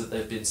the things that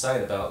they've been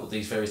saying about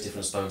these various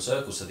different stone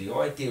circles. So the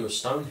idea of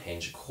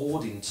Stonehenge,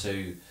 according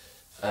to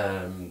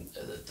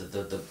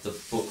the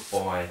book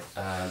by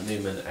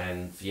Newman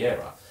and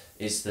Vieira,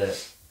 is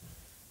that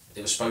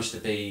it was supposed to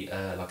be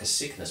like a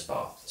sickness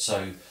bath.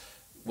 So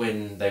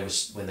when they were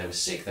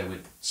sick, they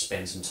would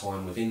spend some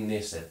time within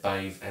this, they'd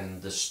bathe,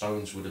 and the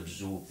stones would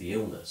absorb the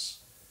illness.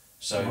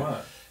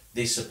 So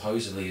this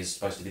supposedly is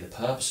supposed to be the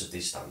purpose of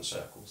these stone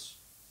circles,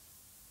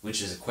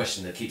 which is a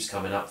question that keeps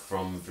coming up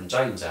from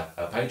James, our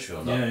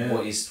Patreon.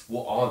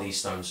 What are these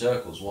stone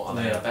circles? What are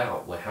they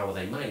about? How are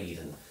they made?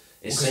 And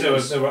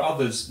because there were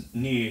others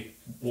near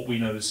what we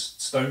know as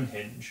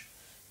Stonehenge.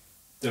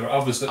 There are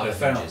others that they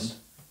found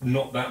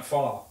not that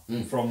far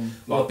from.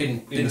 I've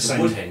been to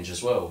Woodhenge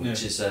as well,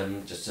 which is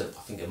just I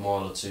think a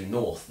mile or two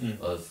north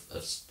of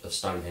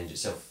Stonehenge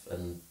itself.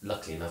 And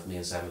luckily enough, me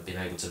and Sam have been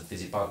able to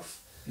visit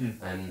both.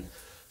 And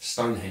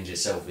Stonehenge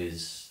itself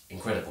is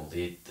incredible.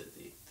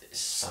 It's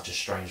such a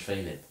strange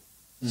feeling.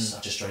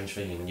 Such a strange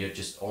feeling when you're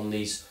just on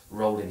these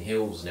rolling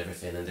hills and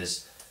everything, and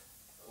there's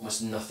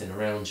almost nothing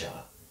around you.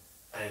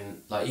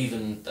 And like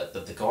even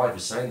the guide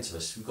was saying to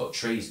us, we've got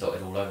trees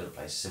dotted all over the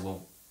place. He said,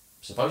 well,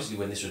 supposedly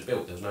when this was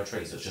built, there was no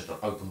trees. It was just an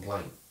open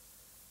plain.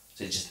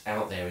 So it's just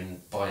out there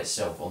by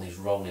itself on these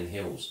rolling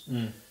hills.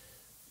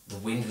 The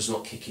wind was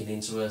not kicking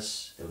into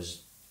us. It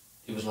was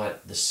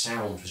like the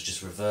sound was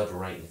just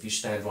reverberating. If you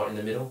stand right in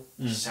the middle,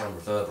 the sound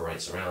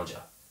reverberates around you.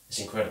 It's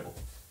incredible.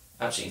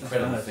 Absolutely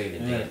incredible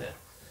feeling being there.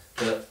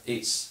 But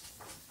it's...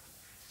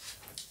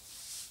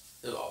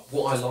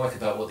 What I like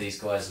about what these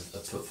guys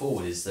have put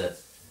forward is that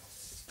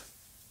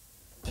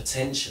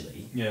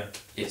potentially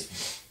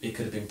it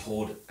could have been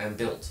poured and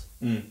built.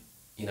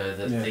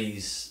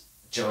 These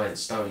giant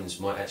stones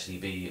might actually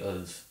be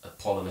of a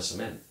polymer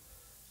cement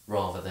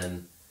rather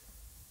than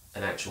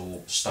an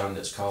actual stone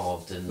that's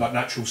carved and... Like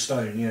natural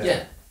stone,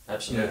 Yeah,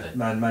 absolutely. Yeah,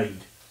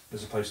 man-made.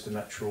 As opposed to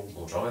natural...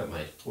 Or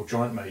giant-made. Or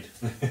giant-made.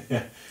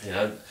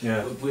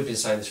 We've been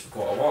saying this for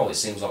quite a while. It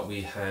seems like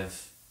we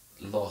have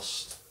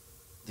lost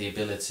the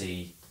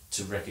ability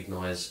to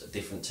recognise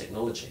different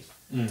technology.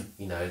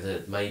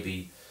 That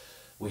maybe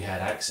we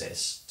had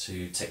access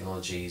to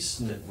technologies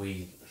that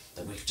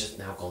we've just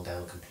now gone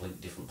down a completely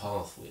different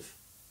path with.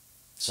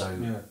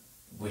 So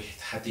we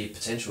had the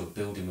potential of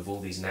building with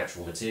all these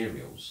natural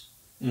materials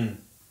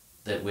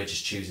that we're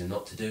just choosing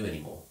not to do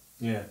anymore.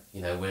 Yeah.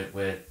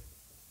 We're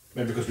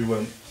maybe because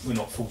we're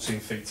not 14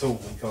 feet tall,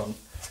 we can't...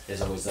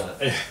 There's always that.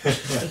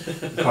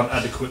 We can't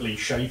adequately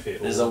shape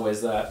it. There's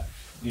always that.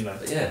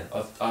 But yeah,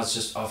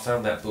 I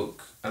found that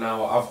book, and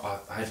I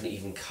haven't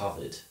even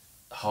covered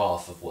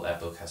half of what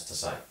that book has to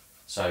say.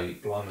 So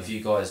if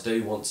you guys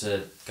do want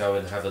to go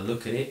and have a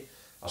look at it,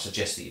 I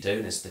suggest that you do.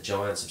 And it's The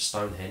Giants of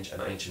Stonehenge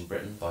and Ancient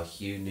Britain by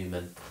Hugh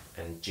Newman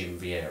and Jim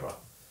Vieira.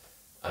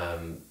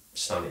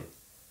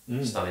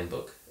 Stunning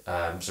book.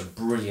 Some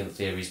brilliant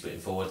theories putting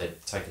forward.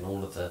 They've taken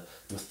all of the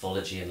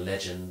mythology and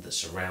legend that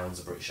surrounds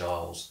the British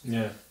Isles,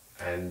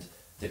 and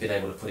they've been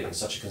able to put it in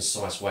such a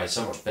concise way,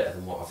 so much better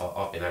than what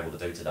I've been able to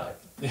do today.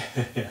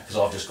 Because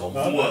I've just gone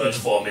word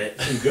vomit.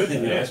 It's been good.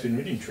 It's been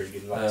really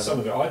intriguing. Like some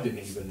of it, I didn't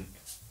even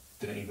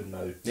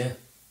know.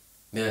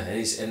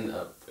 And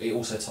it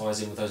also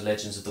ties in with those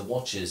legends of the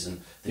Watchers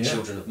and the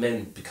children of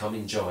men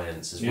becoming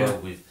giants as well,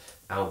 with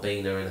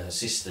Albina and her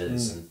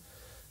sisters, and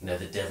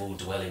the devil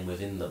dwelling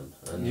within them,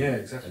 and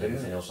exactly, and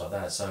everything else like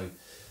that. So,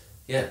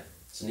 yeah,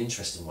 it's an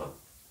interesting one.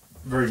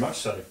 Very much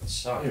so.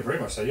 So, yeah, very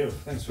much so. Yeah,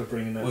 thanks for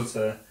bringing that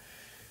to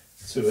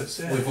us.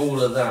 Yeah. With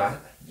all of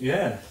that,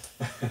 yeah.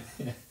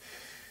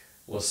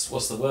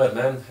 what's the word,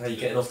 man? How are you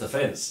getting off the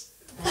fence?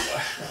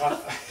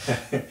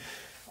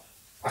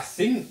 I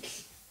think,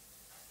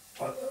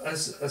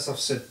 as I've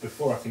said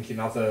before, I think in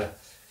other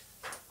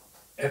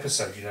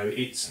episodes,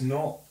 it's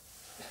not.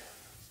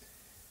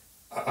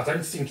 I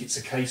don't think it's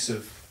a case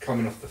of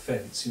coming off the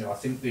fence. I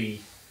think the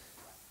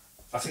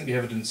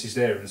evidence is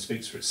there and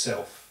speaks for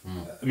itself.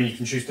 I mean, you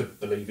can choose to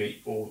believe it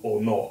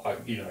or not. I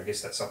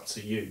guess that's up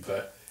to you.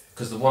 But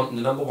because the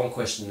number one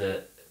question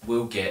that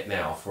we'll get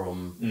now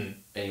from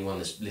anyone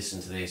that's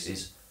listened to this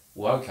is,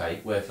 well,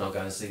 okay, where can I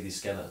go and see these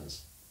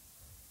skeletons?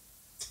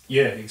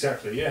 Yeah,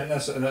 exactly. Yeah,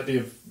 and that'd be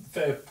a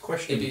fair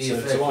question. It'd be a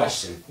fair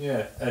question. Ask.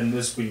 Yeah, and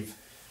as we've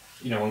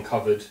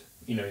uncovered,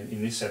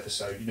 in this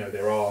episode,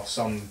 there are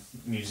some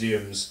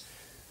museums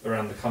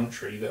around the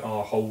country that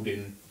are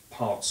holding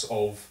parts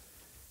of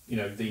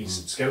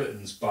these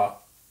skeletons,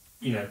 but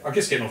I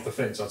guess getting off the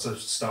fence, I'd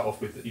start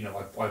off with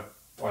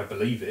I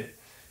believe it.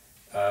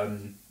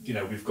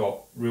 We've got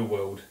real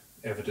world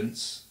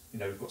evidence.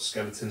 We've got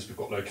skeletons, we've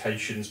got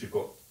locations, we've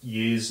got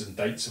years and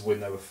dates of when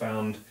they were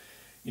found.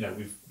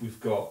 We've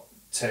got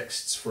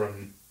texts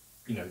from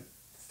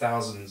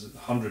thousands,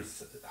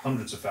 hundreds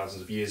of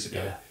thousands of years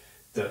ago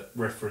that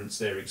reference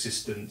their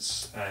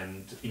existence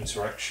and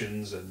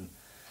interactions and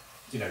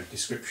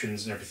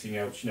descriptions and everything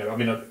else. I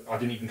mean, I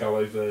didn't even go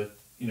over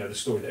the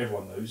story that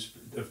everyone knows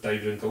of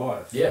David and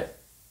Goliath. Yeah,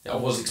 I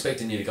was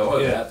expecting you to go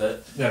over that,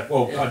 but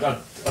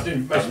I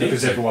didn't, mostly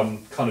because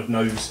everyone kind of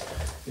knows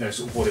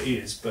sort of what it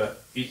is,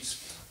 but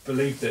it's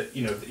believed that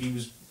that he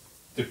was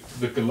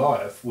the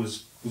Goliath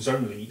was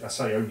only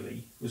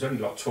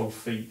like 12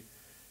 feet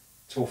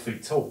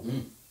tall.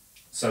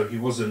 So he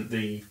wasn't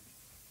the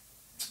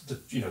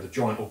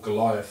giant or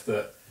Goliath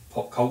that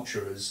pop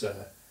culture has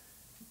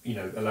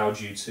allowed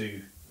you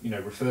to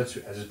refer to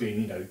it as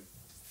being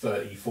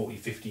 30, 40,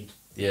 50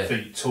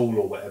 feet tall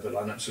or whatever,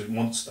 like an absolute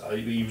monster.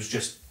 He was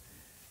just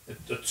a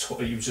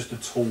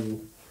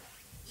tall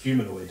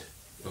humanoid.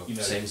 Well,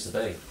 seems to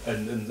be.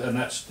 And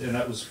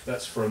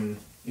that's from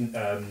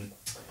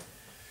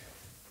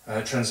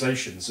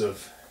translations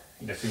of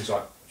things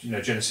like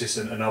Genesis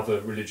and other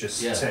religious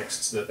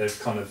texts that they've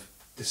kind of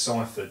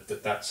deciphered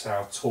that's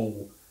how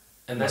tall.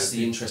 And that's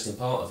the interesting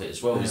part of it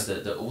as well, is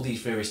that all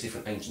these various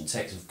different ancient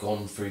texts have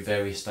gone through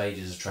various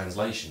stages of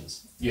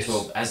translations as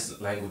well as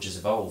languages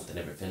evolved and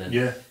everything. And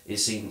it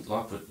seemed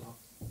like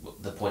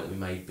the point that we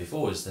made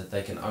before is that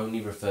they can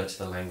only refer to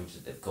the language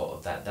that they've got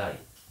of that day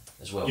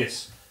as well.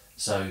 Yes.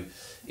 So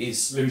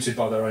it's limited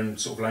by their own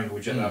sort of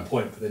language at that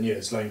point, but then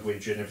as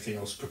language and everything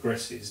else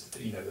progresses,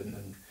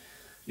 and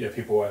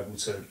people are able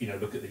to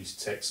look at these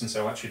texts and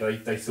say, actually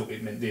they thought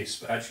it meant this,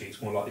 but actually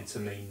it's more likely to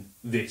mean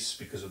this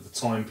because of the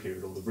time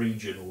period or the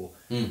region or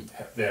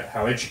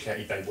how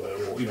educated they were,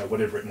 or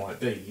whatever it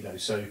might be.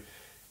 So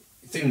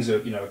things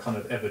are kind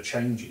of ever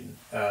changing,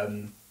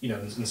 and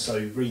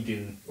so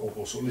reading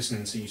or sort of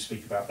listening to you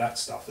speak about that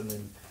stuff and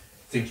then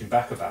thinking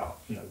back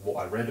about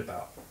what I read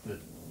about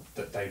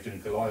that David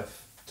and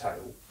Goliath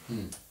tale.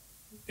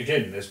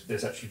 Again,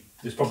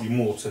 there's probably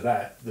more to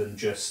that than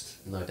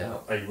just no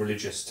doubt a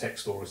religious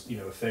text or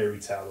a fairy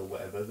tale or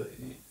whatever. That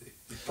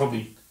it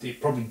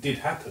probably did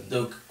happen.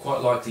 There'll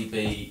quite likely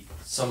be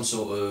some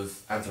sort of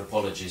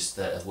anthropologist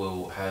that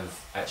will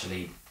have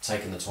actually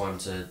taken the time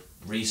to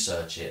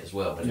research it as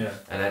well, and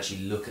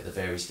actually look at the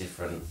various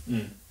different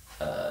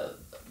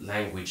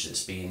language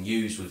that's being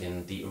used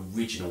within the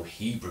original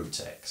Hebrew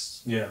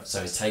text.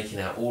 So it's taking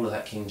out all of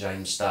that King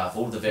James stuff,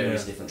 all the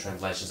various different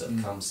translations that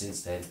have come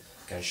since then,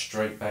 going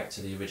straight back to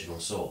the original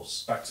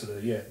source. Back to the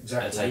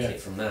exactly. And taking it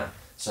from that.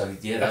 So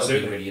that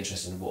would be really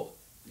interesting. What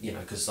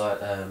because like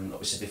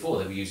we said before,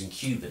 they were using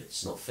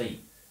cubits, not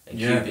feet, and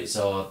cubits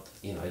are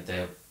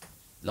they're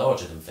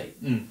larger than feet.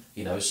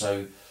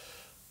 So.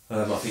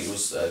 I think it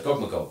was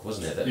Gog Magog,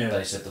 wasn't it? That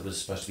they said that was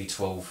supposed to be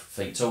 12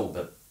 feet tall,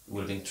 but it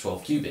would have been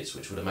 12 cubits,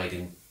 which would have made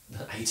him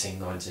 18,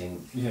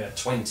 19,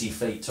 20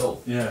 feet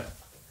tall. Yeah.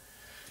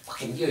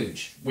 Fucking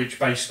huge. Which,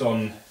 based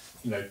on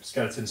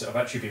skeletons that have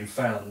actually been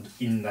found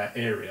in that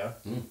area,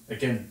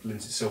 again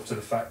lends itself to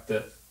the fact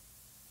that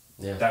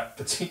that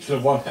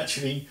particular one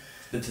actually.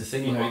 The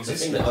thing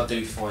that I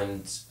do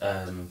find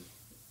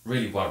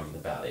really worrying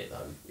about it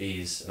though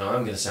is, and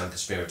I'm going to sound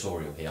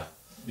conspiratorial here,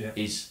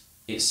 is.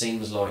 It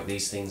seems like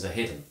these things are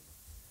hidden.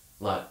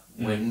 Like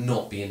we're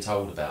not being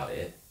told about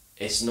it.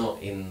 It's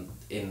not in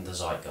the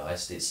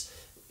zeitgeist.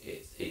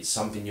 It's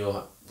something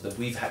that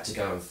we've had to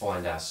go and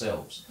find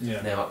ourselves.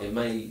 Now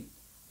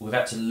we've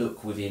had to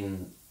look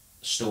within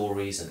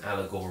stories and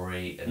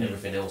allegory and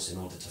everything else in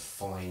order to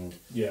find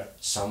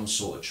some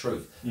sort of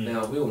truth.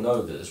 Now we all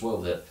know that as well,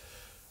 that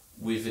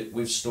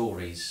with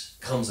stories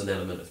comes an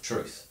element of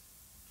truth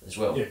as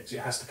well. Yeah, it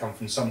has to come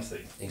from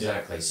something.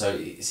 Exactly. So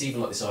it's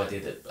even like this idea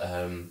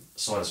that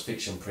science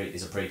fiction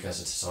is a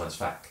precursor to science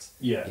fact.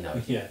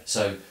 Yeah.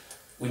 So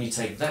when you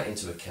take that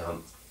into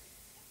account,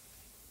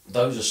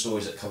 those are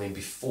stories that come in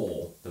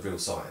before the real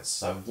science.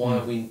 So why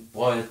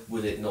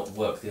would it not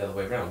work the other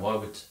way around? Why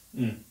would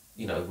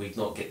we'd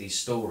not get these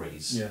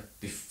stories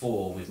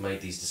before we've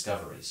made these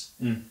discoveries?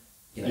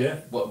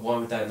 Why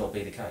would that not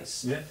be the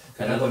case?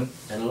 And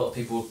a lot of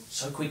people are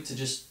so quick to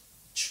just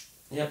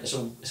it's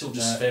all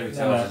just fairy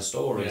tales and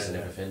stories and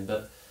everything.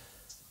 But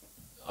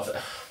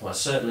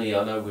certainly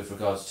I know with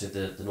regards to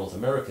the North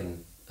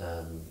American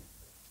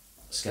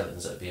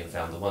skeletons that are being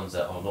found, the ones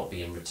that are not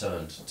being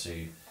returned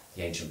to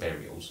the ancient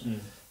burials,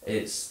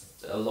 it's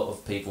a lot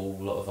of people,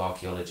 a lot of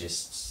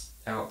archaeologists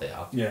out there,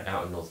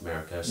 out in North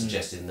America,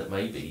 suggesting that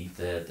maybe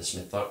the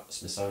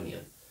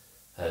Smithsonian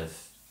have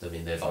them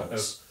in their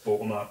vaults, brought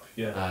them up,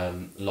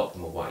 locked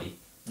them away,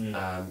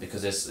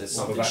 because there's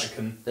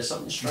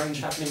something strange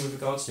happening with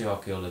regards to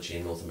archaeology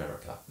in North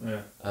America.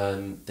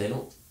 They're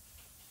not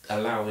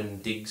allowing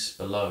digs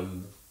below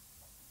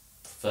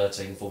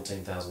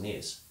 14,000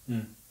 years.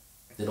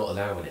 They're not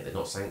allowing it. They're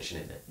not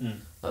sanctioning it.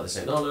 Like they're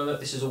saying, no,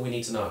 this is all we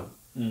need to know.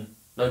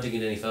 No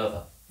digging any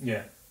further.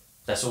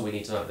 That's all we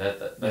need to know.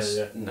 That's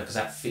because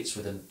that fits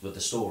with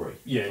the story.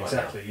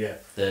 Exactly.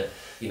 That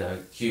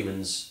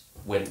humans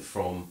went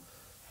from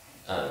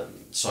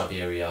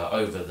Siberia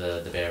over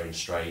the Bering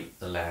Strait,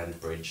 the land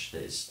bridge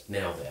that is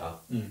now there.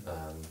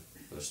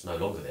 It was no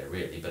longer there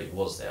really, but it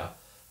was there.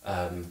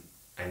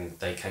 And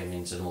they came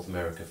into North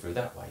America through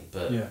that way.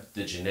 But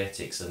the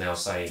genetics are now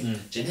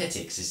saying,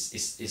 genetics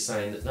is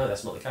saying that no,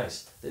 that's not the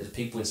case. There's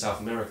people in South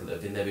America that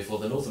have been there before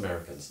the North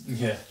Americans.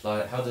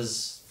 Like, how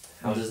does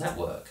that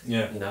work?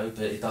 But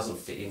it doesn't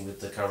fit in with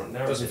the current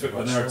narrative. Doesn't fit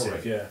with the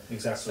narrative,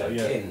 exactly. So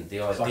again,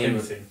 the idea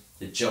of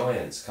the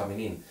giants coming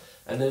in.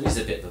 And there is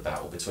a bit of a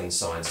battle between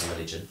science and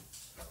religion.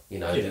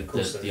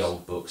 The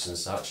old books and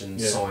such, and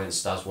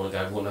science does want to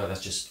go, well, no,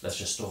 that's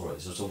just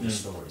stories. It's all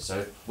just stories.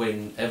 So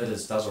when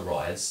evidence does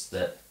arise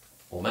that,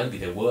 or maybe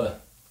there were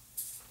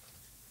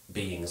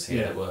beings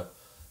here that were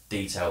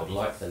detailed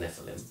like the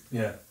Nephilim,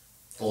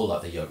 or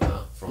like the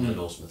Yona from the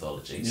Norse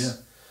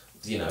mythologies,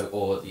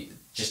 or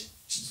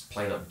just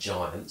plain up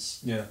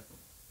giants,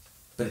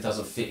 but it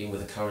doesn't fit in with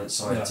the current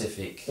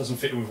scientific. Doesn't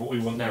fit in with what we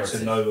want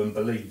to know and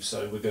believe.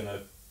 So we're going to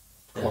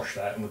quash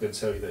that, and we're going to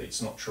tell you that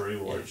it's not true,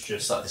 or it's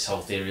just like this whole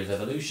theory of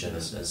evolution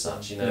and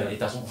such. It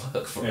doesn't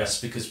work for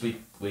us because we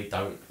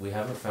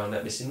haven't found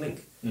that missing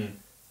link.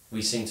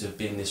 We seem to have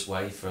been this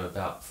way for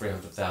about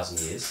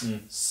 300,000 years,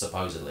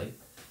 supposedly.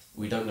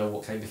 We don't know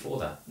what came before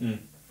that.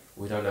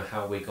 We don't know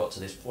how we got to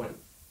this point.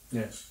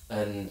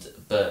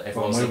 But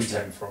everyone where we seems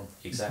came from.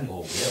 Exactly.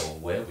 or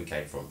where we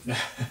came from.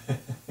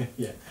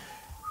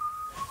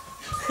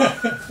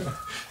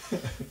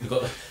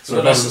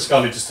 The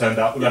Scully just turned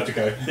up. We'll have to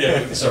go.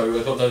 Sorry,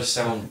 we've got no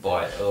sound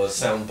bite or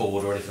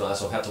soundboard or anything like that,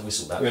 so I've had to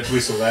whistle that. We had to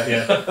whistle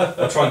that.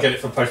 I'll try and get it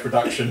for post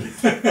production.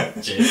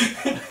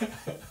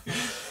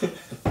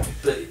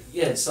 But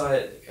it's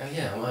like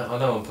I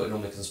know I'm putting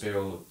on the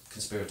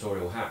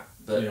conspiratorial hat,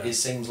 but it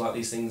seems like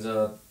these things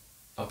are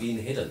being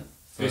hidden.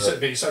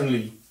 It's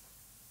only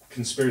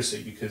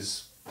conspiracy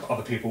because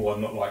other people are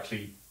not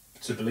likely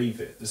to believe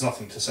it. There's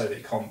nothing to say that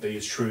it can't be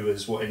as true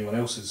as what anyone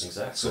else has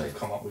sort of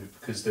come up with,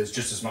 because there's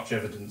just as much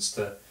evidence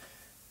to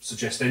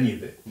suggest any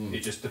of it. It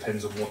just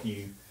depends on what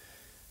you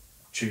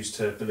choose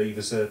to believe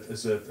as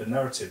a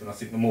narrative. And I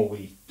think the more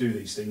we do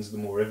these things, the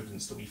more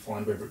evidence that we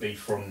find, whether it be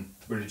from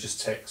religious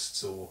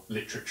texts or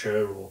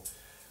literature or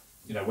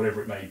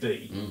whatever it may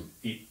be,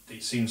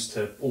 it seems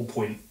to all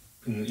point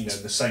in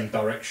the same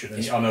direction,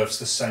 and it unearths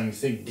the same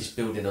things. It's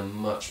building a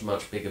much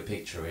bigger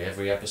picture.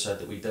 Every episode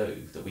that we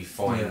do, that we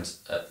find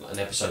an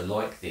episode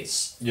like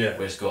this, where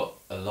it's got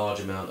a large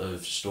amount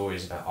of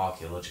stories about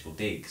archaeological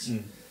digs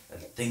and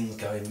things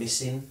going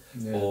missing,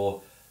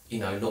 or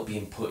not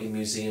being put in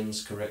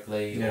museums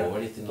correctly, or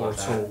anything like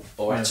that,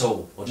 or at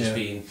all, or just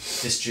being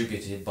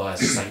distributed by a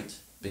saint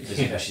because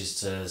he wishes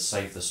to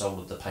save the soul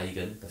of the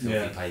pagan, the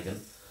filthy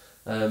pagan.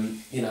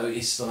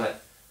 It's like,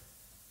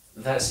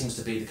 that seems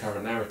to be the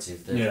current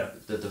narrative,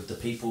 that the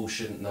people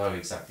shouldn't know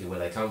exactly where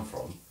they come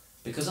from,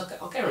 because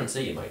I'll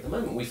guarantee you, mate, the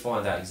moment we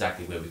find out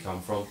exactly where we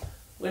come from,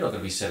 we're not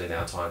going to be selling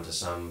our time to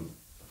some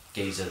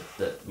geezer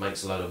that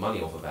makes a load of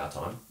money off of our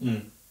time.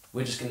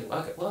 We're just going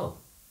to, well,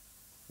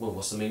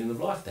 what's the meaning of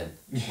life then?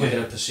 We're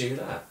going to pursue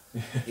that,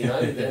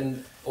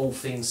 then all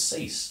things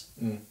cease.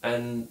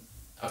 And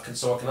I can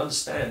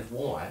understand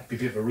why. It'd be a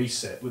bit of a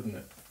reset, wouldn't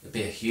it? It'd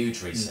be a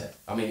huge reset.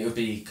 I mean, it would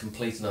be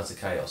complete and utter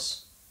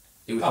chaos.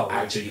 It would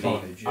actually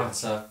be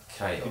utter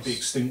chaos. It'd be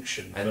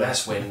extinction. And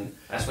that's when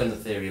the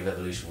theory of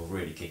evolution will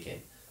really kick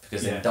in,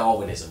 because then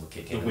Darwinism will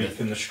kick in. The weak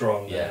and the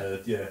strong,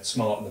 and the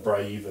smart and the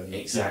brave, and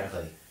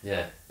exactly,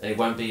 and it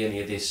won't be any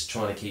of this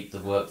trying to keep the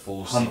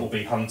workforce. Hunt or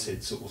be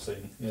hunted, sort of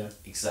thing.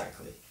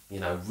 Exactly.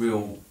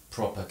 Real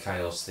proper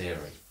chaos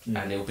theory,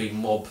 and it'll be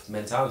mob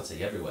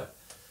mentality everywhere.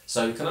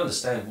 So you can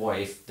understand why,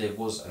 if there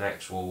was an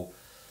actual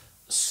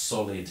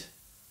solid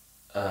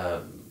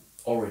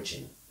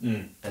origin,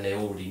 and they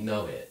already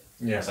know it.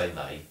 Say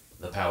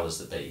the powers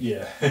that be,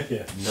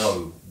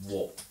 know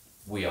what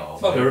we are.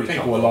 There are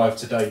people alive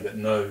today that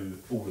know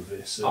all of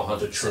this,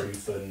 and the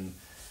truth, and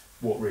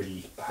what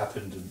really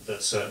happened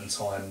at certain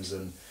times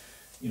and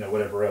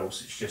whatever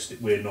else. It's just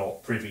that we're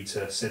not privy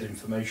to said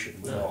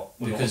information. We're not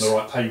on the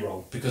right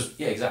payroll. Because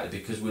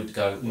we'd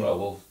go,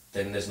 well,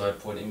 then there's no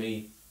point in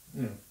me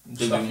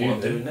doing what I'm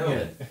doing now.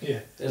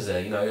 Then is there?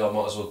 I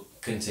might as well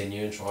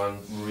continue and try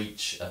and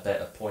reach a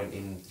better point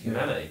in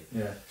humanity.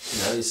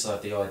 It's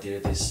like the idea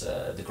of this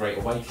the Great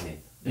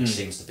Awakening, which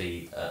seems to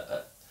be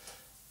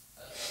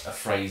a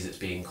phrase that's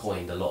being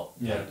coined a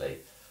lot lately,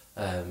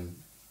 and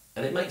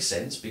it makes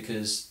sense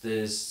because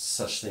there's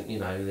such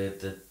thing. I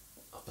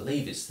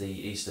believe it's the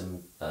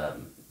Eastern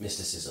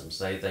mysticisms.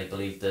 They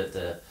believe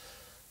that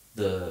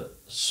the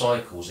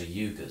cycles are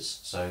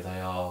yugas, so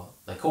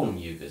they call them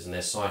yugas, and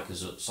they're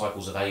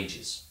cycles of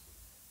ages.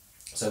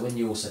 So when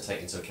you also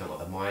take into account like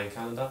the Mayan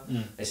calendar,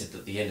 they said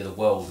that the end of the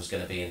world was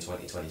going to be in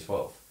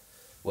 2012.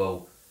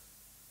 Well,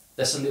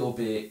 that's a little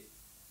bit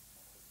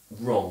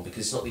wrong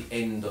because it's not the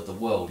end of the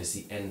world; it's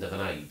the end of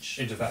an age.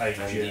 End of that age,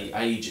 and the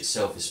age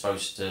itself is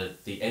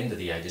the end of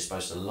the age is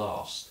supposed to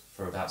last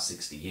for about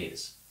 60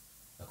 years,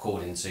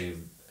 according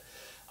to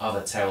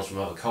other tales from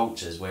other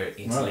cultures where it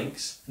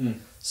interlinks. Right.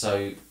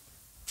 So,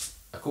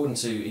 according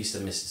to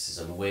Eastern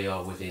mysticism, we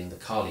are within the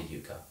Kali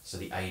Yuga, so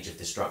the age of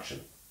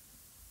destruction.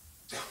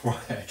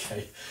 Right,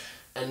 okay.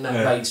 And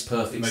that makes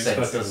perfect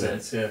sense, doesn't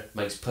it? Yeah.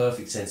 Makes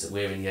perfect sense that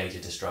we're in the age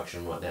of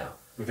destruction right now.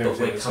 But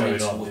we're coming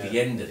toward the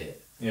end of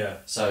it. Yeah.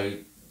 So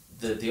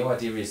the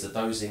idea is that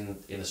those in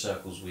the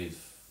circles with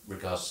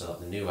regards to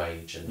like the New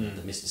Age and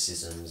the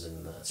mysticisms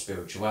and the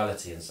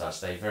spirituality and such,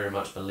 they very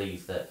much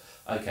believe that,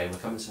 okay, we're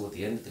coming toward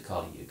the end of the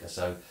Kali Yuga,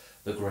 so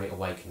the Great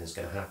Awakening is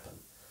going to happen.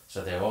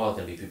 So there are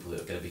going to be people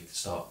that are going to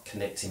start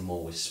connecting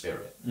more with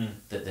spirit,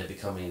 that they're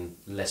becoming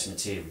less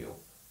material,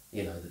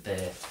 that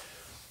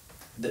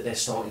they're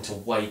starting to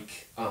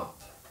wake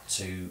up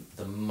to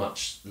the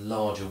much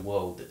larger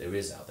world that there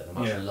is out there, the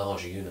much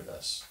larger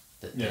universe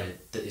that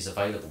is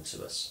available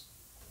to us.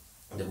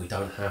 That we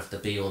don't have to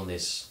be on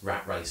this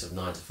rat race of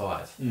 9 to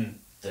 5.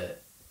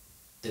 That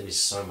there is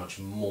so much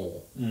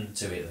more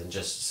to it than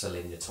just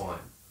selling your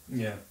time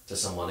to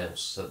someone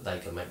else so that they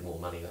can make more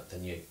money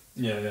than you.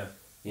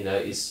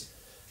 It's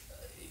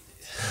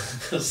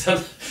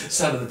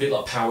sounded a bit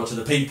like power to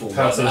the people.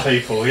 Power to the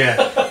people, yeah.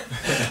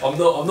 I'm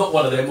not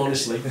one of them,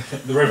 honestly.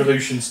 The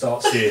revolution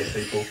starts here,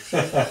 people.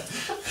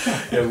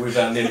 With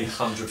our nearly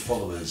 100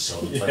 followers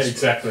on Facebook.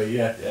 Exactly,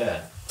 yeah.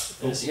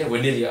 Yeah,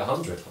 we're nearly at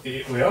 100.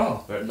 We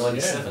are. We're at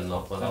 97 my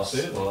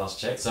last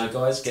check. So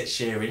guys, get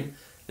sharing.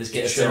 Let's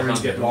get us to sharing,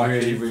 100. get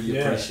liking. Really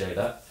appreciate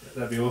that.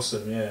 That'd be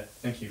awesome. Yeah,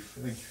 thank you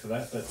for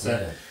that. But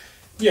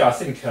I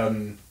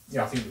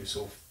think we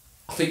sort of.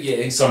 I think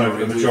in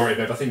summary, the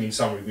majority of it. I think in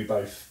summary we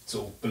both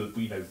sort of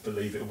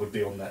believe it would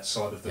be on that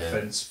side of the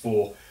fence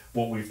for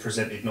what we've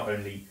presented, not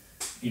only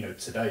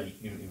today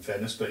in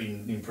fairness, but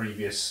in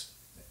previous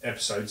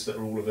episodes that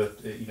are all of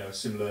a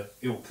similar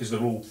ilk, because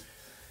they're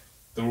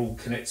all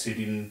connected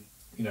in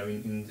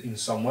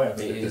some way. I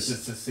mean, the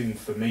thing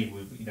for me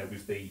with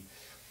the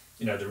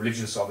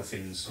religion side of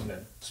things,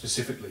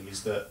 specifically,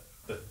 is that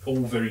all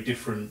very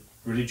different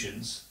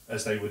religions,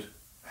 as they would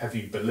have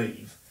you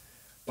believe,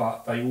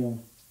 but they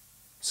all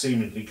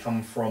seemingly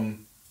come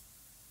from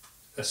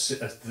the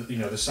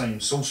same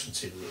source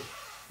material.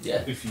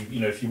 Yeah. If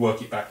you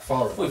work it back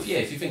far enough. Well, if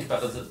you think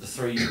about the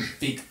three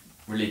big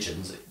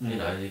religions,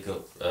 you've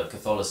got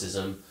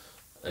Catholicism,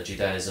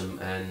 Judaism,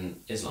 and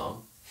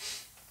Islam.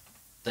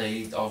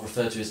 They are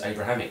referred to as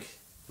Abrahamic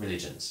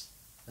religions,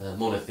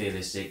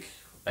 monotheistic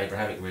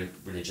Abrahamic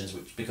religions,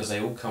 because they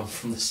all come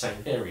from the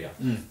same area.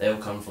 They all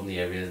come from the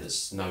area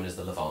that's known as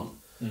the Levant,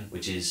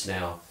 which is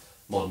now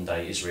modern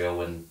day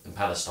Israel and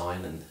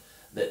Palestine, and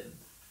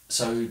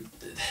so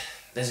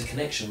there's a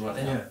connection right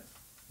there. Yeah.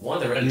 Why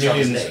they're at each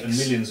other's necks. And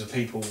millions of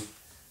people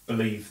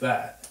believe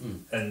that,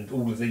 and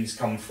all of these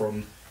come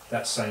from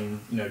that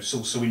same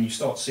source. So when you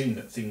start seeing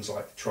that things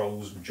like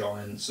trolls and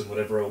giants and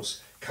whatever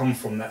else come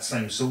from that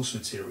same source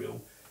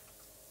material,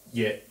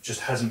 yet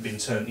just hasn't been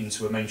turned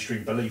into a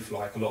mainstream belief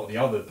like a lot of the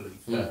other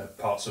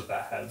parts of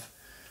that have,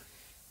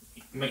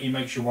 it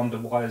makes you wonder,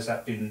 why has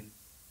that been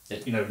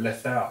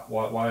left out?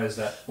 Why is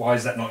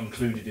that not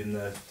included in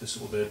the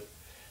sort of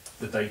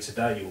the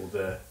day-to-day or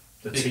the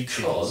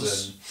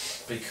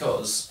teachings?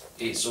 Because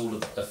it's all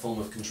a form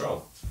of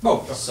control.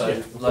 Well,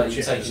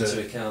 you take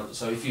into account.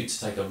 So if you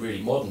take a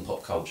really modern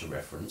pop culture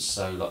reference,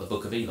 so like the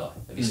Book of Eli,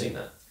 have you seen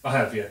that? I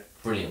have, yeah.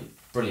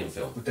 Brilliant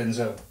film. With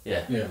Denzel.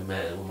 Yeah.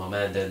 My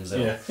man Denzel.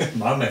 Yeah.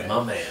 My man.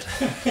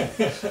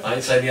 I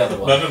ain't saying the other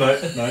one.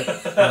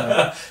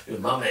 No. It was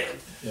my man.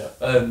 Yeah.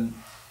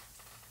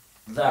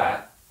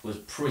 That was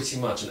pretty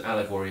much an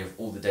allegory of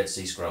all the Dead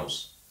Sea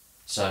Scrolls.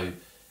 So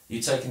you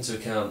take into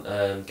account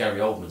Gary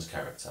Oldman's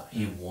character.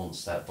 He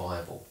wants that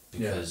Bible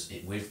because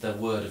with the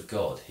Word of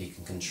God, he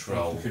can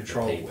control the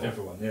people.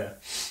 Everyone. Yeah.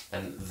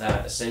 And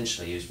that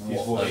essentially is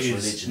what those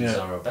religions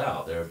are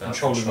about. They're about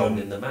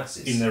controlling the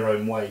masses in their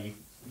own way,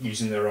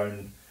 using their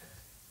own,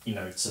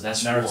 So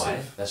that's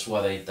narrative.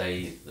 why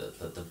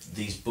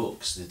these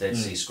books, the Dead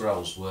Sea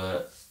Scrolls,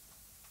 were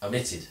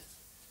omitted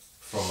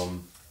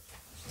from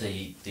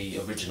the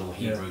original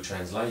Hebrew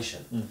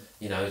translation.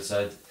 You know,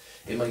 so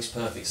it makes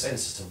perfect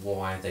sense as to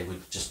why they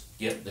would just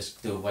let's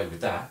do away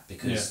with that,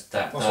 because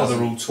that's why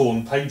they're all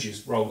torn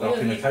pages rolled up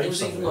in a cave. It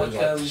was even like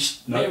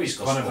Mary's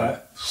Gospel.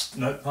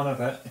 None of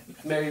that.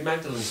 Mary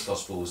Magdalene's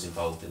Gospel was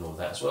involved in all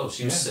that as well.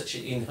 She was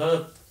in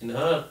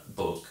her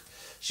book.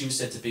 She was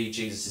said to be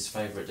Jesus'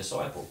 favourite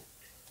disciple.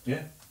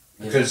 Yeah.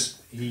 Because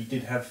he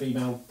did have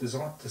female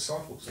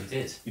disciples. He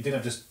did. He didn't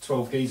have just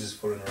 12 geezers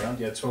following around.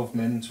 He had 12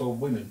 men and 12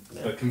 women.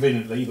 Yeah. But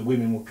conveniently, the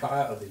women were cut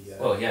out of the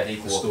well, he had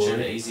equal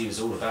opportunities. He was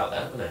all about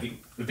that, wasn't he?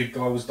 The big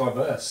guy was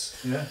diverse.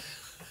 Yeah.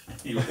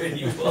 He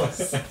really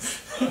was.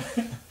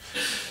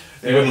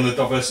 He went on the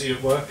diversity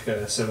at work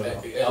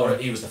seminar.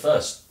 He was the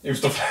first. He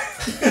was the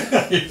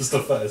first.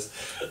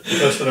 The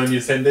first and only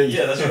attendee.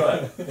 Yeah, that's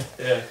right.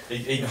 Yeah,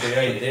 he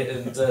created it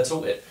and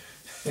taught it.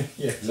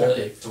 Yeah,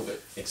 exactly. Taught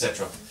it,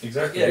 etc.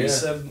 Exactly. Yeah,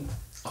 it's,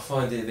 I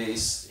find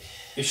it's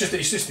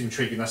just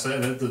intriguing. That's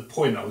the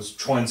point I was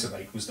trying to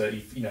make, was that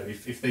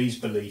if these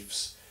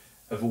beliefs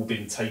have all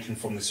been taken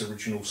from this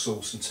original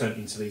source and turned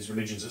into these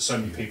religions that so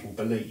many people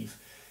believe,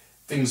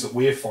 things that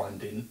we're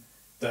finding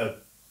that are,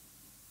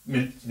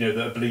 that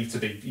are believed to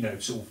be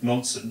sort of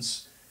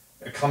nonsense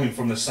are coming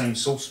from the same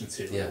source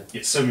material. Yeah.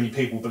 Yet so many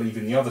people believe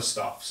in the other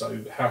stuff. So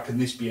how can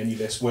this be any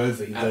less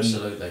worthy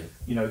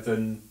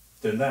than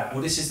that?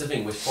 Well, this is the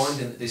thing. We're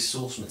finding that this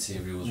source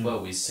material as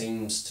well.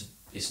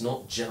 It's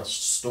not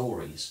just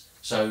stories.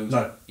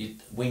 So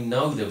we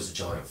know there was a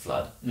giant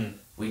flood.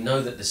 We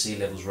know that the sea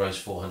levels rose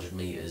 400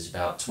 metres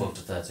about 12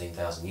 to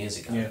 13,000 years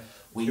ago. Yeah.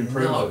 We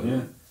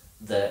know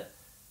that.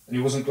 And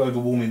it wasn't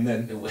global warming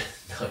then. No,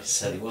 it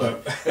certainly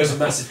wasn't. It was a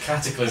massive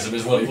cataclysm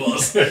is what it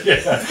was.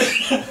 Yeah.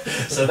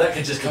 So that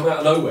could just come out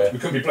of nowhere. We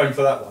couldn't be blamed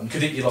for that one.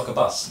 Could hit you like a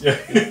bus. Yeah,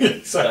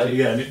 exactly.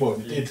 Yeah, and it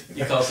did.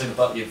 You can't see the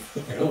butt, you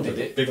all did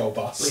it. Big old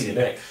bus. Bleeding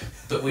neck.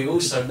 But we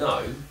also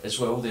know as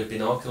well there have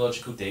been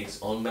archaeological digs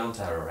on Mount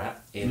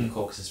Ararat in the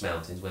Caucasus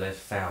Mountains where they've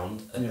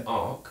found an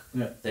ark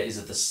that is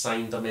of the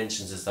same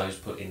dimensions as those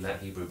put in that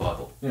Hebrew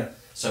Bible. Yeah.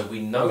 So we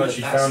know they've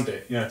actually found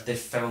it. Yeah. They've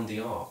found the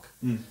ark,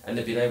 and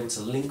they've been able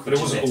to link. But it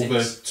wasn't all the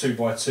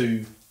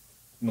 2x2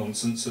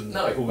 nonsense and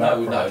all that.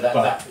 No,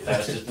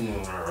 that's just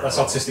that's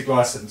artistic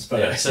license. But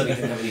yeah, certainly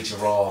didn't have any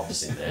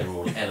giraffes in there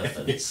or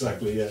elephants.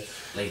 Exactly. Yeah.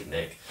 Bleeding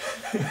neck.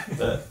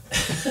 But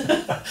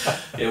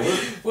yeah,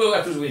 what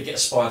happens when you get a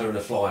spider and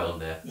a fly on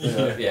there?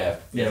 Yeah,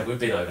 we've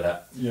been over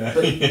that. Yeah.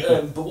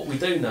 But what we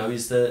do know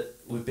is that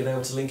we've been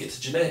able to link it to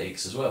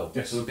genetics as well.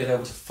 Yes. So we've been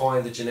able to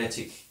find the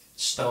genetic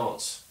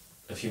start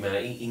of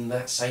humanity in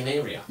that same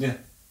area. Yeah.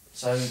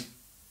 So,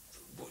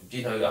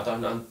 I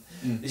don't know.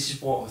 This is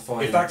what I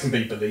find. If that can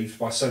be believed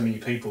by so many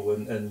people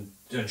and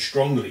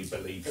strongly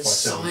believed by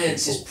so many people,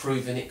 science is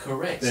proving it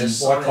correct. Then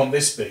why can't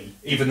this be?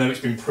 Even though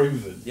it's been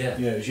proven. Yeah.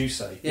 Yeah, as you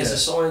say. Yeah. So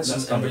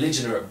science and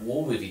religion are at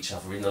war with each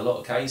other in a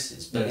lot of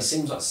cases, but it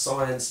seems like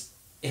science,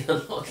 in a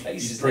lot of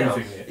cases now,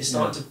 is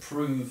starting to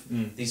prove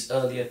these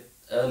earlier.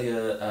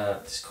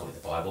 Let's call it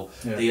the Bible.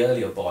 Yeah. The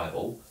earlier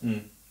Bible.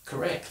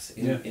 Correct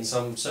in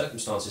some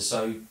circumstances.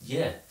 So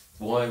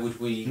why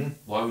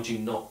would you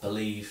not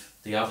believe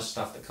the other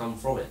stuff that come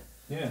from it?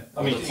 Yeah,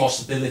 the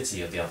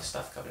possibility of the other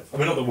stuff coming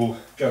from it. Not that we'll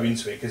go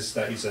into it because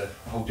that is a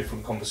whole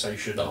different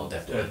conversation,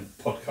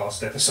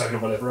 podcast episode or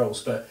whatever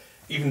else. But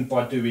even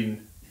by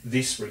doing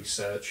this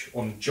research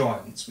on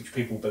giants, which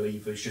people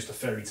believe is just a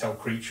fairy tale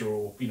creature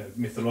or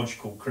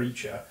mythological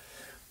creature,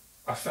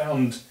 I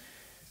found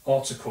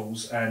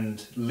articles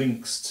and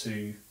links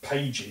to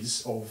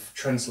pages of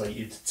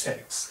translated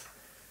text,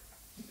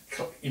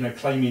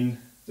 claiming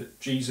that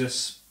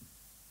Jesus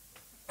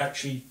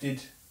actually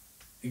did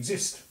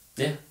exist.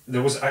 Yeah,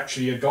 there was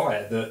actually a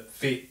guy that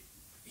fit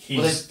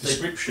his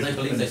description. They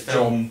believe they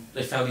found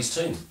his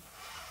tomb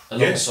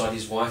alongside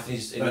his wife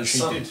and his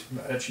son.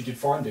 Actually did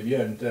find him.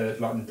 Yeah,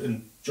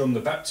 and John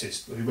the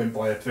Baptist, who went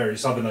by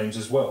various other names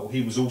as well,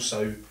 he was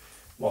also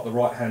like the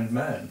right hand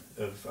man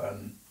of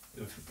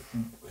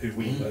who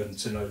we learn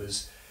to know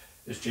as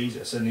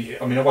Jesus. And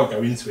I won't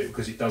go into it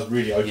because it does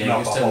really open up.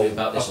 You was telling me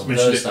about this on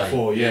Thursday.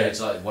 Before, yeah, it's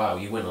like, wow,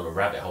 you went on a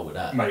rabbit hole with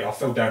that. Mate, I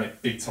fell down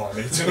it big time,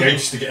 and it took me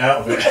ages to get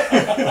out of it.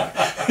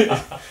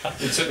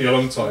 It took me a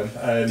long time.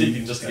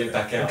 Digging just to get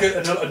back out.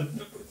 And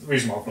the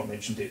reason why I've not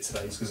mentioned it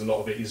today is because a lot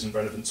of it isn't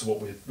relevant to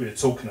what we're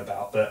talking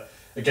about. But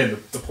again,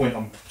 the point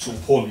I'm sort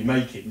of poorly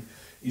making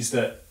is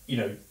that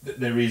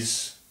there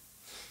is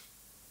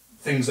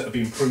things that have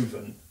been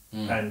proven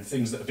and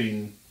things that have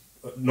been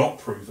not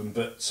proven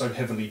but so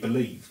heavily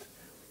believed,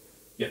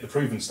 yet the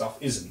proven stuff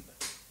isn't.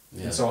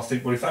 And so I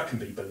think, well, if that can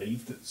be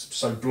believed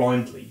so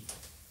blindly,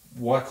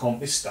 why can't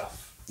this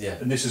stuff? Yeah.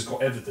 And this has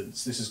got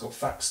evidence, this has got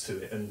facts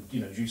to it, and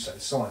as you say,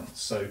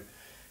 science. So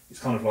it's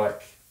kind of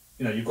like,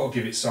 you've got to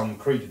give it some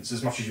credence,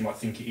 as much as you might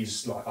think it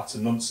is like utter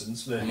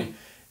nonsense.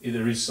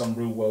 There is some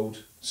real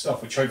world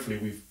stuff, which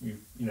hopefully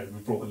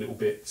we've brought a little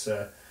bit,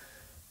 to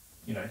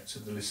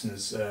the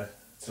listeners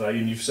today,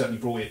 and you've certainly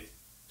brought it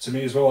to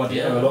me as well. I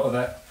didn't know a lot of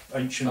that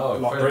ancient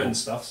Britain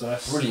stuff. So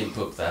that's brilliant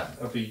book. That.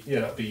 That'd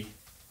be.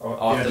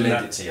 I'll have to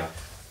lend it to you.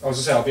 I was going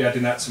to say, I'll be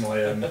adding that to my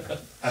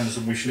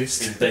Amazon wish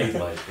list. Indeed,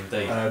 mate,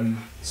 indeed.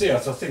 So yeah, I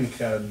think,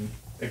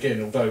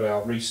 again, although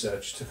our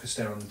research took us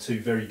down two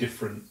very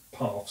different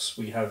paths,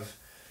 we have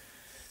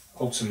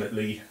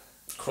ultimately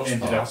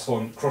ended up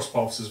on cross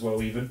paths as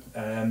well, even,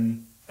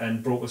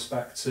 and brought us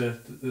back to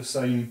the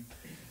same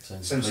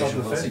side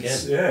of the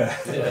fence. Yeah,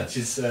 which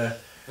is...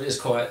 it's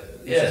quite,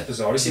 it's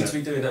bizarre. We seem to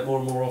be doing that more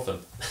and more often.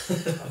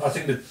 I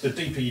think the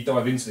deeper you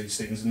dive into these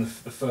things and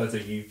the further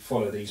you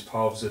follow these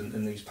paths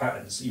and these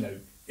patterns, you know,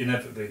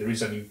 inevitably there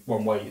is only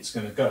one way it's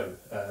going to go,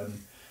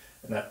 and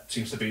that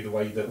seems to be the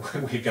way that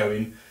we're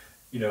going.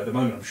 You know, at the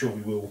moment, I'm sure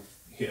we will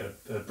hit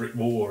a brick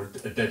wall or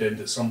a dead end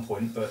at some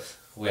point, but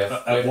we've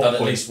done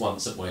at least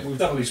once, haven't we? We've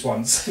done at least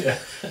once, yeah,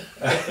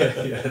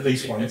 yeah, at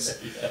least once.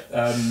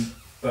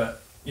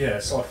 But yeah,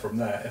 aside from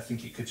that, I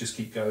think it could just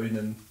keep going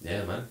and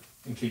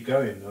keep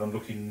going, and I'm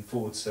looking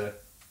forward to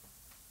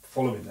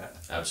following that.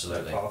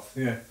 Absolutely. That path.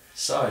 Yeah.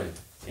 So,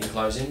 in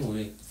closing,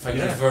 we thank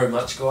you very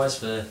much, guys,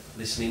 for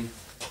listening.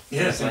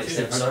 Yeah, thank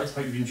you. Hope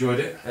you've enjoyed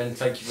it. And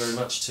thank you very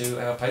much to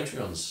our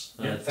Patreons.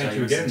 Thank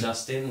you James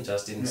again. And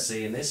Justin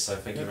seeing this, so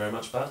thank you very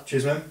much, bud.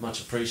 Cheers, man.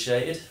 Much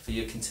appreciated for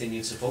your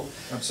continued support.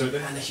 Absolutely.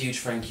 And a huge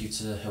thank you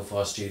to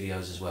Hellfire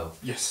Studios as well.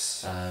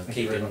 Yes.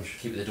 Keeping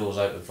the doors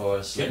open for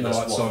us, getting the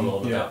lights on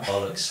about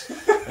bollocks.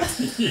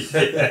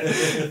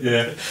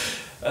 Yeah.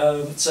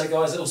 So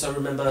guys, also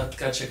remember,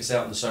 go check us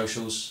out on the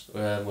socials.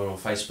 We're on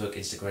Facebook,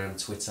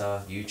 Instagram,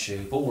 Twitter,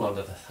 YouTube, all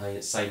under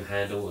the same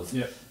handle of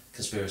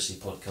Conspiracy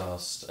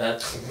Podcast.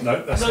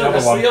 No, that's the other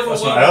one.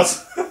 That's not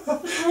ours.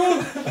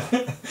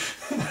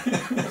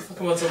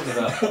 What am I talking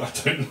about? I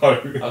don't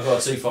know. I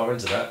got too far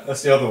into that.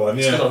 That's the other one,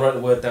 yeah. It's because I wrote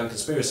the word down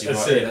conspiracy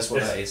right here, that's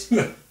what that is.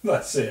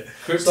 That's it.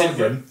 Cryptid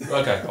again.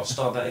 Okay, I'll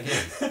start that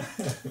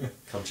again.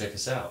 Come check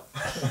us out.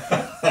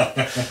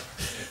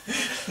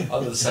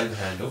 Under the same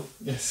handle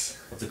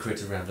of the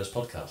Cryptid Ramblers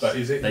podcast. That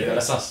is it. There you go,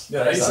 that's us.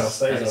 Yeah, that is us.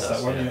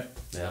 That one, yeah.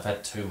 Yeah, I've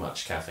had too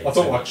much caffeine. I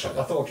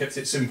thought I kept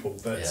it simple,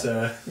 but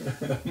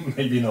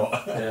maybe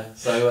not. Yeah.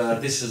 So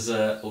this is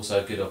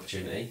also a good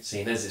opportunity,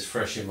 seeing as it's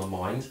fresh in my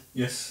mind.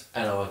 Yes.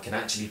 And I can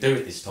actually do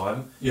it this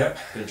time. Yeah.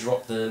 I'm going to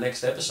drop the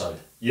next episode.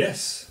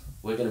 Yes.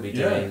 We're going to be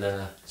doing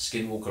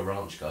Skinwalker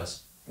Ranch,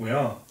 guys. We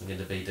are. We're going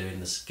to be doing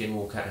the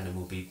Skinwalker, and then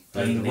we'll be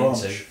bleeding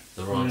into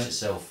the ranch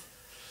itself.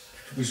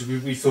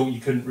 We thought you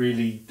couldn't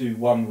really do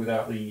one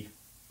without the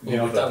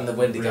other. We've done the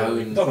Wendigo.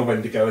 We've done the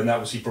Wendigo, and that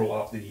obviously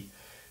brought up the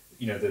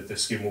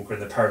Skinwalker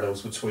and the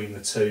parallels between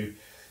the two.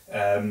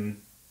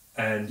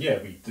 And yeah,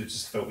 we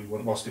just felt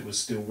whilst it was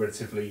still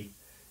relatively,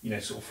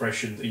 sort of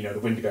fresh, and the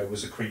Wendigo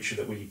was a creature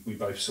that we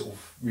both sort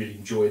of really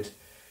enjoyed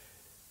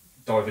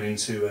diving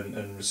into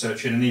and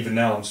researching, and even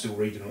now I'm still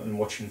reading and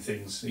watching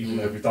things, even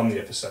though we've done the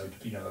episode,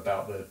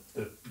 about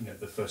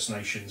the First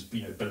Nations,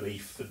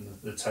 belief and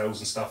the tales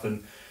and stuff,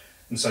 and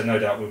so no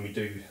doubt when we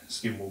do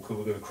Skinwalker,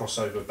 we're going to cross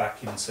over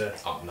back into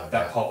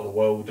that part of the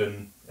world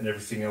and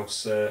everything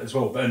else as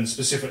well. But and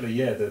specifically,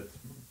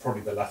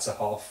 probably the latter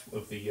half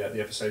of the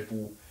episode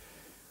will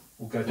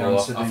go down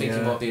to the ranch. I think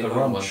it might be a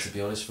long one, to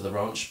be honest, for the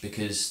ranch,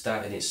 because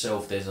that in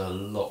itself, there's a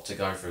lot to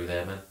go through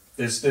there, man.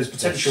 There's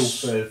potential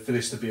for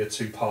this to be a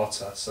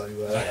two-parter. So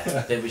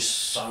there is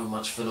so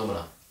much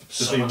phenomena.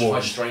 So much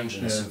high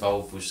strangeness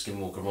involved with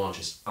Skinwalker Ranch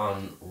is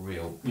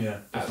unreal. Yeah,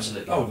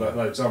 absolutely. Oh,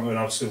 loads. I mean,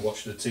 I'll still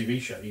watch the TV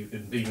show,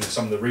 even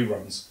some of the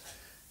reruns.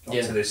 Up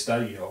to this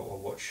day, I'll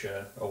watch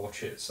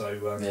it.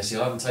 So see,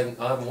 I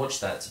haven't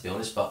watched that, to be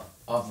honest, but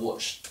I've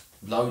watched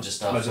loads of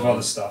stuff. Loads of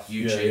other stuff.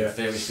 YouTube,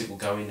 various people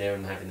going there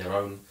and having their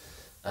own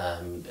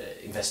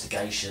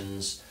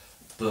investigations.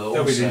 But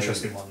there'll be the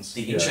interesting ones.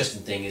 The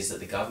interesting thing is that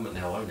the government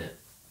now own it.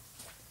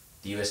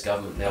 The US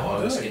government now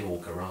owns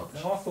Skinwalker Ranch.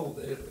 No, I thought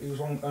it was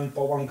owned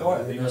by one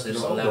guy. They're not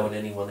allowing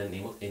anyone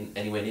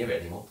anywhere near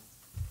it anymore.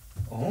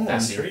 Oh,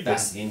 that's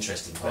the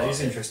interesting part. That is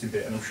the interesting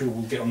bit, and I'm sure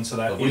we'll get onto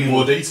that in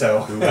more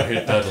detail. We'll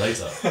hit that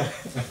later.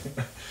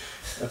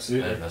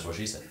 Absolutely. And that's what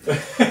she said.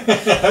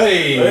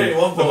 Hey,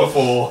 one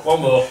more.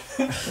 One more.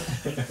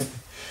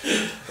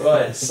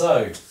 Right,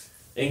 so,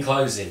 in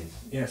closing,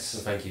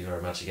 yes. Thank you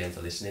very much again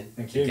for listening.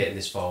 Thank you. Getting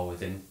this far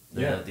within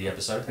the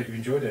episode. Hope you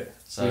enjoyed it.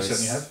 So we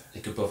certainly have.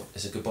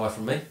 It's a goodbye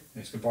from me.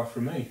 It's goodbye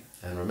from me.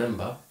 And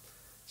remember,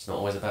 it's not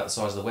always about the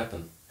size of the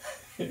weapon.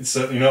 It's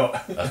certainly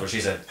not. That's what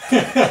she said.